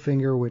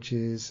Goldfinger, which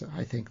is,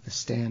 I think, the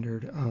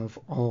standard of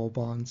all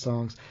Bond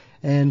songs.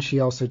 And she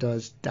also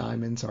does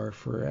Diamonds Are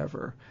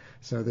Forever.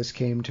 So this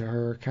came to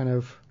her kind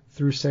of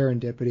through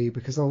serendipity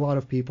because a lot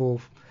of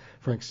people,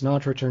 Frank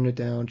Sinatra turned it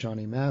down,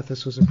 Johnny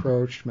Mathis was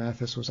approached,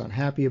 Mathis was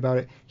unhappy about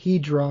it, he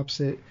drops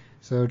it,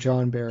 so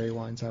John Barry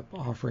winds up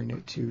offering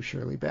it to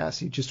Shirley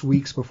Bassey just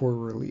weeks before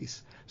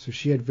release. So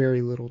she had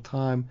very little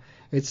time.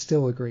 It's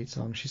still a great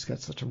song. She's got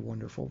such a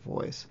wonderful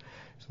voice.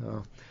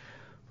 So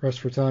pressed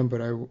for time,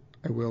 but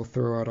I will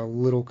throw out a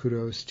little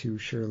kudos to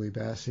Shirley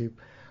Bassey.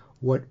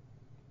 What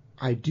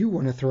I do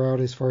want to throw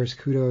out as far as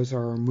kudos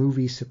are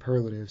movie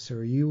superlatives. So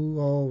are you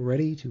all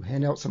ready to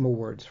hand out some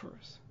awards for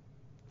us?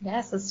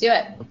 Yes, let's do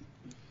it.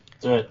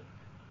 Let's do it.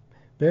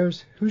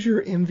 Bears, who's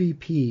your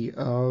MVP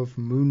of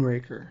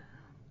Moonraker?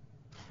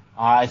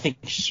 I think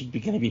it's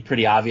going to be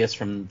pretty obvious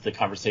from the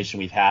conversation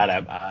we've had.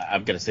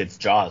 I'm going to say it's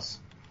Jaws.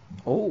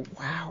 Oh,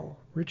 wow.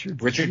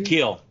 Richard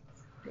Kiel.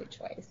 Great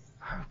choice.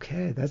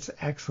 Okay, that's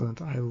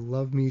excellent. I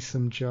love me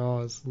some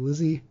Jaws.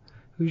 Lizzie,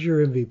 who's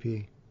your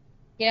MVP?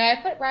 I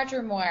put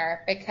Roger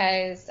Moore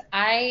because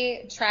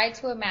I tried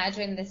to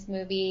imagine this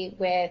movie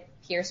with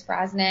Pierce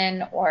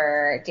Brosnan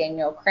or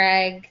Daniel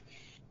Craig,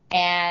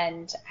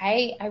 and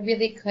I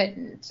really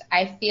couldn't.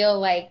 I feel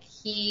like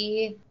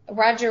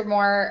Roger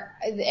Moore,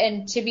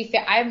 and to be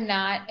fair, I'm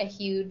not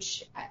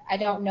I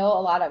don't know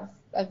a lot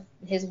of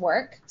his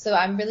work, so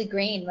I'm really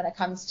green when it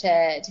comes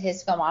to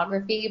his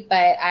filmography,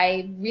 but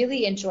I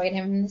really enjoyed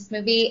him in this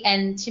movie,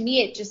 and to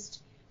me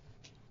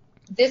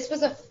this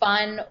was a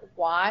fun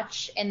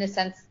watch in the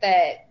sense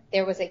that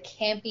there was a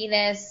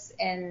campiness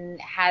and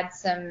had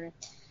some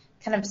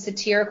kind of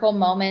satirical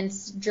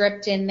moments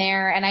dripped in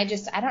there. And I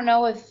don't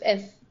know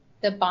if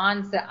the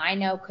Bonds that I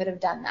know could have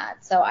done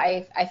that. So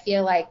I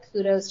feel like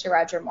kudos to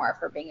Roger Moore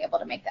for being able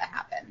to make that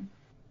happen.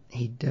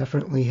 He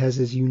definitely has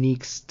his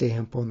unique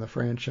stamp on the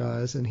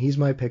franchise, and he's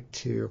my pick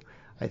too.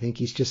 I think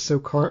he's just so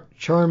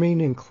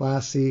charming and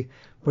classy,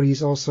 but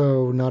he's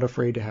also not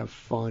afraid to have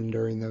fun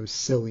during those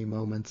silly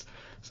moments.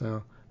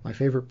 So my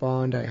favorite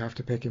Bond, I have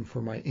to pick him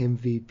for my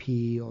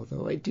MVP,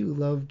 although I do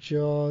love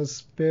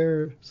Jaws.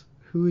 Bears,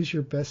 who is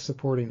your best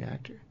supporting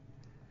actor?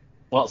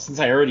 Well, since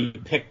I already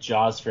picked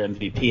Jaws for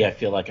MVP, I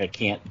feel like I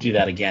can't do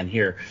that again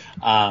here.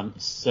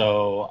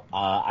 So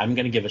I'm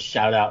going to give a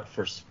shout out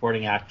for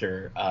supporting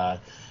actor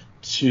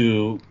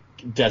to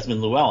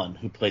Desmond Llewellyn,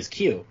 who plays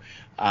Q.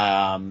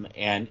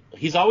 And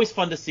he's always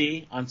fun to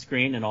see on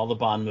screen in all the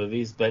Bond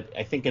movies, but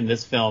I think in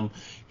this film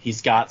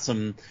he's got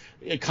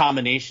a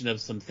combination of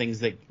some things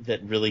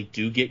that really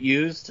do get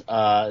used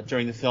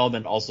during the film,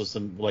 and also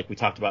some, like we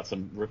talked about,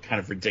 some kind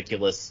of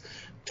ridiculous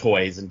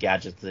toys and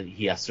gadgets that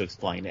he has to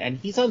explain. And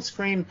he's on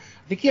screen,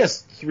 I think he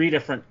has 3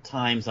 different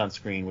times on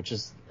screen, which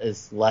is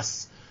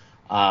less,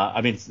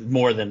 it's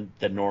more than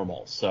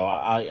normal. So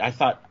I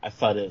thought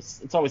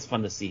it's always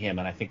fun to see him,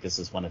 and I think this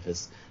is one of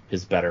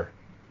his better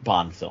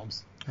Bond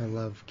films. I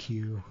love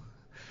Q.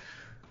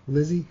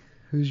 Lizzie,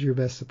 who's your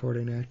best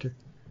supporting actor?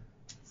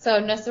 So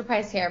no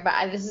surprise here,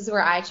 but this is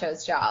where I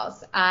chose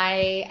Jaws.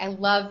 I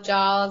love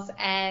Jaws,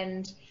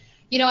 and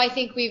I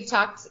think we've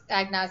talked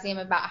ad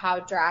nauseum about how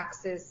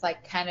Drax is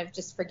kind of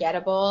just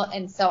forgettable,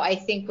 and so I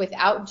think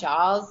without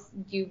Jaws,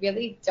 you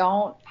really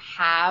don't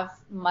have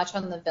much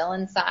on the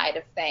villain side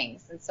of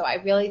things, and so I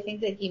really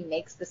think that he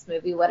makes this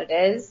movie what it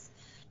is,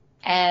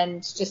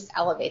 and just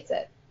elevates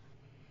it.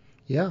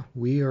 Yeah,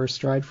 we are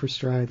stride for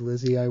stride,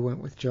 Lizzie. I went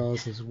with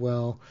Jaws as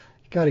well.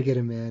 You got to get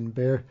him in.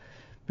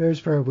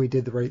 Bears probably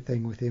did the right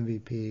thing with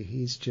MVP.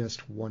 He's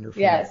just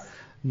wonderful. Yes.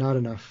 Not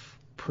enough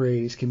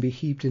praise can be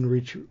heaped in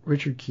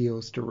Richard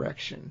Kiel's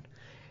direction.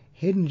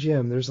 Hidden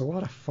Gem, there's a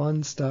lot of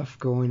fun stuff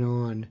going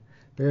on.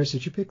 Bears,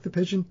 did you pick the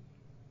pigeon?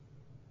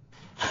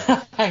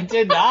 I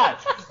did not,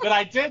 but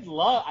I did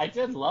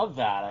love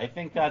that. I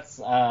think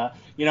that's, I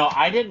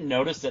didn't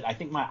notice it. I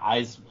think my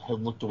eyes had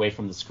looked away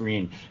from the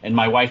screen, and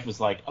my wife was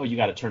like, "Oh, you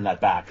got to turn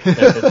that back."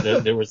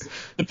 There was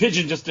the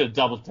pigeon just did a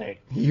double take.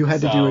 You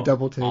had to do a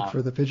double take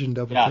for the pigeon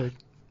double take.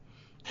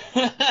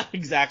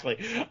 Exactly.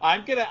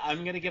 I'm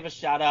gonna give a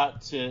shout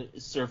out to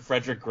Sir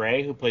Frederick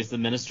Gray, who plays the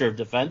Minister of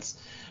Defense,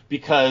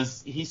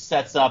 because he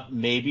sets up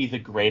maybe the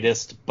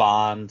greatest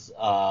Bond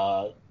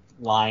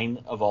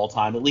line of all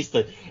time, at least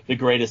the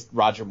greatest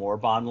Roger Moore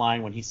Bond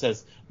line, when he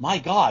says, "My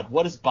God,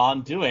 what is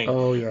Bond doing?"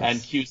 Oh, yes.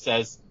 And Q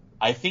says,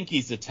 "I think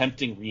he's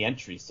attempting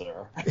re-entry,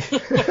 sir."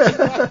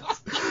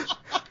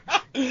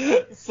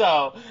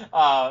 So,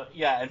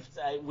 yeah,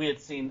 we had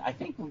seen, I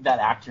think that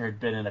actor had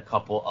been in a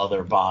couple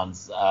other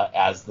Bonds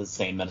as the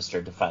same Minister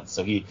of Defense.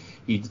 So he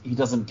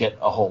doesn't get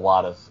a whole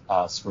lot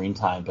of screen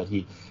time, but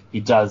he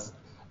does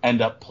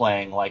end up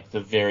playing like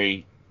the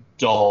very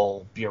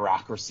dull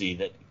bureaucracy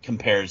that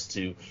compares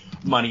to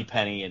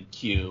Moneypenny and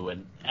Q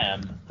and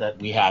M that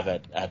we have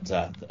at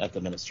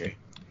the Ministry.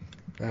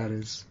 That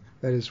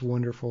is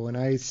wonderful, and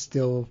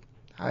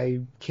I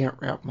can't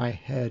wrap my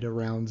head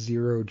around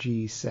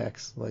 0G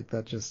sex. Like,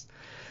 that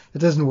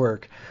doesn't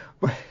work.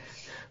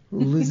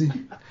 Lizzie,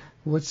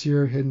 what's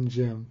your hidden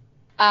gem?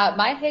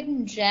 My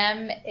hidden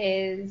gem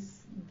is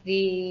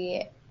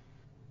the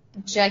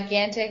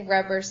gigantic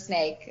rubber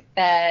snake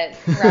that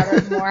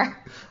Robert Moore.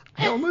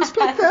 I almost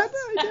picked that.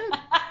 I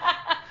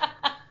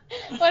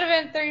did. Would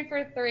have been 3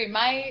 for 3.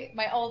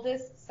 My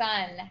oldest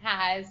son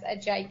has a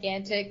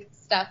gigantic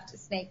stuffed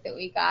snake that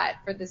we got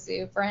for the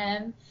zoo for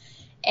him,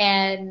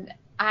 and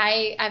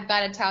I've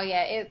got to tell you,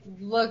 it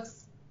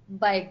looks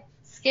like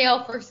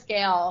scale for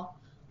scale,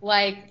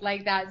 like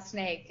that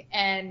snake.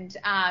 And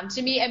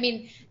to me, I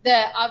mean,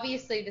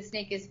 obviously the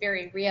snake is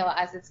very real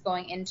as it's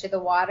going into the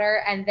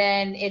water, and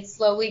then it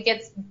slowly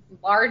gets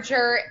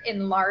larger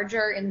and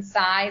larger in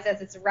size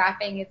as it's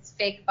wrapping its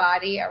fake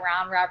body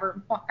around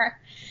Roger Moore,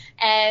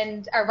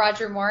 and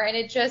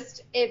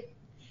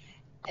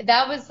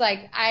that was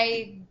like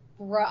I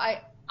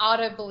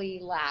audibly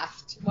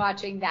laughed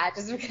watching that,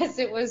 just because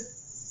it was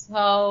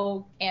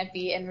so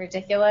campy and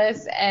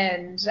ridiculous,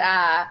 and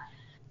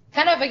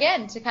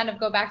kind of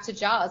go back to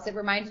Jaws, it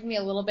reminded me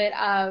a little bit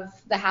of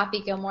the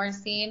Happy Gilmore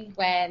scene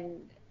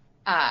when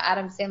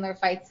Adam Sandler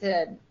fights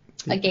a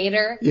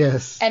gator.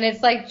 Yes. And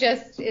it's like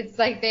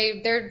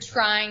they're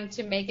trying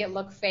to make it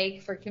look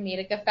fake for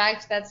comedic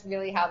effect. That's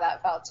really how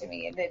that felt to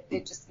me, and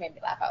it just made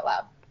me laugh out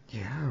loud.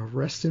 Yeah,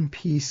 rest in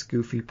peace,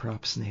 Goofy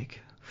Prop Snake.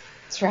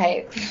 That's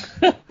right.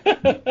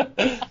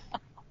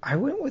 I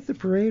went with the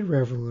Parade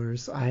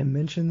Revelers. I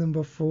mentioned them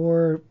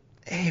before.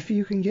 If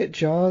you can get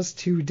Jaws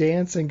to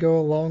dance and go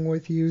along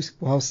with you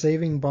while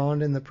saving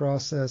Bond in the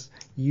process,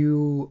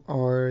 you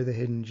are the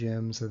hidden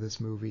gems of this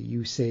movie.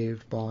 You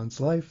saved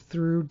Bond's life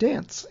through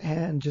dance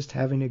and just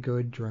having a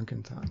good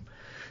drunken time.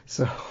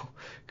 So,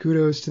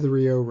 kudos to the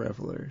Rio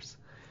Revelers.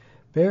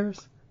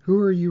 Bears,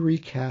 who are you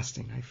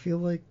recasting? I feel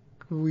like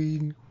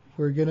we're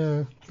going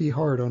to be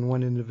hard on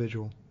one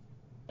individual.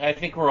 I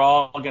think we're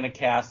all going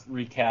to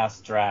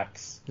recast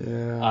Drax.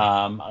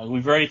 Yeah.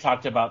 We've already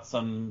talked about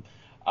some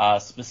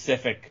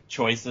specific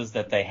choices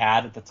that they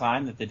had at the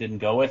time that they didn't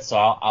go with, so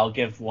I'll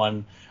give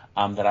one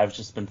that I've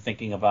just been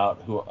thinking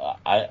about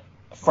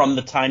from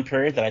the time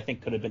period that I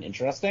think could have been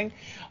interesting.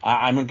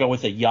 I'm going to go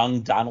with a young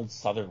Donald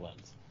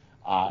Sutherland.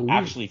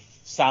 Actually,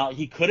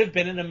 he could have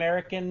been an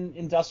American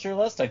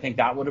industrialist. I think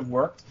that would have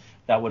worked.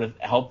 That would have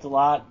helped a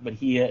lot, but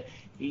he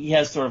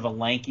has sort of a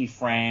lanky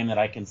frame that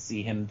I can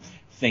see him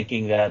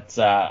thinking that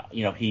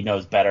he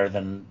knows better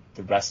than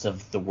the rest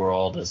of the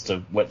world as to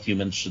what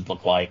humans should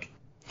look like.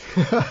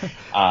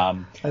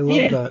 I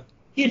love that.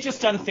 He had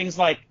just done things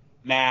like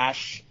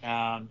MASH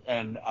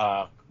and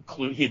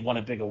Clute. He had won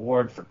a big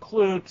award for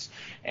Clute,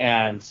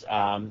 and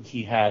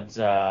he had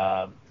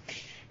done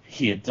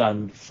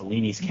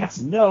Fellini's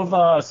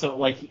Casanova. So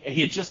like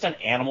he had just done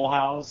Animal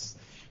House.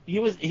 He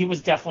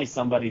was definitely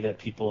somebody that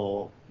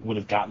people would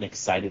have gotten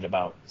excited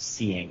about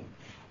seeing,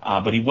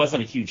 but he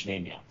wasn't a huge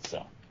name yet.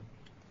 So.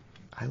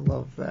 I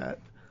love that.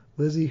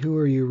 Lizzie, who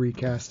are you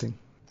recasting?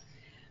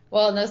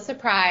 Well, no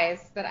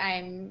surprise that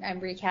I'm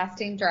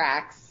recasting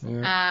Drax.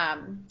 Yeah.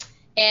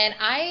 And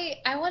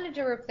I wanted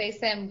to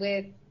replace him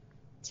with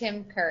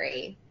Tim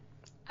Curry.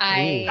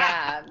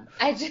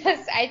 I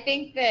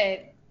think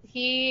that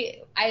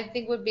I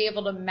think would be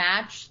able to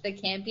match the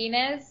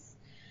campiness.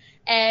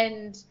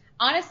 And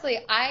honestly,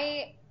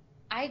 I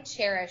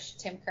cherish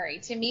Tim Curry.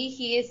 To me,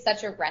 he is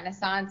such a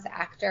Renaissance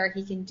actor.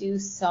 He can do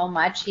so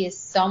much. He has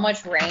so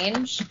much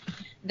range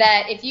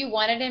that if you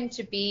wanted him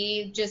to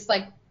be just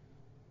like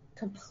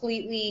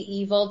completely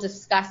evil,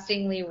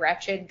 disgustingly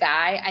wretched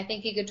guy, I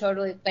think he could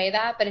totally play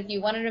that. But if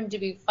you wanted him to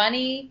be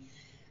funny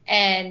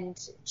and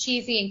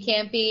cheesy and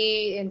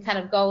campy and kind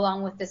of go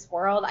along with this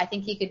world, I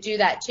think he could do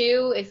that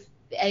too. I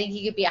think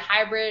he could be a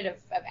hybrid of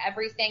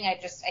everything. I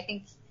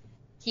think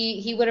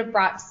he would have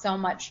brought so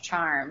much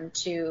charm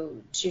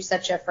to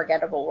such a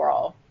forgettable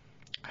role.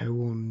 I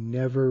will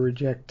never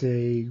reject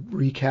a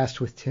recast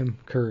with Tim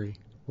Curry.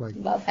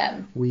 Love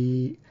him.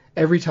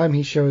 Every time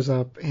he shows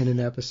up in an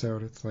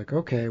episode, it's like,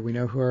 okay, we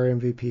know who our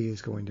MVP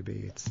is going to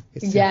be.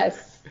 It's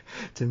yes.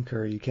 Tim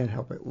Curry. You can't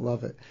help it.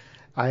 Love it.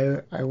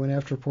 I went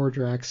after poor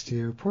Drax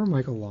too. Poor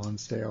Michael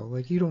Lonsdale.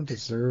 Like, you don't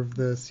deserve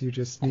this. You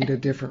just need a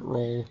different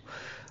role.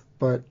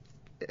 But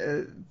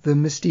the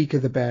mystique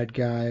of the bad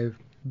guy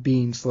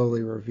being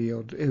slowly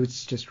revealed, it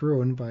was just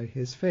ruined by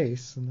his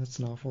face, and that's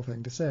an awful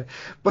thing to say.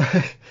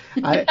 But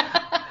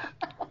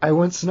I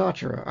want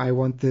Sinatra. I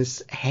want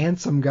this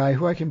handsome guy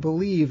who I can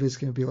believe is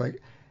going to be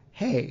like,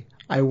 hey,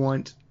 I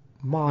want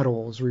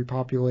models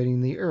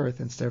repopulating the earth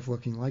instead of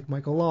looking like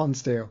Michael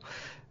Lonsdale.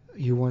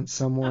 You want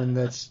someone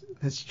that's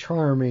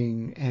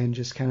charming and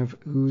just kind of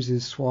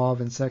oozes suave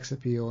and sex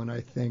appeal, and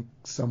I think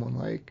someone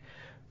like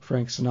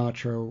Frank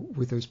Sinatra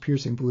with those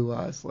piercing blue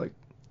eyes, like,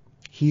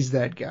 he's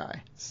that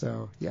guy.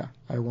 So, yeah,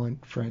 I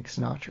want Frank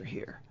Sinatra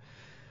here.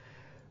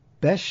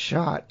 Best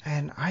shot,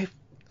 and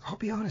I'll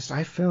be honest,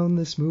 I found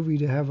this movie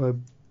to have a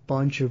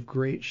bunch of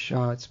great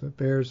shots, but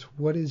Bears,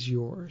 what is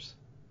yours?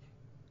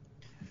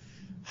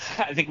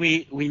 I think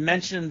we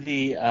mentioned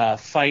the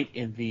fight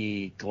in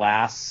the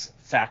glass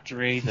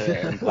factory,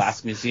 the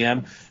glass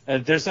museum.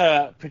 There's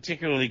a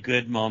particularly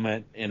good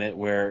moment in it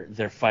where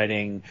they're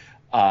fighting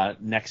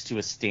next to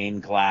a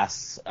stained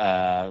glass,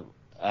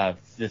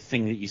 the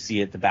thing that you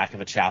see at the back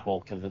of a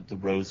chapel, the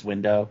rose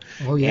window.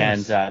 Oh,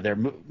 yes. And they're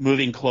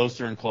moving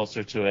closer and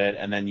closer to it,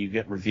 and then you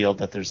get revealed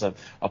that there's a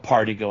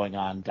party going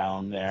on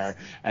down there,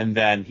 and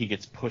then he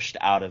gets pushed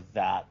out of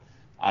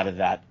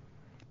that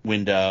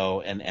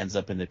window and ends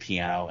up in the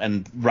piano.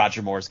 And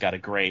Roger Moore's got a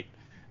great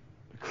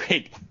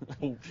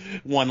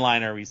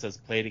one-liner where he says,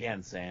 "Play it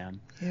again, Sam."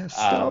 Yeah,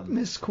 stop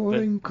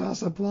misquoting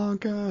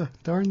Casablanca.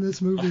 Darn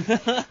this movie.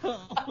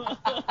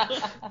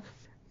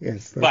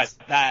 Yes, but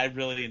I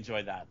really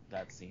enjoyed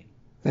that scene.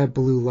 That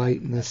blue light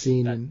in the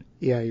scene, and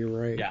yeah, you're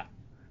right. Yeah,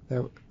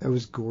 that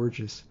was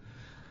gorgeous.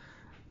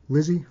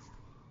 Lizzie,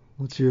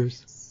 what's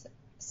yours?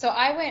 So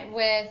I went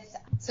with,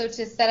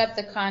 to set up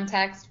the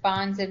context,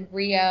 Bond's in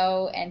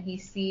Rio, and he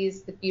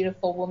sees the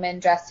beautiful woman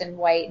dressed in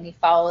white, and he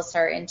follows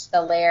her into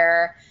the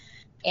lair.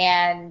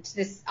 And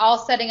this all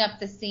setting up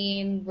the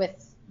scene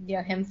with,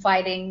 him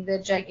fighting the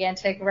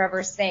gigantic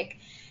rubber snake.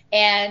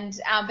 And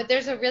but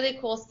there's a really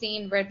cool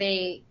scene where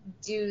they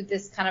do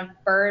this kind of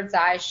bird's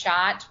eye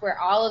shot where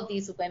all of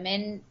these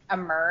women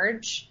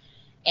emerge,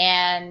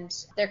 and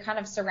they're kind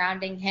of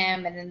surrounding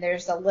him. And then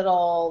there's a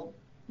little,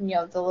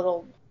 the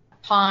little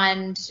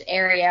pond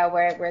area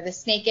where the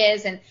snake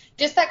is, and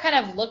just that kind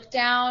of look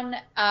down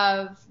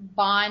of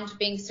Bond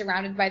being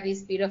surrounded by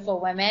these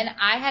beautiful women.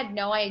 I had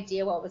no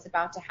idea what was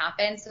about to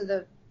happen,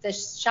 so the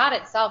shot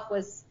itself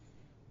was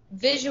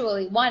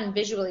visually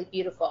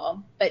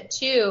beautiful, but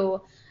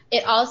two,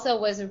 it also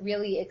was a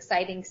really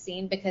exciting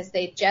scene because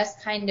they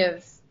just kind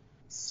of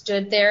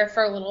stood there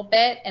for a little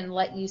bit and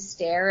let you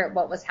stare at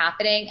what was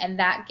happening, and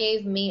that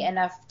gave me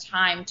enough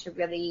time to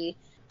really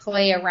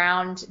play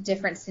around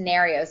different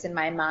scenarios in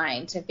my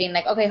mind of being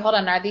like, okay, hold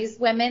on, are these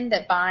women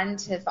that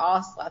Bond has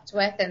all slept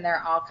with and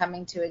they're all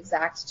coming to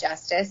exact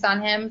justice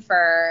on him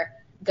for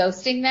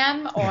ghosting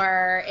them,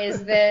 or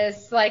is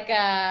this like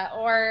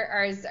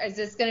or is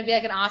this going to be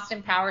like an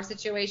Austin Powers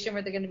situation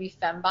where they're going to be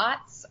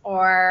fembots,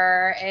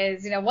 or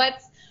is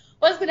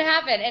what's going to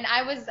happen? And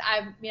I was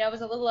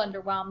a little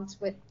underwhelmed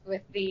with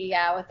the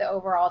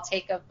overall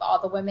take of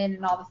all the women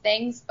and all the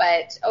things,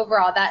 but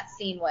overall that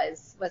scene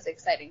was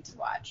exciting to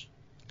watch.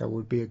 That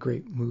would be a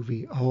great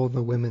movie. All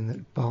the women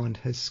that Bond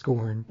has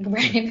scorned.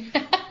 Right.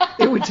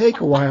 It would take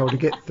a while to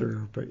get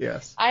through, but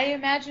yes. I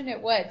imagine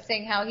it would,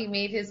 seeing how he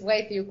made his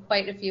way through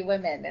quite a few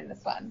women in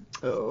this one.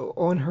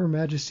 On Her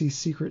Majesty's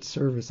Secret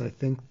Service, I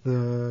think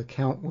the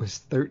count was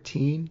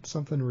 13,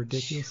 something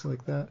ridiculous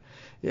like that.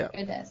 Yeah.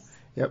 Goodness.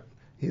 Yep.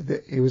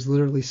 It was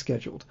literally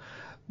scheduled.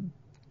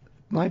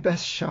 My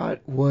best shot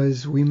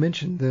was, we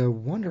mentioned the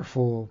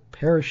wonderful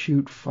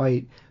parachute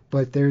fight,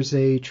 but there's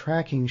a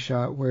tracking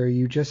shot where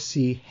you just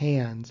see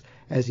hands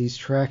as he's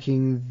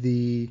tracking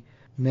the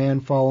man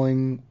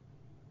falling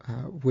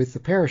with the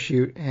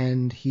parachute,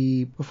 and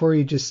before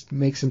he just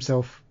makes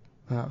himself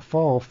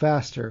fall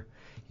faster,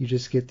 you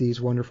just get these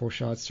wonderful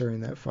shots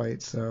during that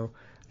fight. So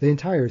the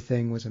entire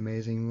thing was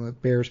amazing. Like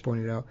Bears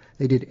pointed out,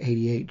 they did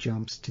 88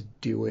 jumps to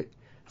do it.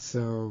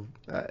 So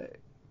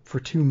for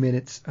 2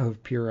 minutes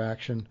of pure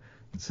action,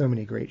 so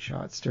many great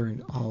shots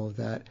during all of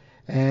that.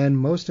 And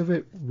most of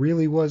it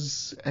really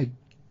was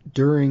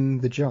during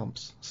the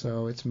jumps.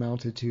 So it's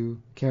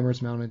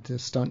cameras mounted to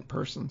stunt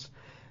persons.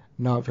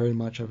 Not very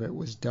much of it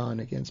was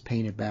done against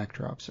painted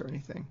backdrops or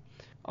anything.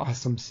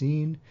 Awesome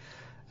scene.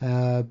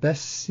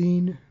 Best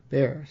scene,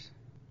 Bears.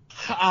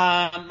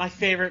 I'm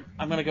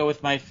going to go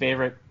with my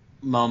favorite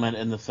moment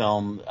in the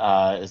film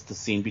is the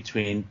scene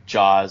between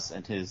Jaws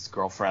and his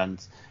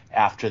girlfriend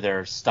after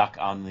they're stuck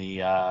on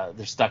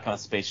a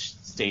space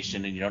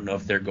station, and you don't know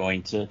if they're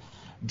going to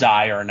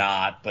die or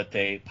not, but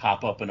they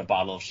pop open a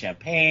bottle of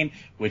champagne,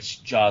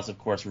 which Jaws, of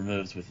course,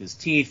 removes with his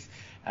teeth.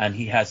 And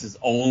he has his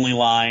only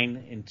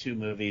line in 2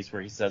 movies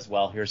where he says,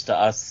 "Well, here's to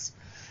us,"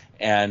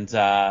 and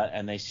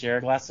they share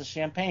a glass of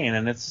champagne,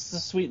 and it's just a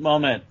sweet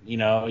moment,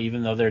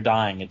 even though they're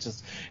dying.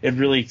 It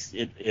really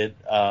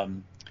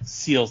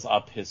seals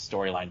up his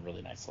storyline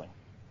really nicely.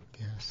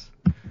 Yes,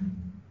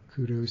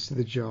 kudos to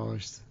the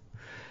Jaws.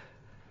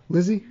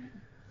 Lizzie?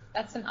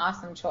 That's an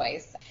awesome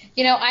choice.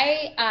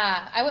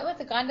 I went with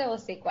the gondola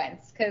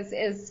sequence because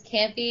as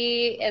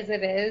campy as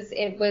it is,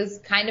 it was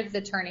kind of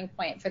the turning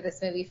point for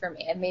this movie for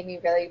me. It made me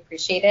really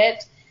appreciate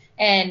it.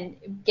 and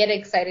get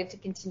excited to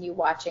continue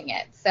watching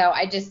it. So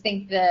I just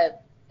think the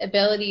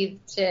ability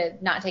to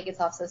not take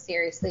itself so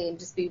seriously and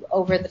just be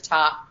over the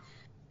top,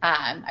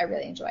 I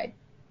really enjoyed.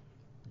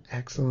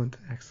 Excellent.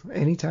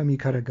 Anytime you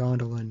cut a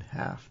gondola in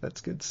half,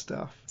 that's good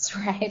stuff. That's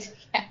right.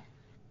 Yeah.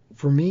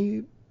 For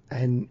me,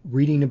 and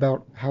reading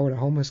about how it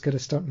almost got a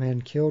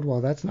stuntman killed,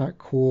 well, that's not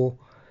cool.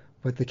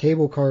 But the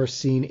cable car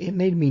scene, it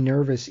made me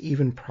nervous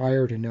even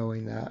prior to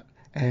knowing that.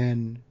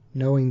 And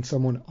knowing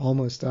someone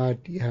almost died,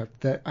 yeah,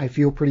 that I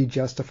feel pretty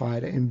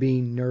justified in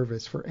being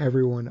nervous for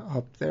everyone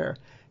up there.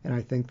 And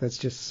I think that's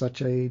just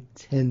such a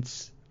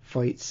tense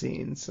fight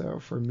scene. So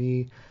for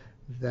me,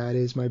 that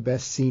is my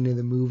best scene in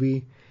the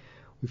movie.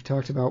 We've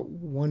talked about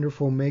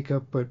wonderful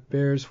makeup, but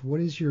Bears,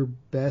 what is your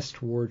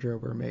best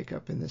wardrobe or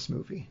makeup in this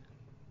movie?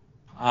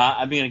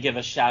 I'm going to give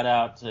a shout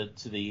out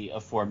to the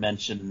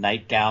aforementioned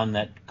nightgown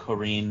that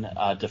Corinne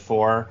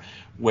Dufour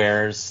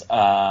wears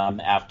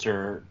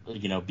after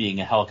being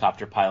a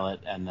helicopter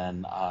pilot, and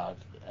then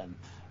and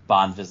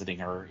Bond visiting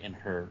her in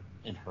her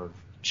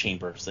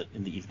chambers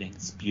in the evening.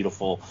 It's a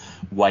beautiful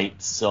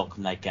white silk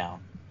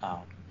nightgown.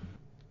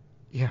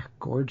 Yeah,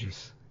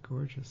 gorgeous.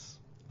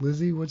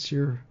 Lizzie, what's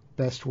your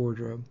best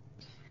wardrobe?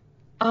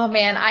 Oh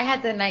man, I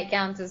had the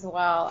nightgowns as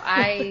well.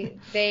 I'm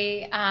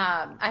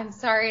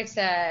sorry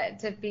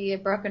to be a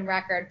broken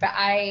record, but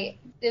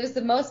it was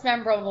the most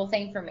memorable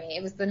thing for me.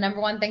 It was the number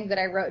one thing that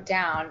I wrote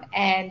down,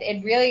 and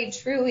it really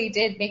truly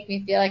did make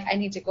me feel like I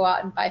need to go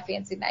out and buy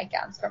fancy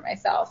nightgowns for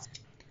myself.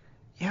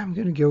 Yeah, I'm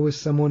gonna go with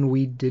someone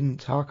we didn't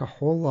talk a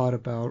whole lot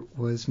about,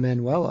 was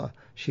Manuela.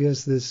 She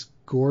has this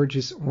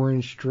gorgeous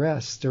orange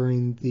dress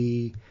during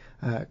the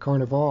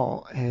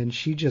Carnival, and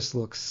she just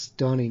looks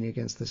stunning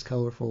against this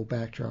colorful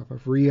backdrop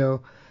of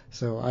Rio.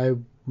 So I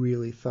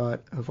really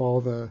thought of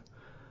all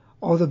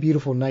the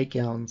beautiful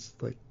nightgowns,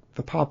 like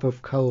the pop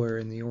of color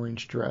in the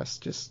orange dress,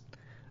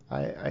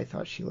 I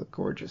thought she looked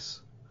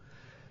gorgeous.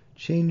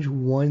 Change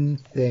one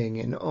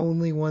thing, and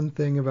only one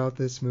thing about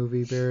this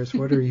movie, Bears.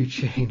 What are you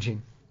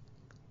changing?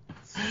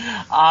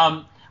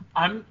 I'm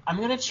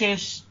going to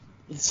change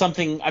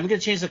something. I'm going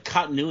to change the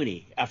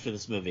continuity after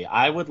this movie.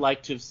 I would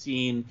like to have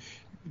seen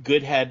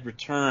Goodhead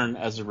return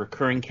as a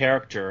recurring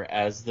character,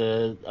 as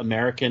the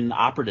American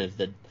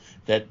operative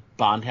that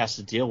Bond has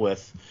to deal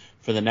with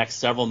for the next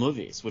several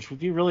movies, which would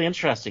be really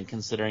interesting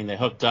considering they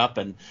hooked up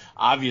and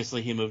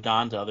obviously he moved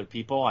on to other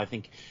people. I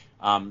think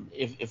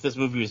if this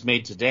movie was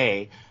made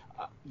today,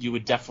 you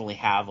would definitely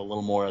have a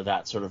little more of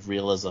that sort of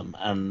realism,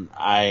 and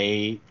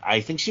I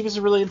think she was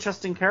a really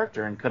interesting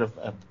character and could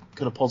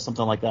have pulled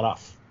something like that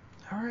off.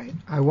 All right,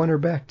 I want her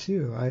back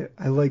too.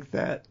 I like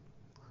that.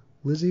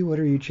 Lizzie, what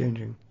are you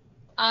changing?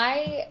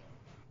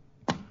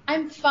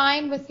 I'm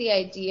fine with the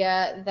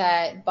idea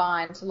that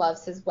Bond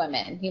loves his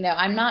women.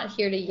 I'm not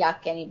here to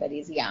yuck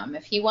anybody's yum.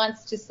 If he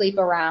wants to sleep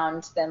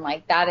around, then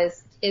that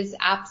is his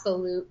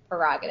absolute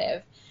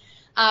prerogative.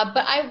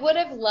 But I would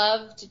have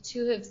loved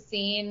to have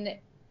seen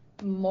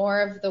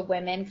more of the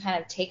women kind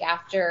of take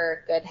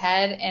after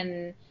Goodhead,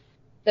 and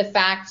the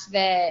fact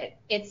that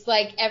it's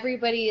like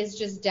everybody is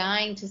just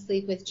dying to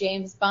sleep with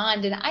James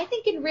Bond. And I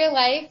think in real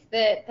life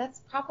that's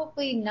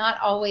probably not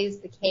always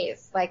the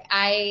case.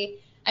 I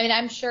mean,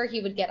 I'm sure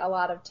he would get a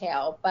lot of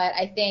tail, but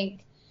I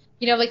think,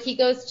 he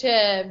goes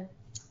to,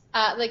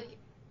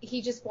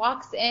 he just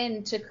walks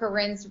into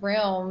Corinne's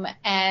room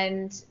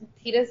and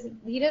he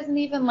doesn't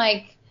even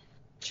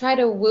try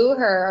to woo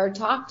her or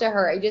talk to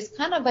her. He just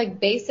kind of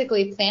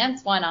basically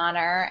plants one on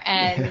her,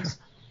 and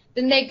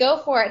then they go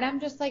for it. And I'm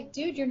just like,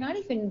 dude, you're not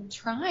even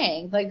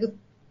trying.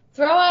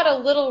 Throw out a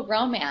little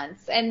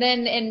romance. And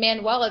then in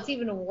Manuela, it's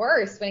even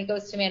worse when he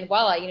goes to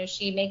Manuela.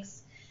 She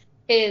makes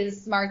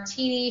his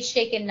martini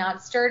shaken,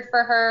 not stirred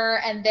for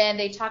her. And then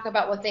they talk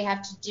about what they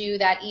have to do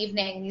that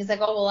evening. And he's like,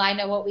 oh, well, I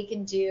know what we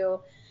can do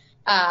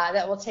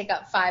that will take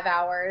up 5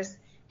 hours.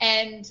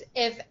 And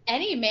if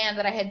any man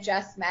that I had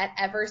just met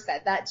ever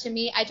said that to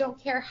me, I don't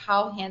care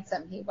how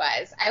handsome he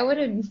was, I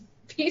would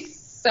be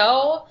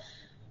so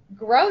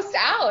grossed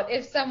out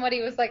if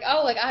somebody was like,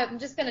 oh, I'm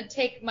just going to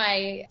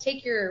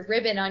take your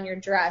ribbon on your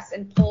dress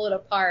and pull it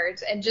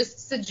apart and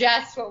just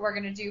suggest what we're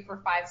going to do for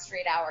 5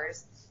 straight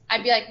hours.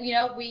 I'd be like,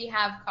 we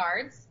have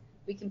cards.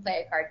 We can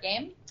play a card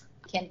game.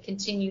 We can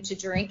continue to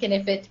drink. And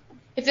if it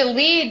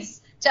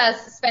leads to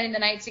us spending the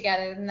night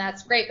together, then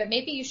that's great. But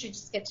maybe you should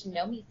just get to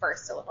know me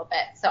first a little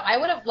bit. So I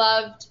would have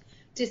loved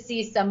to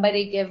see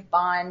somebody give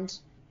Bond,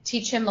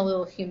 teach him a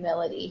little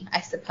humility,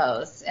 I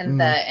suppose, in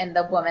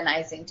the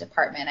womanizing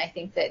department. I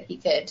think that he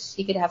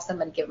could have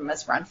somebody give him a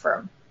run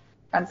for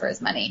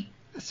his money.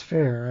 That's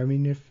fair. I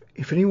mean,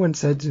 if anyone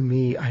said to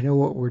me, I know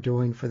what we're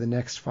doing for the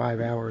next 5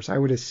 hours, I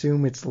would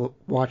assume it's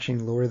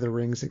watching Lord of the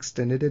Rings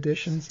extended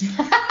editions.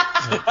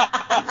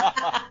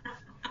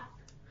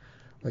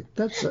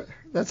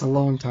 That's a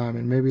long time,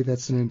 and maybe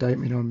that's an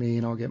indictment on me,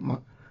 and I'll get my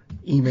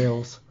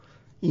emails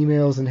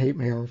and hate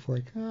mail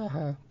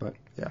but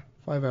yeah,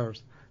 5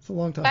 hours. It's a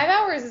long time. 5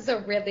 hours is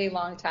a really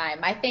long time.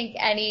 I think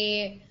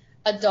any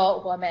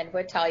adult woman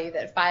would tell you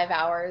that 5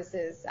 hours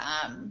is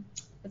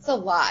It's a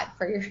lot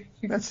for your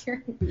That's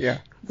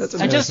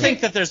I just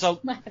think that there's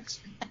much.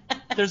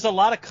 there's a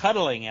lot of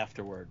cuddling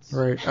afterwards.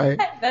 Right.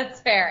 That's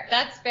fair.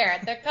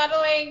 They're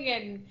cuddling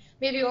and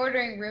maybe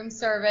ordering room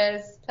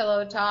service,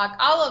 pillow talk.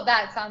 All of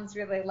that sounds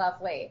really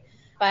lovely.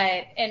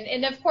 But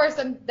and of course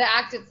the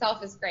act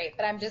itself is great.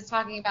 But I'm just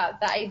talking about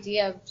the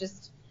idea of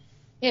just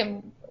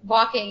him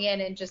walking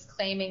in and just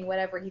claiming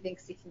whatever he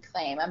thinks he can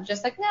claim. I'm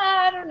just like,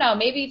 I don't know.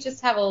 Maybe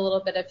just have a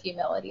little bit of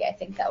humility. I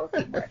think that would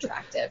be more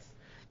attractive.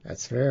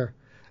 That's fair.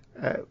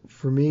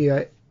 For me,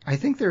 I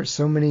think there are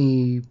so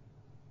many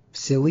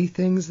silly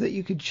things that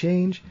you could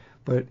change,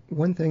 but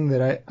one thing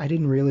that I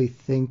didn't really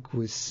think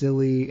was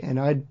silly,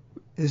 and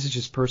this is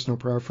just personal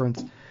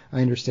preference.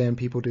 I understand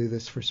people do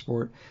this for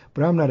sport,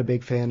 but I'm not a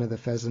big fan of the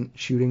pheasant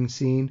shooting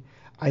scene.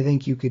 I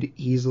think you could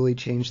easily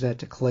change that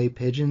to clay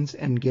pigeons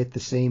and get the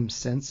same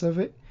sense of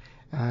it,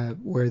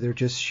 where they're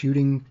just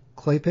shooting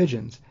clay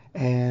pigeons,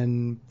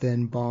 and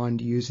then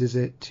Bond uses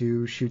it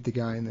to shoot the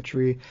guy in the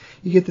tree.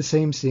 You get the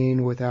same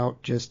scene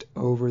without just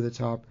over the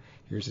top.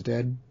 Here's a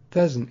dead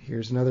pheasant.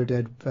 Here's another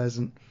dead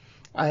pheasant.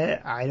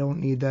 I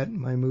don't need that in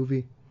my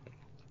movie.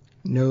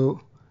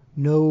 No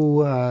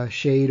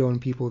shade on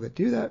people that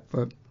do that,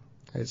 but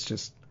it's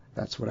just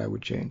that's what I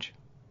would change.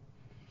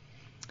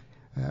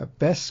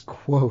 Best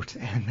quote,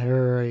 and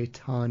there are a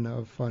ton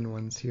of fun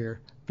ones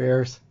here.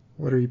 Bears,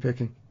 what are you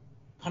picking?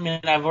 I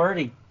mean, I've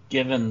already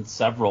given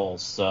several,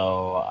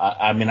 so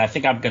I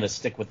think I'm going to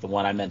stick with the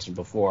one I mentioned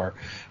before,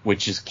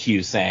 which is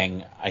Q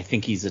saying, "I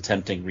think he's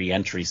attempting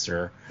re-entry,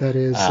 sir." That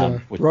is,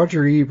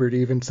 Roger Ebert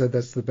even said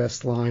that's the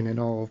best line in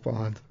all of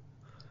Bond.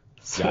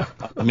 So. Yeah,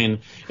 I mean,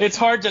 it's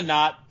hard to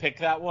not pick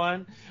that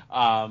one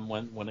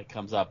when it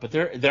comes up, but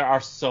there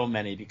are so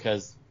many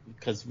because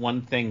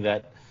one thing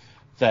that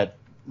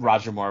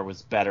Roger Moore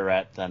was better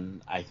at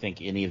than I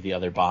think any of the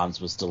other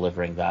Bonds was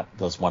delivering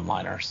those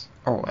one-liners.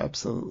 Oh,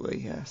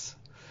 absolutely, yes.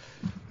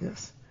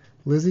 Yes.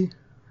 Lizzie,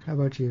 how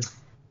about you?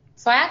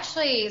 So I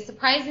actually,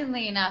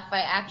 surprisingly enough,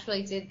 I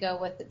actually did go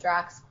with the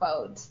Drax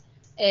quote.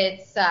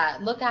 It's,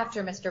 look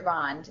after Mr.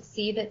 Bond,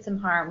 see that some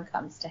harm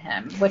comes to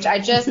him, which I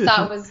just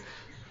thought was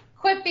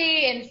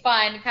quippy and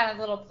fun, kind of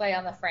little play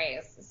on the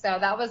phrase. So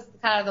that was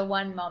kind of the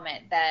one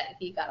moment that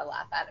he got a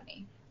laugh out of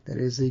me. That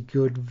is a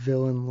good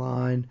villain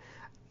line.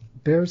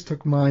 Bears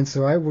took mine,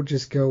 so I will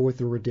just go with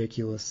the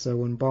ridiculous. So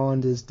when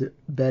Bond is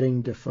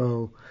betting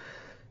Defoe,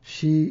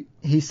 he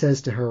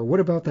says to her,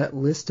 "What about that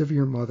list of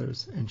your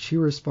mothers?" And she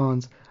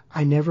responds,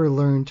 "I never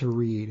learned to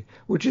read,"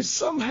 which is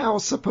somehow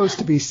supposed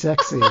to be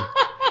sexy.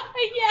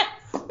 Yes.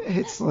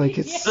 It's like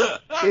it's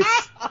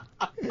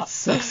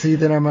sexy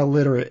that I'm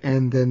illiterate,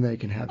 and then they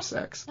can have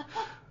sex.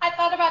 I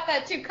thought about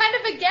that too. Kind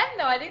of again,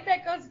 though. I think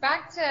that goes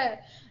back to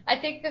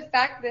the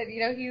fact that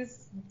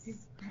he's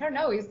I don't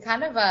know, he's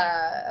kind of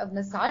a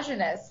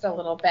misogynist a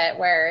little bit,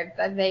 where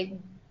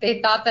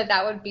they thought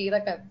that would be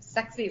like a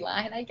sexy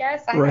line, I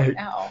guess. I don't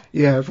know.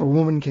 Yeah, if a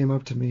woman came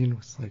up to me and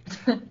was like,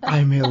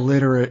 "I'm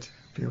illiterate,"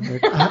 I'd be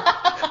like,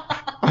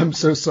 "I'm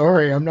so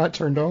sorry, I'm not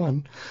turned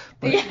on."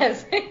 But,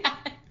 yes.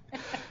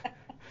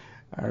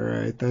 All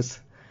right, that's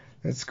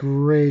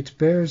great.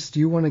 Bears, do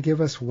you want to give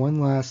us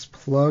one last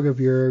plug of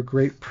your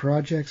great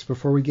projects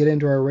before we get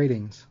into our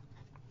ratings?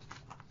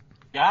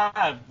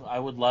 Yeah, I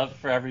would love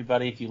for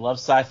everybody, if you love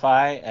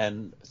sci-fi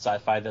and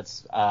sci-fi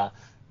that's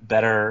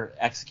better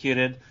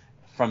executed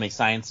from a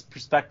science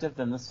perspective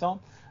than this film,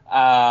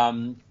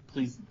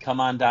 please come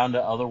on down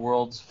to Other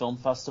Worlds Film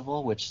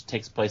Festival, which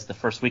takes place the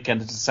first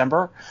weekend of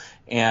December,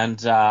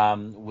 and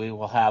we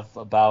will have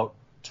about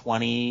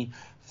 20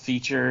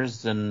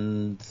 features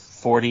and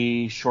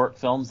 40 short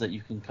films that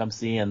you can come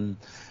see, and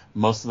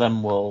most of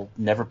them will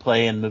never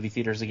play in movie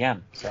theaters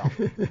again. So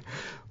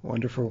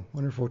Wonderful.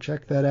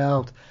 Check that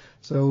out.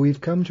 So we've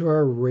come to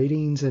our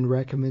ratings and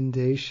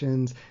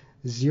recommendations.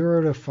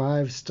 0 to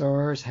 5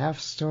 stars,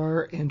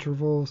 half-star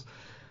intervals.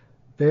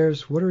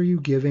 Bears, what are you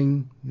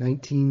giving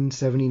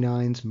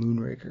 1979's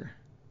Moonraker?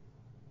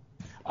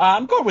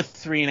 I'm going with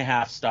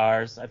 3.5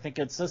 stars. I think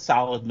it's a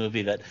solid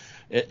movie that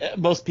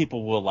most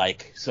people will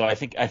like. So I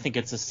think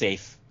it's a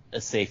safe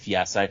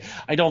yes. I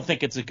don't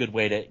think it's a good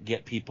way to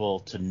get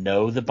people to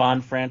know the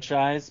Bond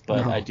franchise,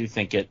 but I do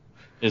think it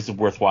is a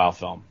worthwhile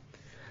film.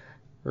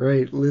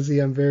 Right, Lizzie,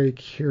 I'm very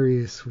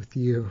curious with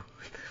you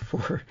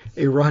for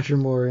a Roger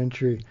Moore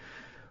entry.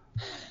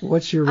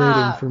 What's your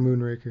rating for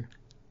Moonraker?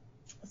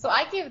 So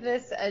I give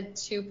this a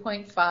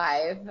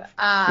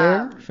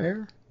 2.5.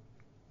 Fair.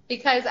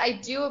 Because I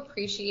do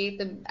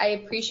appreciate I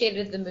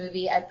appreciated the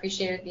movie. I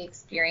appreciated the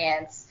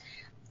experience.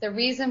 The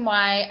reason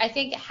why, I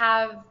think,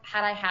 had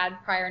I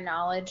had prior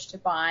knowledge to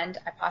Bond,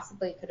 I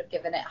possibly could have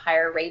given it a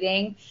higher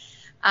rating.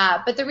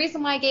 But the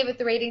reason why I gave it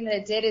the rating that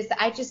it did is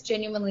that I just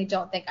genuinely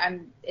don't think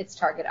I'm its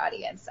target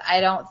audience. I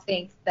don't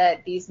think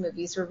that these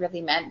movies were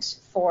really meant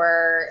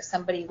for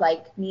somebody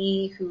like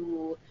me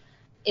who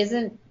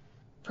isn't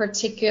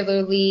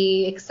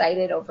particularly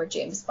excited over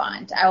James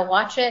Bond. I'll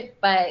watch it,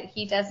 but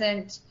he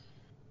doesn't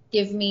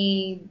give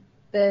me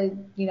the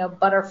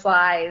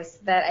butterflies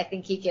that I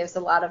think he gives a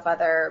lot of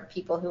other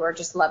people who are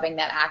just loving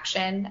that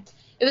action.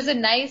 it was a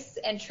nice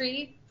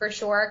entry for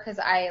sure, because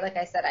like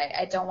I said,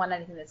 I don't want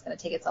anything that's going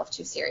to take itself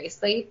too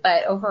seriously.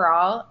 But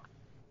overall,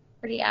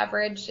 pretty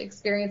average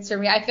experience for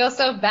me. I feel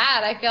so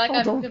bad. I feel like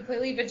I'm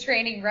completely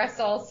betraying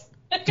Russell's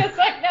because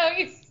I know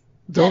he's.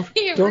 Don't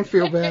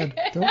feel bad.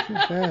 Don't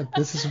feel bad.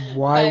 This is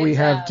why we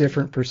have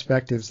different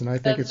perspectives, and I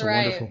think it's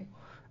wonderful.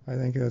 I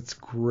think that's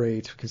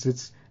great,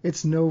 because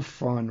it's no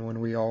fun when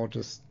we all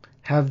just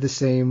have the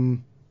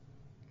same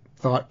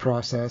thought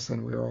process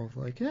and we're all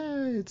like,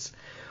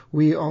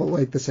 we all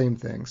like the same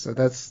thing. So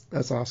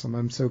that's awesome.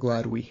 I'm so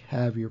glad we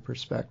have your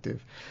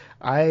perspective.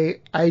 I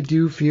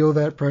do feel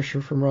that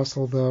pressure from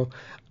Russell, though.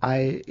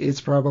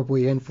 It's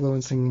probably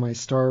influencing my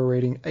star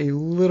rating a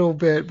little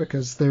bit,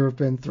 because there have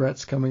been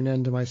threats coming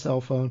into my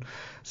cell phone.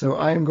 So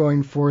I am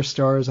going 4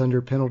 stars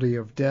under penalty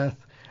of death.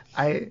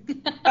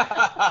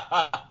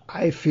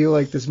 I feel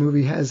like this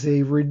movie has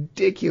a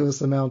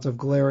ridiculous amount of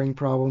glaring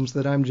problems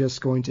that I'm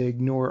just going to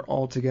ignore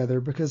altogether,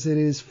 because it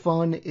is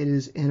fun, it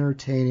is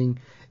entertaining,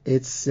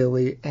 it's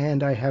silly,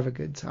 and I have a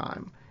good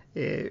time.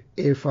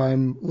 If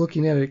I'm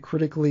looking at it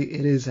critically,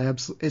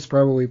 it's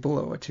probably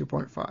below a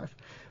 2.5.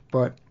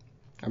 But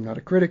I'm not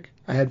a critic.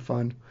 I had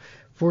fun.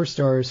 4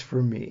 stars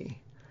for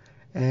me.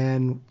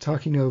 And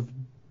talking of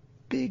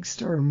big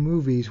star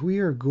movies, we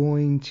are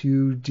going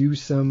to do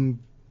some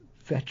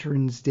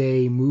Veterans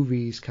Day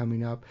movies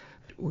coming up.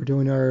 We're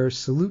doing our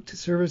salute to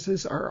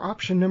services. Our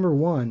option number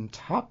 1,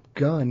 Top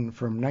Gun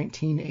from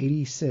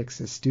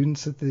 1986, as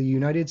students at the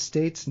United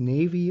States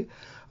Navy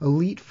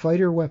Elite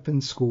Fighter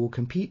Weapons School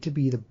compete to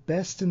be the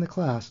best in the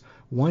class.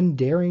 One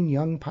daring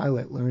young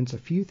pilot learns a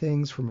few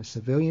things from a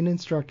civilian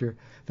instructor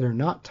that are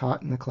not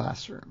taught in the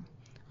classroom.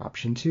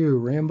 Option 2,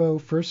 Rambo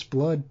First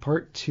Blood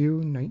Part 2,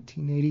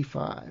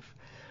 1985.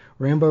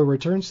 Rambo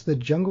returns to the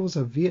jungles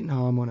of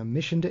Vietnam on a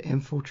mission to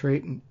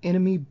infiltrate an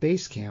enemy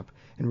base camp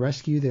and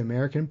rescue the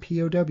American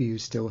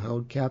POWs still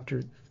held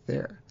captive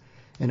there.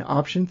 And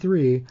option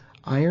 3,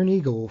 Iron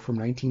Eagle from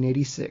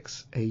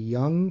 1986. A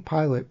young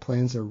pilot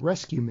plans a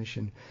rescue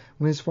mission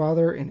when his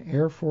father, an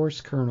Air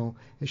Force colonel,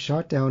 is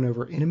shot down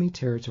over enemy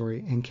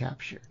territory and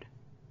captured.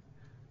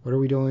 What are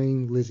we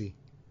doing, Lizzie?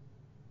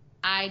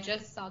 I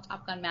just saw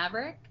Top Gun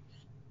Maverick,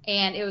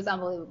 and it was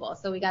unbelievable,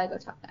 so we got to go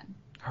Top Gun.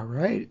 All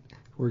right.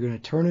 We're going to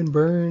turn and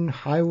burn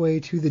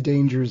Highway to the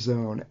Danger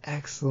Zone.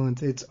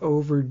 Excellent. It's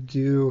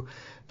overdue.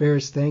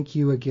 Bears, thank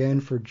you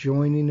again for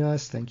joining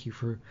us. Thank you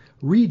for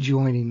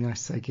rejoining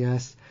us, I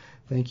guess.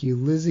 Thank you,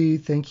 Lizzie.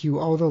 Thank you,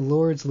 all the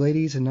lords,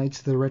 ladies, and knights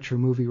of the Retro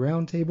Movie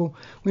Roundtable.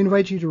 We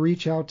invite you to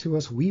reach out to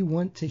us. We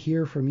want to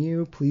hear from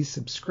you. Please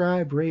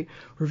subscribe, rate,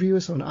 review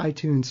us on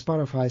iTunes,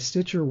 Spotify,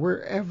 Stitcher,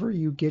 wherever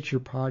you get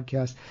your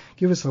podcast.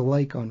 Give us a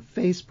like on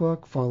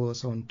Facebook. Follow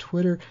us on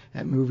Twitter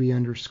at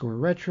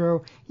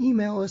movie_retro.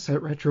 Email us at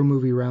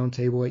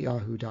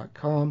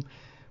retromovieroundtable@yahoo.com.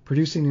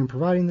 Producing and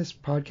providing this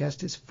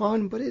podcast is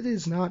fun, but it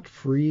is not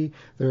free.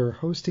 There are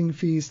hosting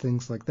fees,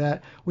 things like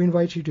that. We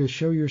invite you to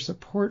show your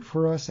support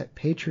for us at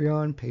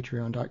Patreon,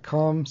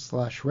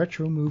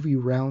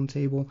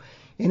 patreon.com/retromovieroundtable.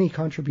 Any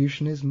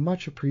contribution is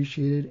much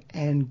appreciated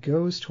and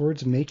goes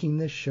towards making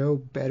this show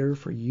better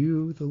for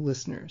you, the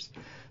listeners.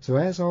 So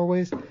as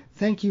always,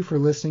 thank you for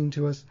listening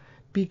to us.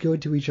 Be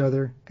good to each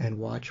other and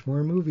watch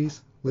more movies.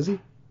 Lizzie?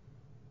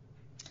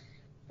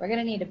 We're going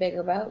to need a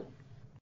bigger boat.